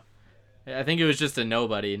 you know? I think it was just a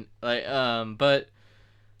nobody. But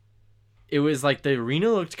it was like the arena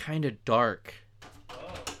looked kind of dark.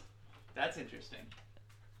 Oh, that's interesting.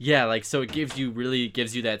 Yeah, like so it gives you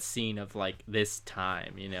that scene of like this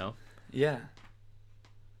time, you know? Yeah.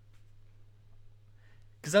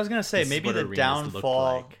 Because I was gonna say maybe the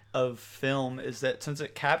downfall of film is that since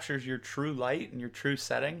it captures your true light and your true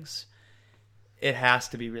settings, it has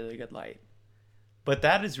to be really good light. But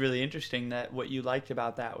that is really interesting that what you liked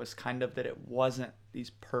about that was kind of that it wasn't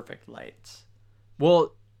these perfect lights.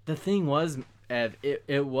 Well, the thing was, Ev,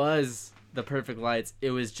 it was the perfect lights.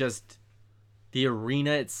 It was just the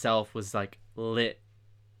arena itself was like lit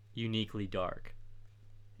uniquely dark.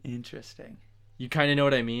 Interesting. You kind of know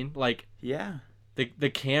what I mean? Like yeah.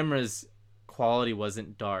 The camera's quality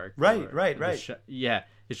wasn't dark. Right. Yeah,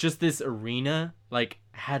 it's just this arena like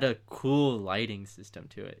had a cool lighting system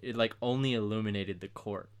to it. It like only illuminated the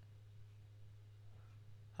court.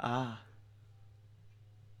 Ah.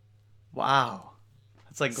 Wow.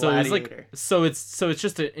 It's like Gladiator. So it's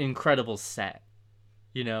just an incredible set.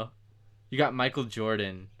 You know? You got Michael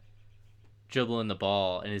Jordan dribbling the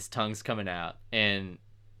ball and his tongue's coming out, and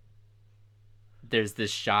there's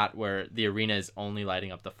this shot where the arena is only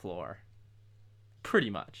lighting up the floor. Pretty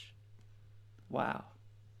much. Wow.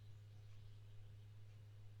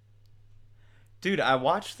 Dude, I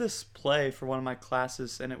watched this play for one of my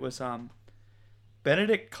classes, and it was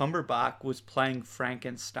Benedict Cumberbatch was playing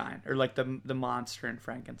Frankenstein, or like the monster in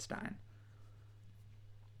Frankenstein.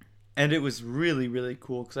 And it was really, really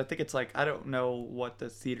cool, because I think it's like, I don't know what the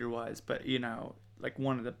theater was, but, you know, like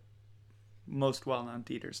one of the most well-known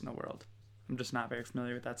theaters in the world. I'm just not very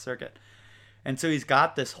familiar with that circuit. And so he's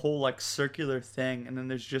got this whole like circular thing, and then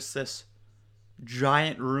there's just this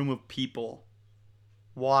giant room of people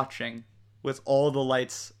watching with all the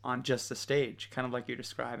lights on just the stage, kind of like you're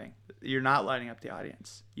describing. You're not lighting up the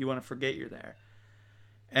audience. You want to forget you're there.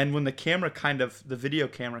 And when the video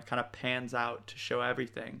camera kind of pans out to show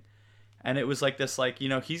everything, and it was like this, like, you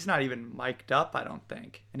know, he's not even mic'd up, I don't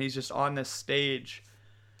think. And he's just on this stage.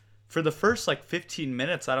 For the first like 15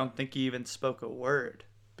 minutes, I don't think he even spoke a word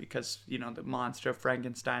because, you know, the monster of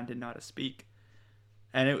Frankenstein didn't know how to speak.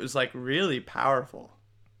 And it was like really powerful.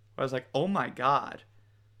 I was like, oh my God,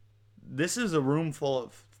 this is a room full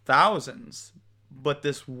of thousands, but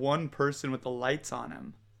this one person with the lights on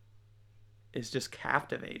him is just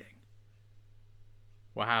captivating.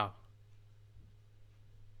 Wow.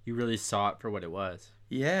 You really saw it for what it was.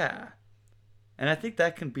 Yeah. And I think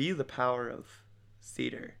that can be the power of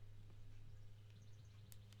theater.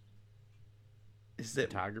 Is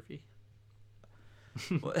that photography?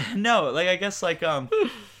 No, like I guess like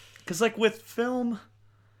because like with film,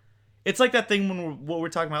 it's like that thing when what we're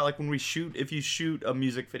talking about, like when we shoot, if you shoot a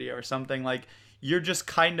music video or something, like you're just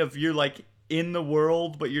you're like in the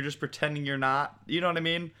world, but you're just pretending you're not. You know what I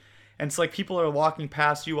mean? And it's like people are walking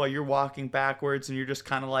past you while you're walking backwards, and you're just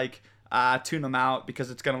kind of like tune them out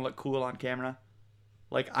because it's gonna look cool on camera.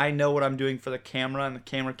 Like I know what I'm doing for the camera, and the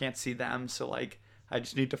camera can't see them, so like I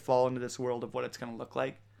just need to fall into this world of what it's going to look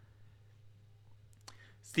like.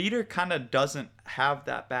 Theater kind of doesn't have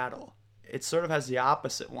that battle. It sort of has the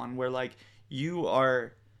opposite one where like you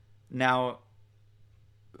are now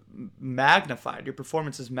magnified. Your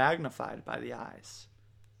performance is magnified by the eyes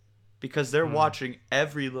because they're watching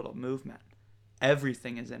every little movement.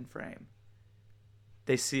 Everything is in frame.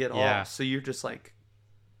 They see it all. So you're just like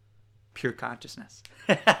pure consciousness.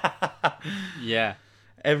 Yeah.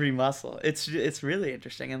 Every muscle. It's really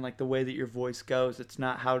interesting, and like the way that your voice goes, it's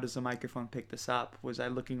not how does the microphone pick this up? Was I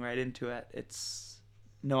looking right into it? It's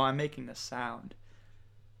no, I'm making this sound.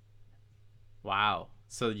 Wow.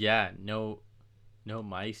 So yeah, no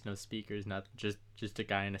mics, no speakers, nothing. Just a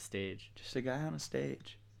guy on a stage. Just a guy on a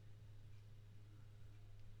stage.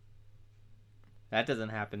 That doesn't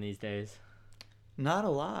happen these days. Not a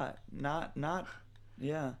lot. Not.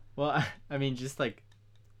 Yeah. Well, I mean, just like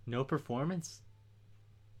no performance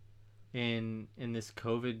in this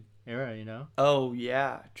COVID era, you know? Oh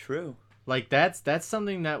yeah, true. Like that's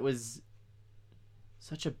something that was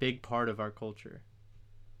such a big part of our culture.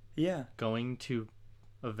 Yeah. Going to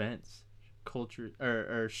events, culture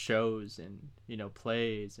or shows and, you know,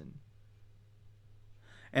 plays and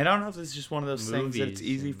And I don't know if this is just one of those things that it's movies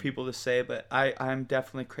easy and- for people to say, but I'm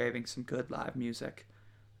definitely craving some good live music.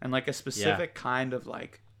 And like a specific kind of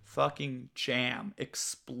like fucking jam,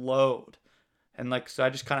 explode. And like, so I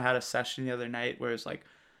just kind of had a session the other night where it's like,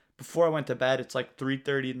 before I went to bed, it's like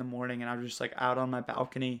 3:30 in the morning and I was just like out on my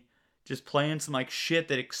balcony, just playing some like shit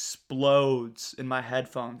that explodes in my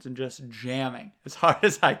headphones and just jamming as hard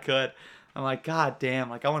as I could. I'm like, God damn,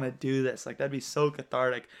 like I want to do this. Like that'd be so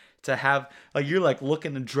cathartic to have, like you're like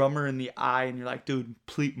looking the drummer in the eye and you're like, dude,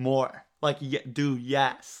 please more. Like, dude,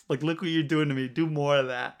 yes. Like, look what you're doing to me. Do more of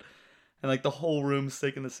that. And like the whole room's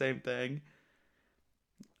thinking the same thing.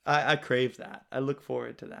 I crave that. I look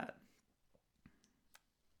forward to that.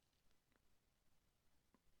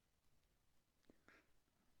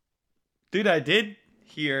 Dude, I did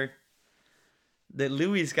hear that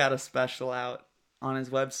Louis got a special out on his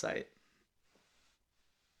website.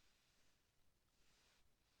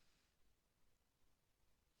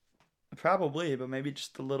 Probably, but maybe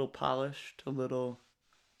just a little polished, a little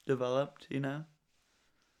developed, you know?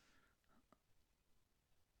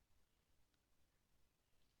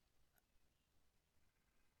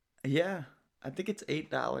 Yeah, I think it's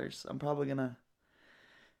 $8. I'm probably gonna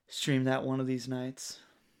stream that one of these nights.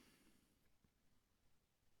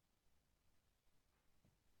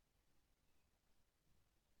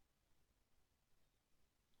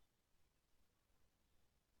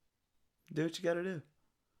 Do what you gotta do.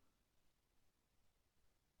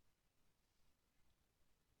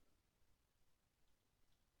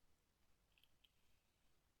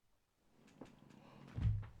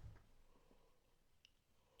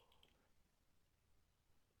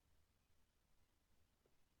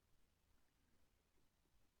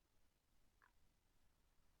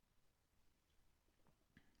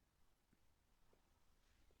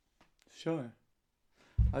 Sure.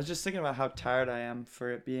 I was just thinking about how tired I am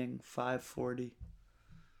for it being 5:40.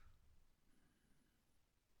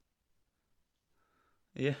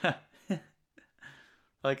 Yeah.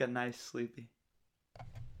 Like a nice sleepy.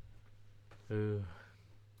 ooh,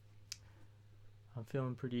 I'm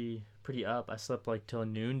feeling pretty up. I slept like till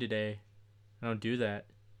noon today. I don't do that.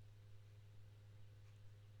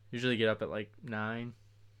 Usually get up at like 9.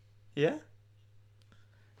 Yeah?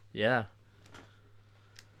 Yeah.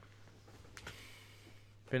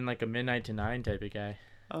 Been like a midnight to 9 type of guy.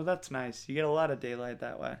 Oh, that's nice. You get a lot of daylight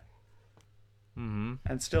that way. Mm-hmm.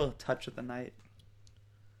 And still a touch of the night.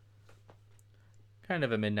 Kind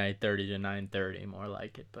of a midnight 30 to 9:30, more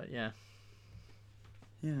like it, but yeah.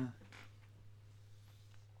 Yeah.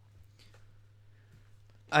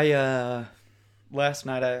 Last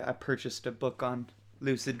night I purchased a book on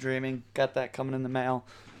lucid dreaming. Got that coming in the mail.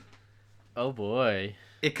 Oh boy.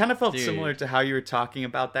 It kind of felt Dude. similar to how you were talking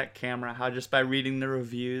about that camera, how just by reading the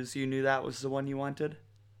reviews you knew that was the one you wanted.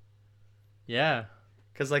 Yeah.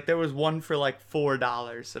 Because like there was one for like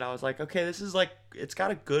 $4 that I was like, okay, this is like, it's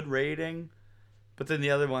got a good rating. But then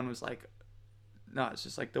the other one was like, no, it's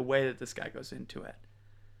just like the way that this guy goes into it.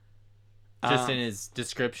 Just in his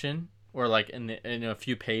description, or like in a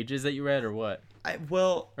few pages that you read, or what?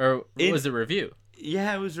 Or was it a review?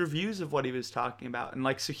 Yeah, it was reviews of what he was talking about. And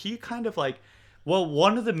like, so he kind of like, well,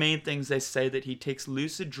 one of the main things they say that he takes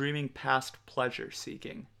lucid dreaming past pleasure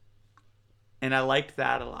seeking. And I liked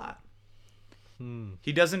that a lot.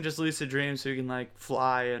 He doesn't just lucid dream so he can like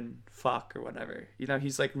fly and fuck or whatever. You know,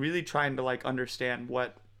 he's like really trying to like understand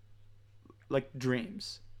what, like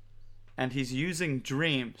dreams. And he's using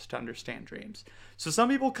dreams to understand dreams. So some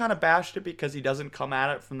people kind of bashed it because he doesn't come at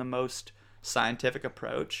it from the most scientific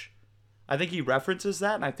approach. I think he references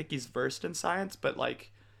that, and I think he's versed in science, but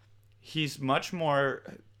like he's much more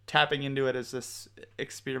tapping into it as this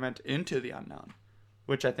experiment into the unknown,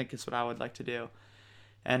 which I think is what I would like to do.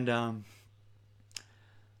 And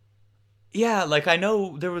yeah, like I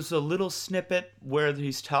know there was a little snippet where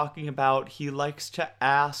he's talking about he likes to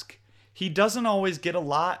ask. He doesn't always get a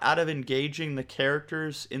lot out of engaging the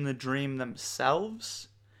characters in the dream themselves.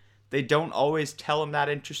 They don't always tell him that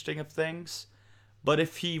interesting of things. But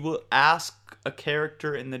if he will ask a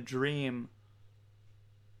character in the dream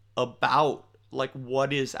about like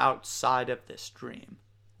what is outside of this dream,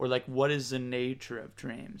 or like what is the nature of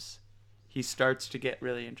dreams, he starts to get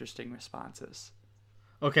really interesting responses.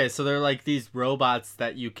 Okay, so they're like these robots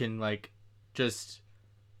that you can like just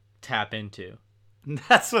tap into.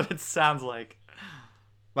 That's what it sounds like.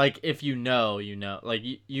 Like, if you know, you know. Like,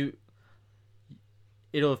 you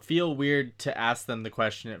it'll feel weird to ask them the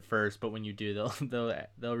question at first, but when you do,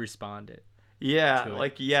 they'll respond it. Yeah,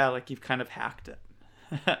 like you've kind of hacked it.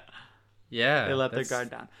 Yeah. They let their guard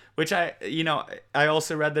down. Which I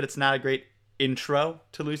also read that it's not a great intro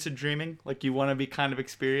to lucid dreaming. Like, you want to be kind of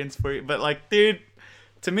experienced for you. But, like, dude,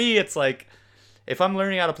 to me, it's like, if I'm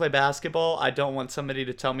learning how to play basketball, I don't want somebody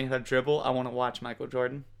to tell me how to dribble. I want to watch Michael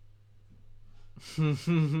Jordan.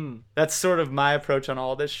 That's sort of my approach on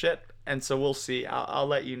all this shit. And so we'll see. I'll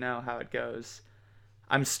let you know how it goes.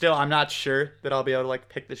 I'm not sure that I'll be able to, like,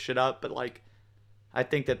 pick this shit up. But, like, I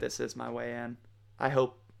think that this is my way in. I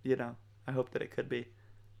hope that it could be.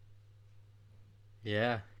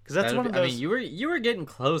 Yeah. Because that's one of those... I mean, you were getting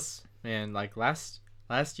close, man. Like, last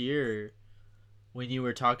year, when you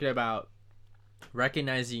were talking about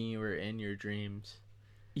recognizing you were in your dreams.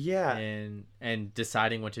 Yeah. And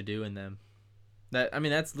deciding what to do in them.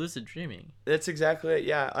 That's lucid dreaming. That's exactly it.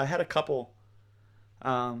 Yeah, I had a couple.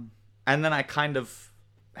 And then I kind of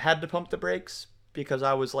had to pump the brakes because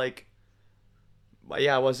I was like,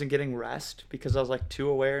 I wasn't getting rest because I was like too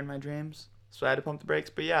aware in my dreams. So I had to pump the brakes.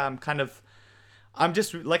 But yeah, I'm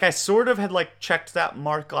just like, I sort of had like checked that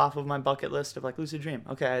mark off of my bucket list of like lucid dream.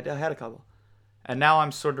 Okay, I had a couple. And now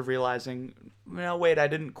I'm sort of realizing, wait, I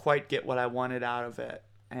didn't quite get what I wanted out of it.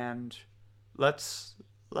 And let's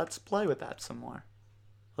play with that some more.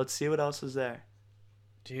 Let's see what else is there.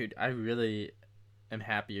 Dude, I really am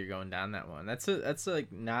happy you're going down that one. That's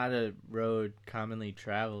like not a road commonly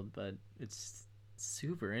traveled, but it's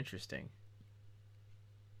super interesting.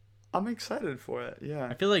 I'm excited for it. Yeah.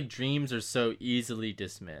 I feel like dreams are so easily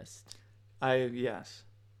dismissed. Yes.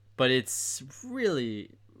 But it's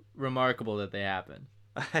really remarkable that they happen.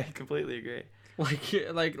 I completely agree.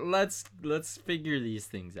 Like let's figure these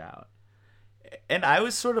things out. And I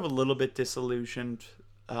was sort of a little bit disillusioned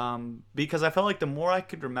because I felt like the more I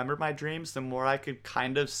could remember my dreams, the more I could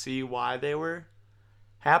kind of see why they were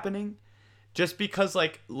happening. Just because,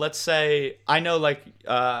 like, let's say, I know, like,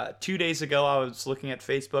 2 days ago I was looking at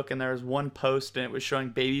Facebook and there was one post and it was showing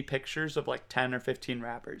baby pictures of, like, 10 or 15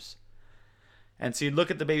 rappers. And so you'd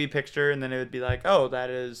look at the baby picture and then it would be like, oh, that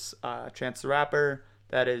is Chance the Rapper,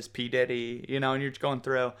 that is P. Diddy, and you're going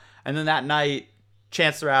through. And then that night,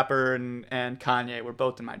 Chance the Rapper and Kanye were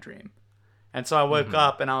both in my dream. And so I woke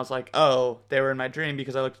up and I was like, oh, they were in my dream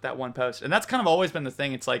because I looked at that one post. And that's kind of always been the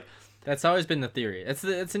thing. It's like... That's always been the theory. It's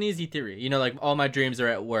an easy theory. Like, all my dreams are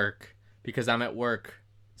at work because I'm at work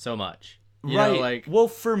so much. You know, like... Well,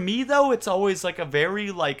 for me, though, it's always, like, a very,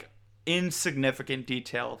 like, insignificant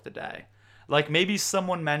detail of the day. Like, maybe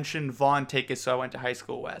someone mentioned Vaughn Takis, who I went to high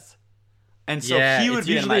school with. And so he would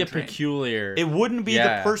be in my dream. It's usually a peculiar... It wouldn't be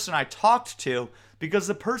the person I talked to, because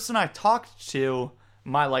the person I talked to,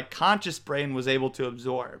 my, like, conscious brain was able to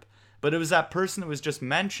absorb. But it was that person that was just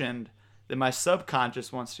mentioned that my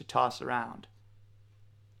subconscious wants to toss around.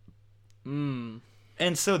 And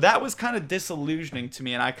so that was kind of disillusioning to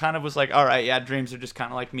me, and I kind of was like, all right, yeah, dreams are just kind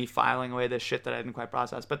of like me filing away this shit that I didn't quite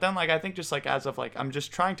process. But then, like, I think just, like, as of, like, I'm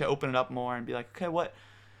just trying to open it up more and be like, okay, what...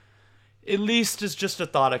 At least it's just a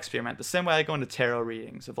thought experiment. The same way I go into tarot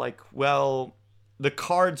readings of, like, well, the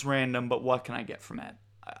card's random, but what can I get from it?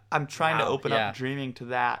 I'm trying to open up dreaming to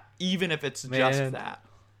that, even if it's just that.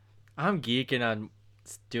 I'm geeking on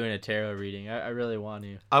doing a tarot reading. I really want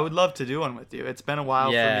to. I would love to do one with you. It's been a while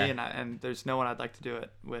for me, and there's no one I'd like to do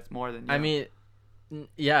it with more than you. I mean,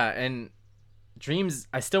 yeah, and dreams,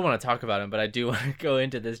 I still want to talk about them, but I do want to go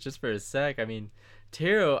into this just for a sec. I mean,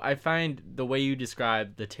 tarot, I find the way you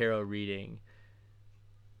describe the tarot reading,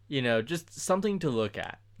 just something to look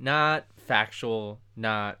at. Not factual,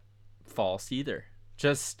 not false either.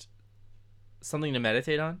 Just something to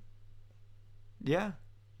meditate on. Yeah.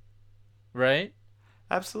 Right?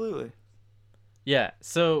 Absolutely. Yeah,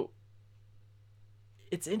 so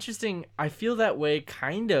it's interesting. I feel that way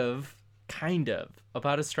kind of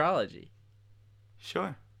about astrology.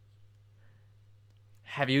 Sure.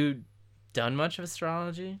 Have you done much of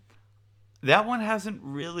astrology? That one hasn't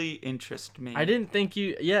really interested me. I didn't think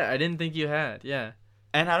you had. Yeah.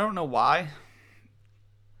 And I don't know why.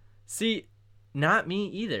 See, not me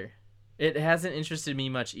either. It hasn't interested me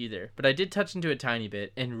much either, but I did touch into it a tiny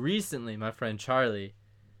bit, and recently my friend Charlie,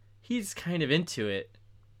 he's kind of into it,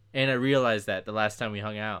 and I realized that the last time we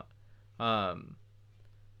hung out. And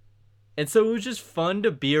so it was just fun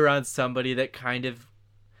to be around somebody that kind of,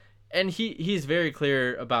 and he's very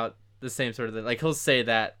clear about the same sort of thing. Like, he'll say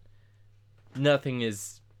that nothing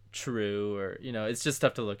is true, or it's just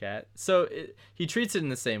tough to look at. So he treats it in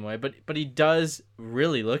the same way, but he does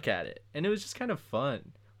really look at it, and it was just kind of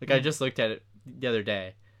fun. Like I just looked at it the other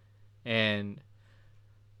day, and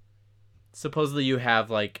supposedly you have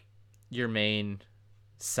like your main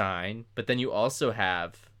sign, but then you also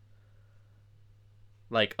have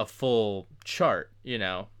like a full chart,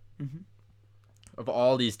 of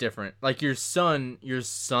all these different, like your sun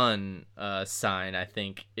sign, I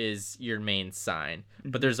think, is your main sign,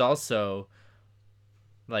 but there's also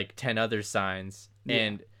like 10 other signs,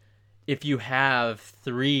 and if you have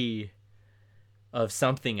 3 of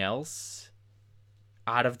something else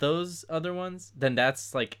out of those other ones, then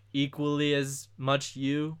that's like equally as much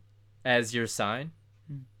you as your sign.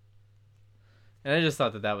 And I just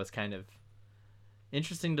thought that was kind of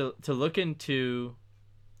interesting to look into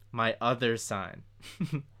my other sign.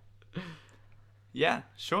 Yeah,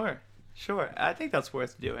 sure. I think that's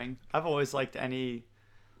worth doing. I've always liked any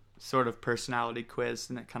sort of personality quiz,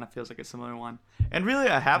 and it kind of feels like a similar one. And really,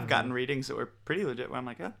 I have gotten readings that were pretty legit where I'm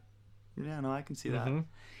like, oh, yeah, no, I can see that. And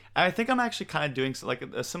I think I'm actually kind of doing like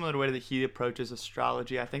a similar way that he approaches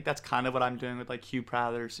astrology. I think that's kind of what I'm doing with like Hugh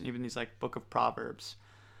Prather's and even these like Book of Proverbs.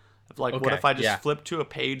 Of like, what if I just flip to a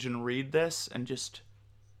page and read this and just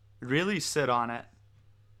really sit on it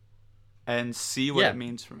and see what it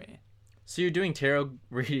means for me. So you're doing tarot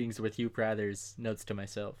readings with Hugh Prather's Notes to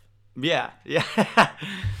Myself. Yeah.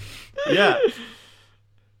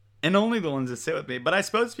 And only the ones that sit with me. But I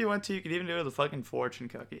suppose if you want to, you could even do it with a fucking fortune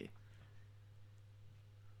cookie.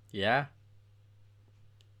 Yeah.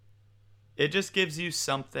 It just gives you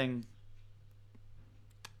something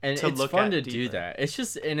and to it's look fun at to deeper. do that. It's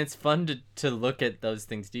just, and it's fun to look at those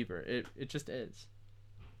things deeper. It just is.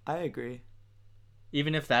 I agree.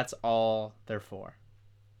 Even if that's all they're for.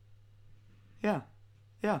 Yeah,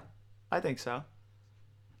 I think so.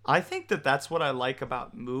 I think that that's what I like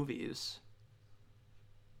about movies.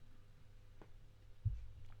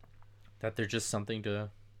 That they're just something to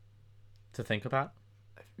think about?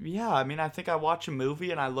 Yeah, I mean, I think I watch a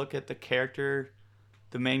movie and I look at the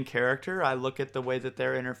main character. I look at the way that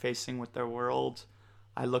they're interfacing with their world.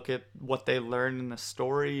 I look at what they learn in the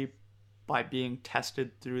story by being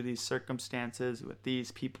tested through these circumstances with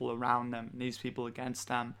these people around them, these people against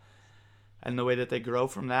them, and the way that they grow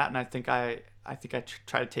from that. And I think I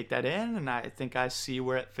try to take that in, and I think I see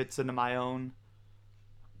where it fits into my own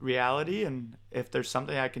reality. And if there's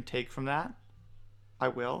something I can take from that, I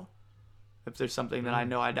will. If there's something that I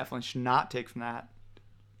know I definitely should not take from that,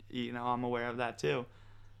 I'm aware of that too.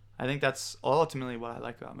 I think that's ultimately what I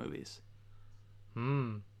like about movies.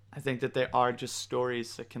 I think that they are just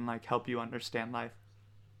stories that can like help you understand life,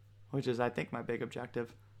 which is, I think, my big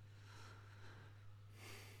objective.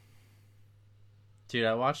 Dude,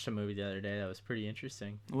 I watched a movie the other day that was pretty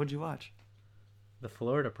interesting. What'd you watch? The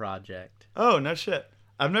Florida Project. Oh, no shit.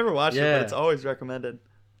 I've never watched it, but it's always recommended.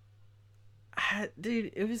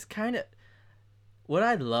 Dude, it was kind of... What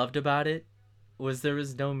I loved about it was there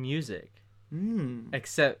was no music.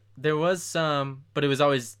 Except there was some, but it was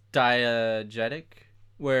always diegetic,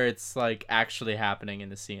 where it's like actually happening in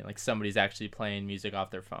the scene. Like somebody's actually playing music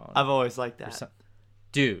off their phone. I've always liked that.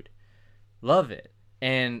 Dude, love it.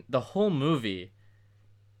 And the whole movie,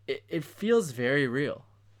 it feels very real.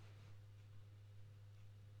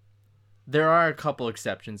 There are a couple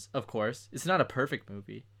exceptions, of course. It's not a perfect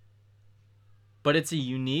movie. But it's a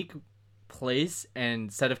unique place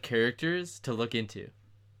and set of characters to look into.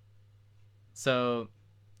 So,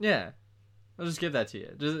 yeah. I'll just give that to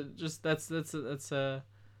you. Just that's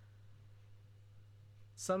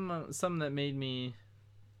something that made me...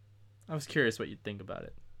 I was curious what you'd think about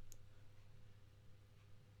it.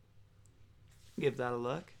 Give that a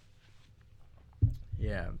look.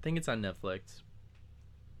 Yeah, I think it's on Netflix.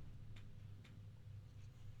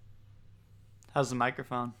 How's the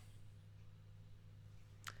microphone?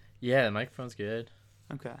 Yeah, the microphone's good.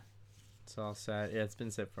 Okay. It's all set. Yeah, it's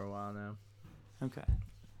been set for a while now. Okay.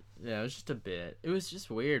 Yeah, it was just a bit. It was just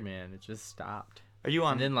weird, man. It just stopped. Are you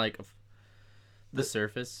on? And then, like, the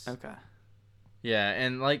Surface. Okay. Yeah,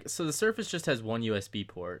 and, like, so the Surface just has one USB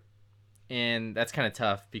port. And that's kind of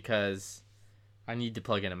tough because I need to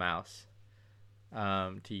plug in a mouse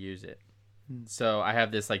to use it. So I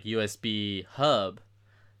have this, like, USB hub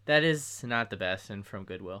that is not the best and from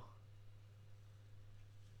Goodwill.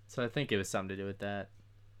 So I think it was something to do with that.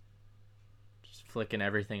 Just flicking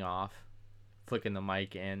everything off. Flicking the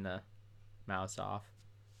mic and the mouse off.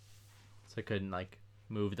 So I couldn't, like,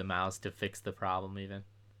 move the mouse to fix the problem even.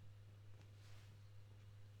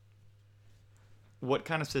 What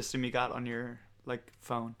kind of system you got on your, like,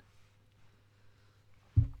 phone?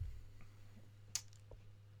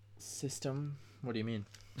 System? What do you mean?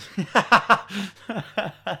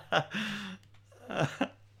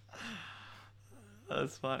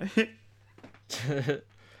 That's funny.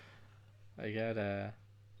 I got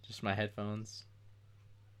just my headphones.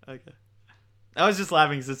 Okay. I was just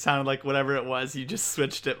laughing because it sounded like whatever it was, you just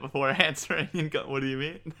switched it before answering and go, what do you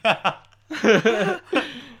mean?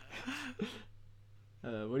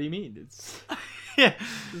 What do you mean? It's Yeah.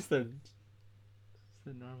 it's the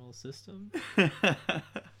normal system.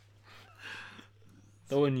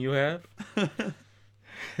 The one you have.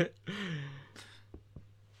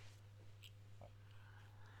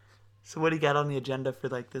 So what do you got on the agenda for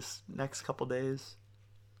like this next couple days?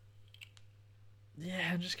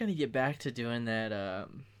 Yeah, I'm just gonna get back to doing that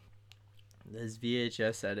those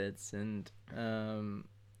VHS edits and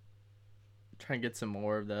try and get some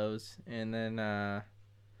more of those, and then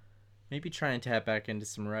maybe try and tap back into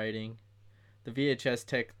some writing. The VHS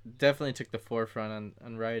tech definitely took the forefront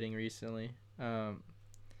on writing recently.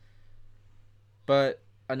 But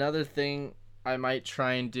another thing I might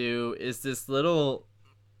try and do is this little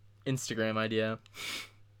Instagram idea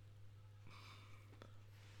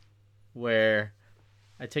where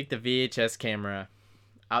I take the VHS camera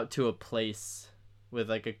out to a place with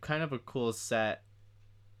like a kind of a cool set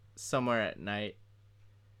somewhere at night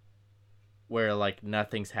where like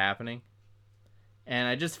nothing's happening, and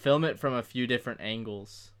I just film it from a few different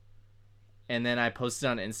angles, and then I post it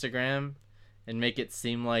on Instagram and make it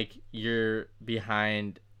seem like you're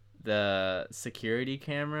behind the security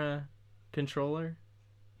camera controller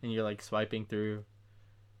and you're like swiping through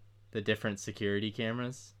the different security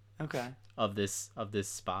cameras Okay. of this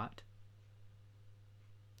spot.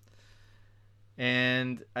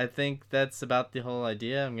 And I think that's about the whole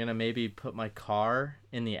idea. I'm gonna maybe put my car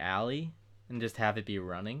in the alley and just have it be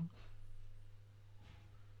running.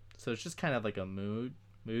 So it's just kind of like a mood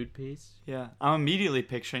piece. Yeah. I'm immediately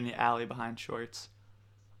picturing the alley behind Shorts.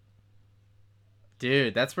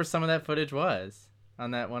 Dude, that's where some of that footage was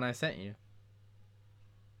on that one I sent you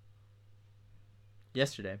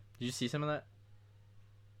yesterday. Did you see some of that?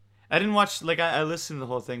 I didn't watch, like, I listened to the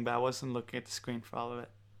whole thing, but I wasn't looking at the screen for all of it.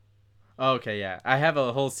 Oh, okay, yeah. I have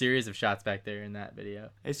a whole series of shots back there in that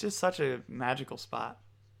video. It's just such a magical spot.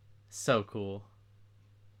 So cool.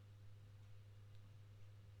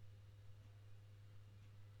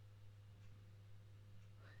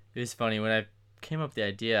 It was funny when I came up with the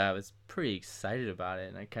idea. I was pretty excited about it,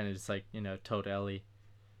 and I kind of just like told Ellie,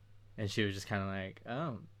 and she was just kind of like,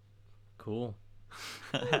 "Oh, cool."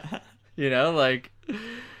 Like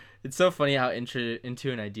it's so funny how into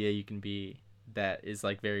an idea you can be that is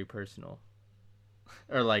like very personal,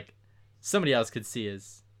 or like somebody else could see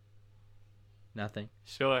as nothing.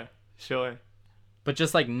 Sure. But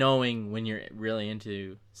just like knowing when you're really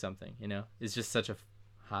into something, is just such a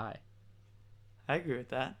high. I agree with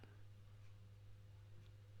that.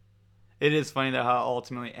 It is funny though how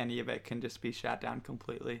ultimately any of it can just be shot down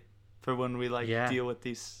completely for when we deal with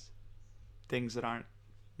these things that aren't,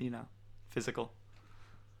 physical.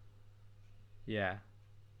 Yeah.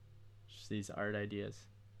 Just these art ideas.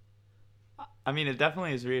 I mean, it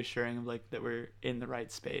definitely is reassuring of that we're in the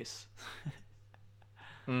right space.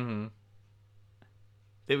 Mm-hmm.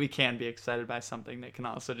 That we can be excited by something that can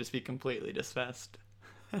also just be completely dismissed.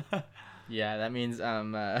 Yeah, that means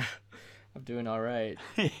I'm doing all right.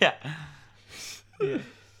 Yeah.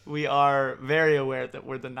 We are very aware that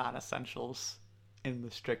we're the non-essentials in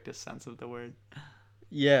the strictest sense of the word.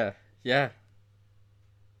 Yeah.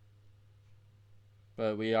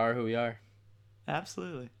 But we are who we are.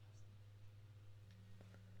 Absolutely.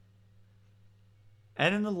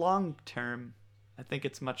 And in the long term, I think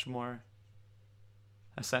it's much more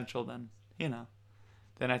essential than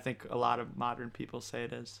I think a lot of modern people say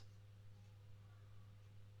it is.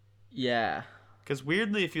 Yeah. Because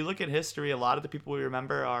weirdly, if you look at history, a lot of the people we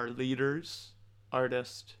remember are leaders,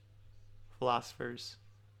 artists, philosophers.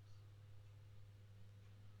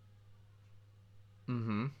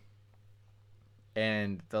 Mm-hmm.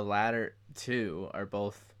 And the latter two are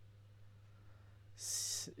both,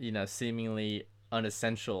 seemingly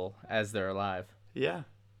unessential as they're alive. Yeah.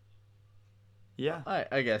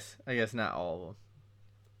 I guess not all of them.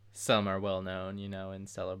 Some are well known, and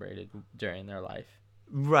celebrated during their life.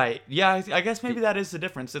 Right. Yeah, I guess maybe that is the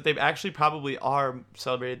difference, that they actually probably are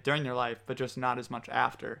celebrated during their life, but just not as much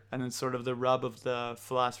after. And then sort of the rub of the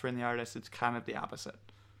philosopher and the artist, it's kind of the opposite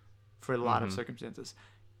for a lot of circumstances,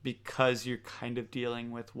 because you're kind of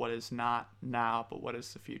dealing with what is not now, but what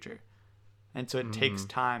is the future. And so it takes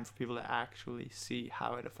time for people to actually see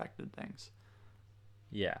how it affected things.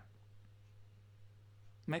 Yeah.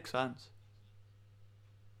 Makes sense.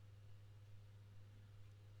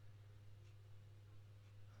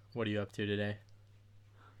 What are you up to today?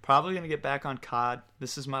 Probably going to get back on COD.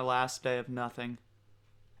 This is my last day of nothing.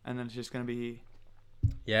 And then it's just going to be,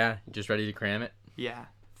 Yeah, just ready to cram it. yeah,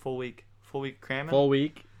 full week. Full week cramming. Full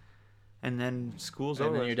week, And then school's and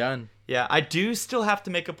over. then you're done. Yeah, I do still have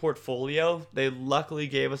to make a portfolio. They luckily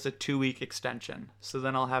gave us a 2-week extension. So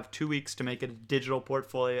then I'll have 2 weeks to make a digital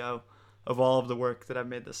portfolio of all of the work that I've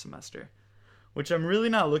made this semester. Which I'm really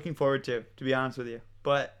not looking forward to be honest with you.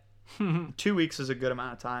 But 2 weeks is a good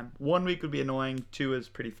amount of time. 1 week would be annoying. 2 is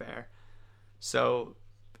pretty fair. So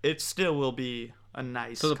it still will be a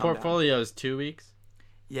nice. So the come down. portfolio is 2 weeks?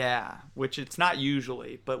 Yeah, which it's not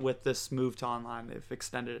usually, but with this move to online, they've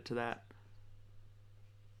extended it to that.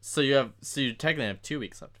 So you technically have 2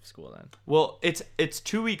 weeks left of school then. Well, it's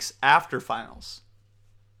 2 weeks after finals.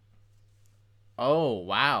 Oh,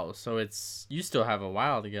 wow. So you still have a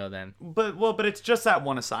while to go then. But it's just that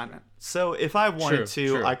one assignment. So if I wanted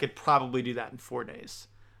True. I could probably do that in 4 days.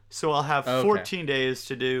 So I'll have Okay. 14 days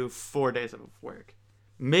to do 4 days of work.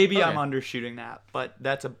 Maybe I'm Okay. undershooting that, but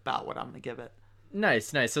that's about what I'm going to give it.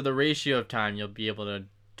 Nice. So the ratio of time you'll be able to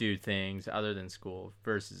do things other than school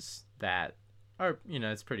versus that, or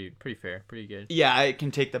it's pretty fair, pretty good. Yeah, I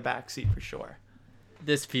can take the back seat for sure.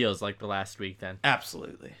 This feels like the last week then.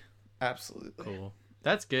 Absolutely. Cool.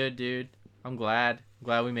 That's good, dude. I'm glad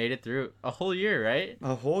we made it through a whole year, right?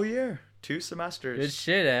 A whole year. 2 semesters. Good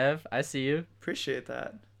shit, Ev. I see you. Appreciate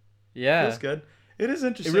that. Yeah. Feels good. It is It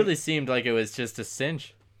interesting. really seemed like it was just a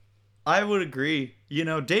cinch. I would agree. Day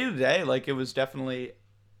to day, like it was definitely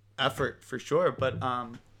effort for sure. But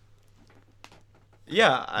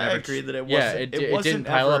yeah, I agree that it wasn't. it wasn't didn't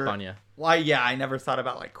pile ever, up on you. Why? Yeah, I never thought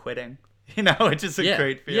about like quitting. It's just a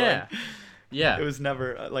great feeling. Yeah. It was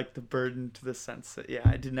never like the burden to the sense that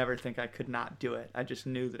I did never think I could not do it. I just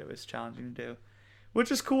knew that it was challenging to do,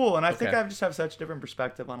 which is cool. And I think I just have such a different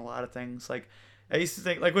perspective on a lot of things. Like I used to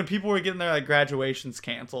think like when people were getting their like graduations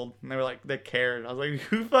canceled and they were like they cared. I was like,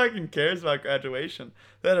 who fucking cares about graduation?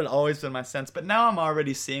 That had always been my sense. But now I'm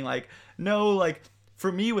already seeing like no, like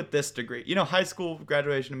for me with this degree, high school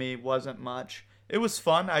graduation to me wasn't much. It was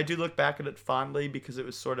fun. I do look back at it fondly because it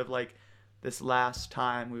was sort of like this last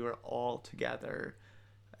time we were all together.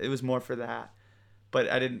 It was more for that. But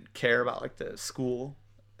I didn't care about like the school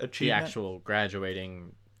The achievement. actual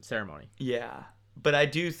graduating ceremony. Yeah. But I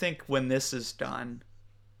do think when this is done,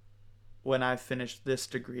 when I finished this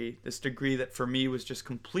degree that for me was just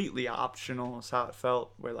completely optional is how it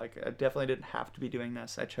felt, where like I definitely didn't have to be doing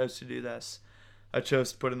this. I chose to do this. I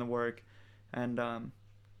chose to put in the work. And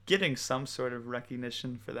getting some sort of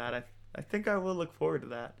recognition for that, I think I will look forward to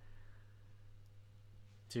that.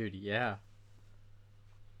 Dude, yeah.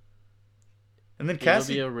 And then It'll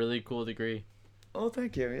Cassie... be a really cool degree. Oh,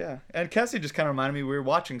 thank you. Yeah. And Cassie just kind of reminded me, we were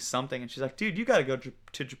watching something and she's like, dude, you got to go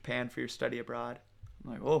to Japan for your study abroad.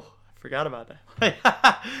 I'm like, oh, I forgot about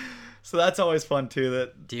that. So that's always fun too.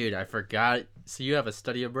 Dude, I forgot. So you have a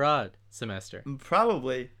study abroad semester.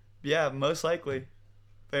 Probably. Yeah, most likely.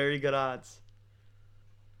 Very good odds.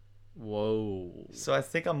 Whoa. So I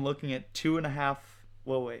think I'm looking at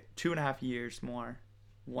 2.5 years more.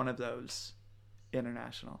 One of those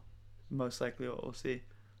international. Most likely what we'll see.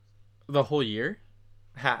 The whole year?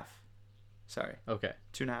 Half. Sorry. Okay.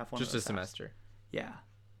 2.5. Just a semester. Yeah,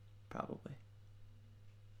 probably.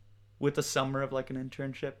 With the summer of like an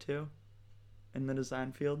internship too, in the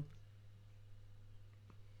design field.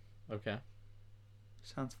 Okay.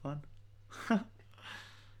 Sounds fun.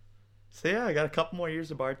 So yeah, I got a couple more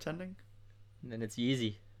years of bartending, And then it's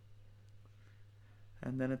easy.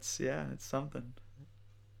 and then it's something.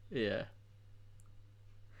 Yeah.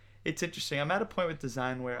 It's interesting. I'm at a point with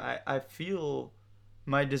design where I feel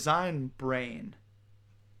my design brain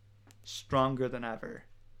stronger than ever.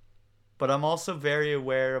 But I'm also very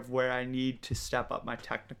aware of where I need to step up my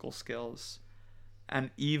technical skills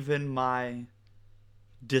and even my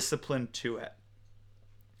discipline to it.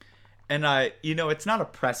 And it's not a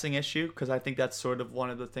pressing issue because I think that's sort of one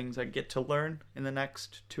of the things I get to learn in the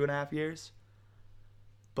next 2.5 years.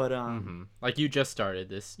 But like you just started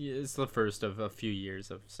this. It's the first of a few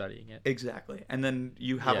years of studying it. Exactly. And then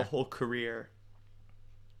you have Yeah. a whole career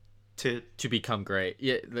to become great.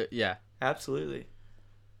 Yeah. absolutely.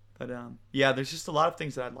 But there's just a lot of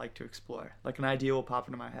things that I'd like to explore. Like an idea will pop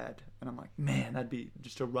into my head and I'm like, man, that'd be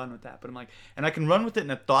just to run with that. But I'm like, and I can run with it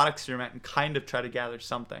in a thought experiment and kind of try to gather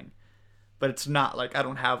something. But it's not like I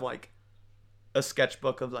don't have like a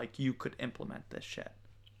sketchbook of like you could implement this shit,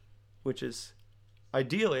 which is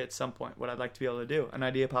ideally at some point what I'd like to be able to do. An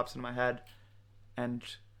idea pops into my head and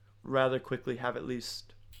rather quickly have at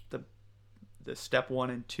least the step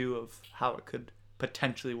 1 and 2 of how it could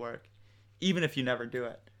potentially work, even if you never do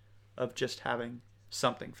it, of just having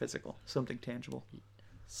something physical, something tangible.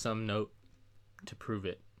 some note to prove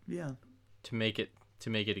it, Yeah. to make it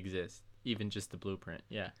exist, even just the blueprint.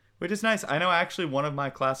 Yeah. Which is nice. I know actually one of my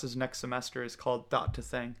classes next semester is called Thought to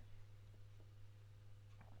Thing.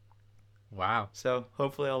 Wow. So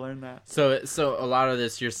hopefully I'll learn that. So a lot of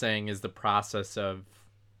this you're saying is the process of,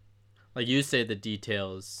 like you say, the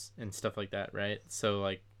details and stuff like that, right? So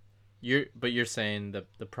like you're saying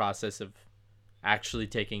the process of actually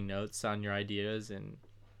taking notes on your ideas and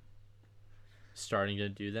starting to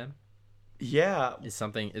do them Yeah. is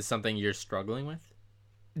something you're struggling with.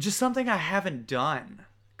 Just something I haven't done.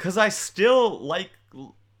 Because I still like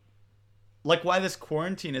why this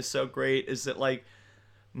quarantine is so great is that like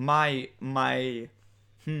my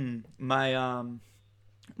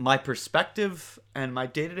perspective and my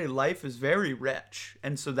day-to-day life is very rich,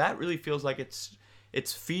 and so that really feels like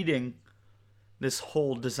it's feeding this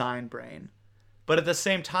whole design brain, but at the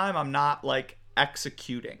same time I'm not like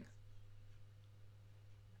executing,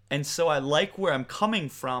 and so I like where I'm coming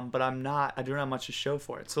from, but I don't have much to show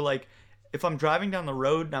for it. So like if I'm driving down the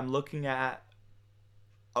road and I'm looking at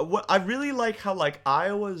what I really like, how like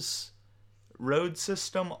Iowa's road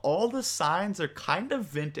system, all the signs are kind of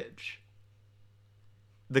vintage.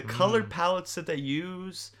 The color palettes that they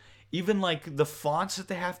use, even like the fonts that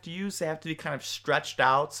they have to use, they have to be kind of stretched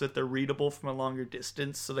out so that they're readable from a longer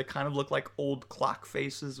distance. So they kind of look like old clock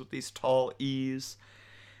faces with these tall E's.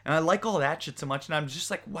 And I like all that shit so much. And I'm just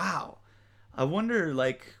like, wow, I wonder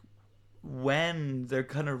like when they're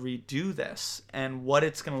going to redo this and what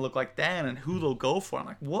it's going to look like then and who they'll go for. I'm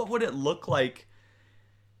like, what would it look like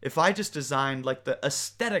if I just designed like the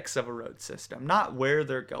aesthetics of a road system, not where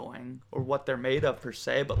they're going or what they're made of per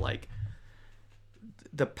se, but like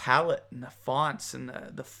the palette and the fonts and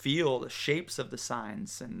the feel, the shapes of the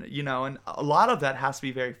signs, and and a lot of that has to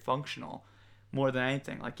be very functional more than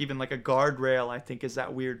anything. Like even like a guardrail, I think, is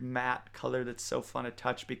that weird matte color that's so fun to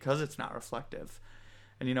touch because it's not reflective.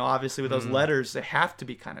 And obviously with those letters, they have to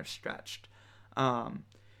be kind of stretched.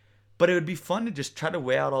 But it would be fun to just try to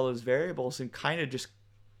weigh out all those variables and kind of just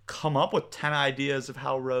come up with 10 ideas of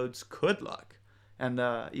how roads could look, and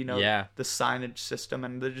the signage system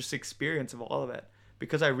and the just experience of all of it,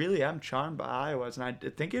 because I really am charmed by Iowa's, and I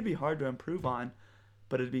think it'd be hard to improve on,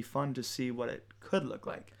 but it'd be fun to see what it could look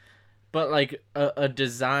like. But like a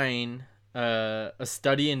design, a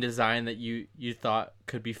study in design that you thought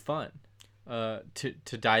could be fun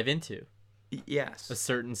to dive into. Yes. A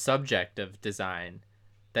certain subject of design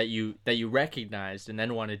that you recognized and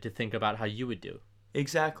then wanted to think about how you would do.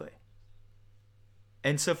 Exactly.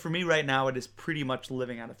 And so for me right now, it is pretty much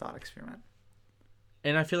living out a thought experiment.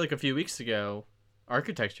 And I feel like a few weeks ago,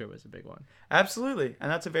 architecture was a big one. Absolutely. And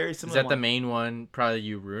that's a very similar one. Is that one. the main one probably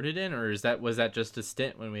you rooted in, or was that just a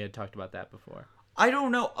stint when we had talked about that before? I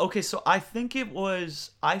don't know. Okay, so I think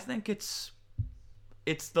it's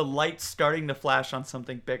the light starting to flash on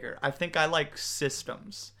something bigger. I think I like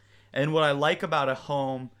systems. And what I like about a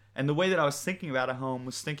home, and the way that I was thinking about a home,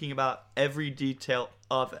 was thinking about every detail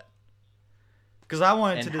of it. Because I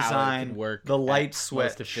wanted to design the light switch.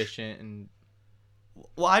 Most efficient and...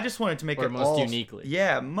 Well, I just wanted to make it most uniquely.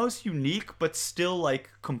 Yeah, most unique, but still like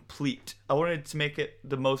complete. I wanted to make it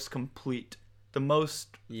the most complete, the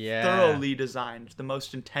most thoroughly designed, the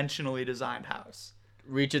most intentionally designed house.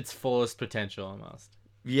 Reach its fullest potential almost.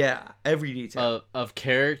 Yeah, every detail. Of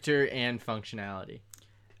character and functionality.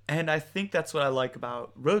 And I think that's what I like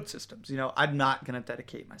about road systems. I'm not going to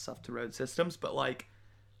dedicate myself to road systems, but like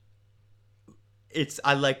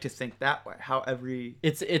I like to think that way. How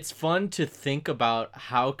it's fun to think about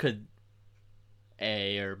how could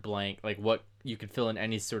A or blank, like what you could fill in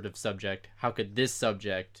any sort of subject. How could this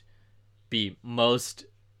subject be most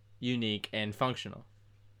unique and functional?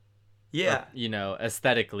 Yeah. Or,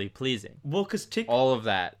 aesthetically pleasing. Well, because all of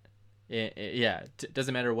that. It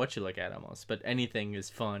doesn't matter what you look at almost, but anything is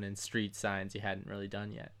fun, and street signs you hadn't really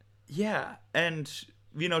done yet. Yeah, and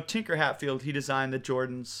Tinker Hatfield, he designed the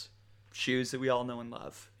Jordan's shoes that we all know and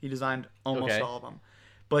love. He designed almost all of them.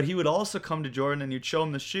 But he would also come to Jordan and you'd show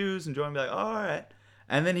him the shoes, and Jordan would be like, all right.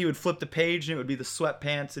 And then he would flip the page and it would be the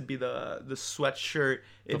sweatpants, it'd be the sweatshirt,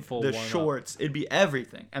 the shorts, it'd be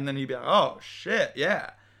everything. And then he'd be like, oh shit, yeah.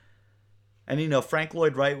 And Frank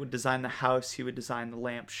Lloyd Wright would design the house, he would design the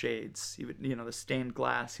lampshades, he would the stained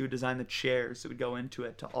glass, he would design the chairs that would go into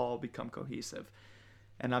it to all become cohesive.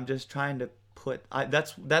 And I'm just trying to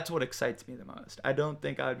that's what excites me the most. I don't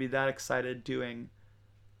think I would be that excited doing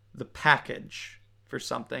the package for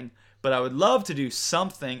something, but I would love to do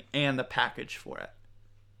something and the package for it.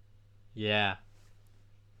 Yeah.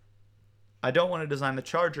 I don't want to design the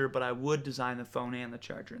charger, but I would design the phone and the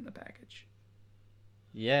charger in the package.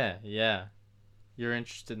 Yeah. You're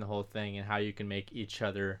interested in the whole thing and how you can make each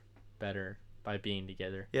other better by being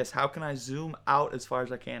together. Yes, how can I zoom out as far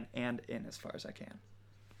as I can and in as far as I can?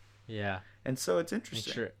 Yeah. And so it's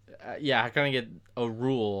interesting. Sure. Yeah, how can I get a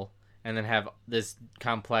rule and then have this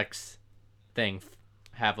complex thing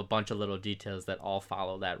have a bunch of little details that all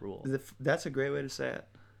follow that rule? That's a great way to say it.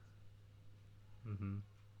 Mm-hmm.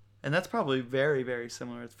 And that's probably very, very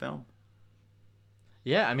similar with film.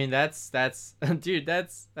 Yeah, I mean that's dude,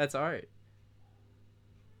 that's art.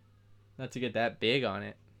 Not to get that big on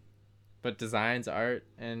it, but design's art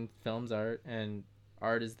and film's art and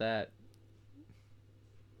art is that.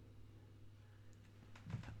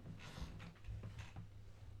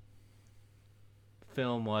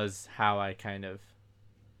 Film was how I kind of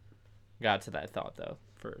got to that thought though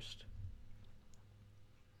first.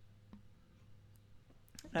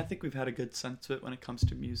 I think we've had a good sense of it when it comes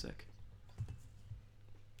to music.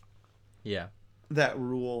 Yeah. That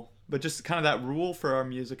rule. But just kind of that rule for our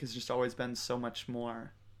music has just always been so much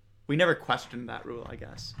more. We never questioned that rule, I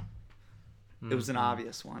guess. It was an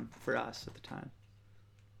obvious one for us at the time.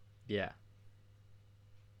 Yeah.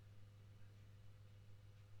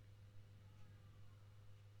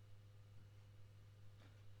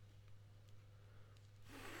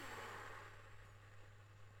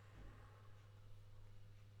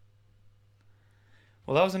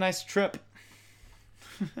 Well, that was a nice trip.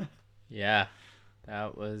 Yeah.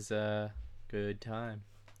 That was a good time.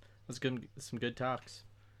 It was good, some good talks.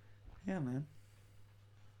 Yeah, man.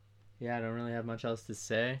 Yeah, I don't really have much else to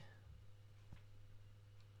say.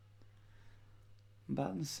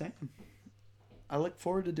 About the same. I look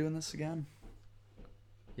forward to doing this again.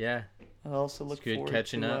 Yeah. I also look good forward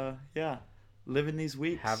catching to up. living these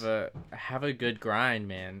weeks. Have a good grind,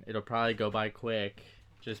 man. It'll probably go by quick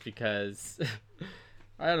just because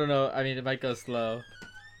I don't know. I mean, it might go slow,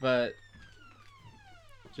 but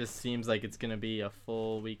just seems like it's going to be a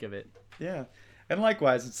full week of it. Yeah. And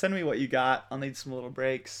likewise, send me what you got. I'll need some little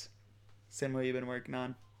breaks. Send what you've been working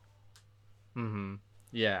on. Mm-hmm.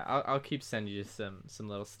 Yeah, I'll keep sending you some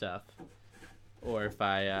little stuff. Or if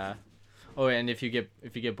I oh, and if you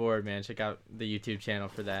get bored, man, check out the YouTube channel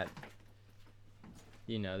for that.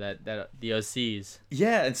 You know, that the OCs.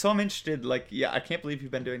 Yeah, and so I'm interested, I can't believe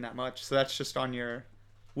you've been doing that much. So that's just on your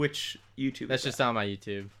which YouTube? That's just on my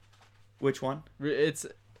YouTube. Which one?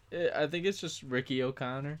 I think it's just Ricky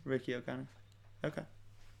O'Connor. Ricky O'Connor. Okay.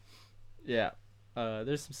 Yeah.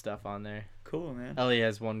 There's some stuff on there. Cool, man. Ellie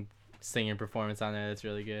has one singing performance on there that's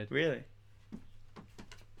really good. Really?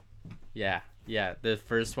 Yeah. Yeah. The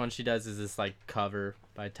first one she does is this like cover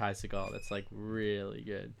by Ty Segall that's like really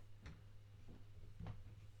good.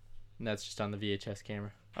 And that's just on the VHS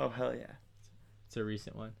camera. Oh, hell yeah. It's a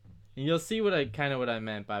recent one. And you'll see what I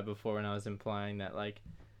meant by before when I was implying that like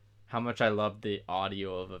how much I love the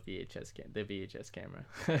audio of the VHS camera.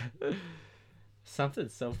 Something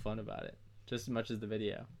so fun about it, just as much as the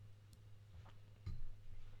video.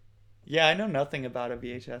 Yeah, I know nothing about a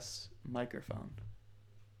VHS microphone.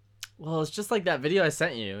 Well, it's just like that video I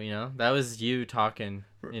sent you, you know? That was you talking,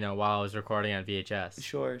 you know, while I was recording on VHS.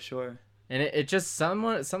 Sure. And it just,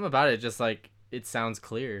 something about it, just like, it sounds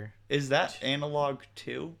clear. Is that analog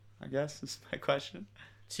too, I guess, is my question?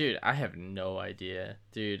 Dude, I have no idea.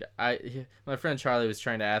 Dude, my friend Charlie was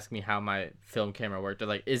trying to ask me how my film camera worked. They're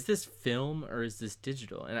like, is this film or is this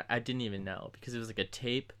digital? And I didn't even know because it was like a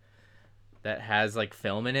tape that has like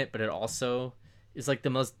film in it, but it also is like the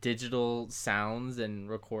most digital sounds and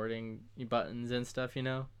recording buttons and stuff, you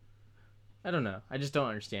know? I don't know. I just don't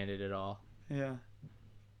understand it at all. Yeah.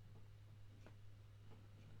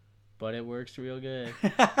 But it works real good.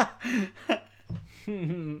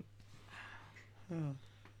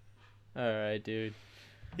 All right, dude.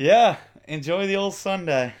 Yeah. Enjoy the old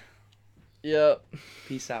Sunday. Yep.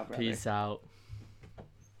 Peace out, brother. Peace out.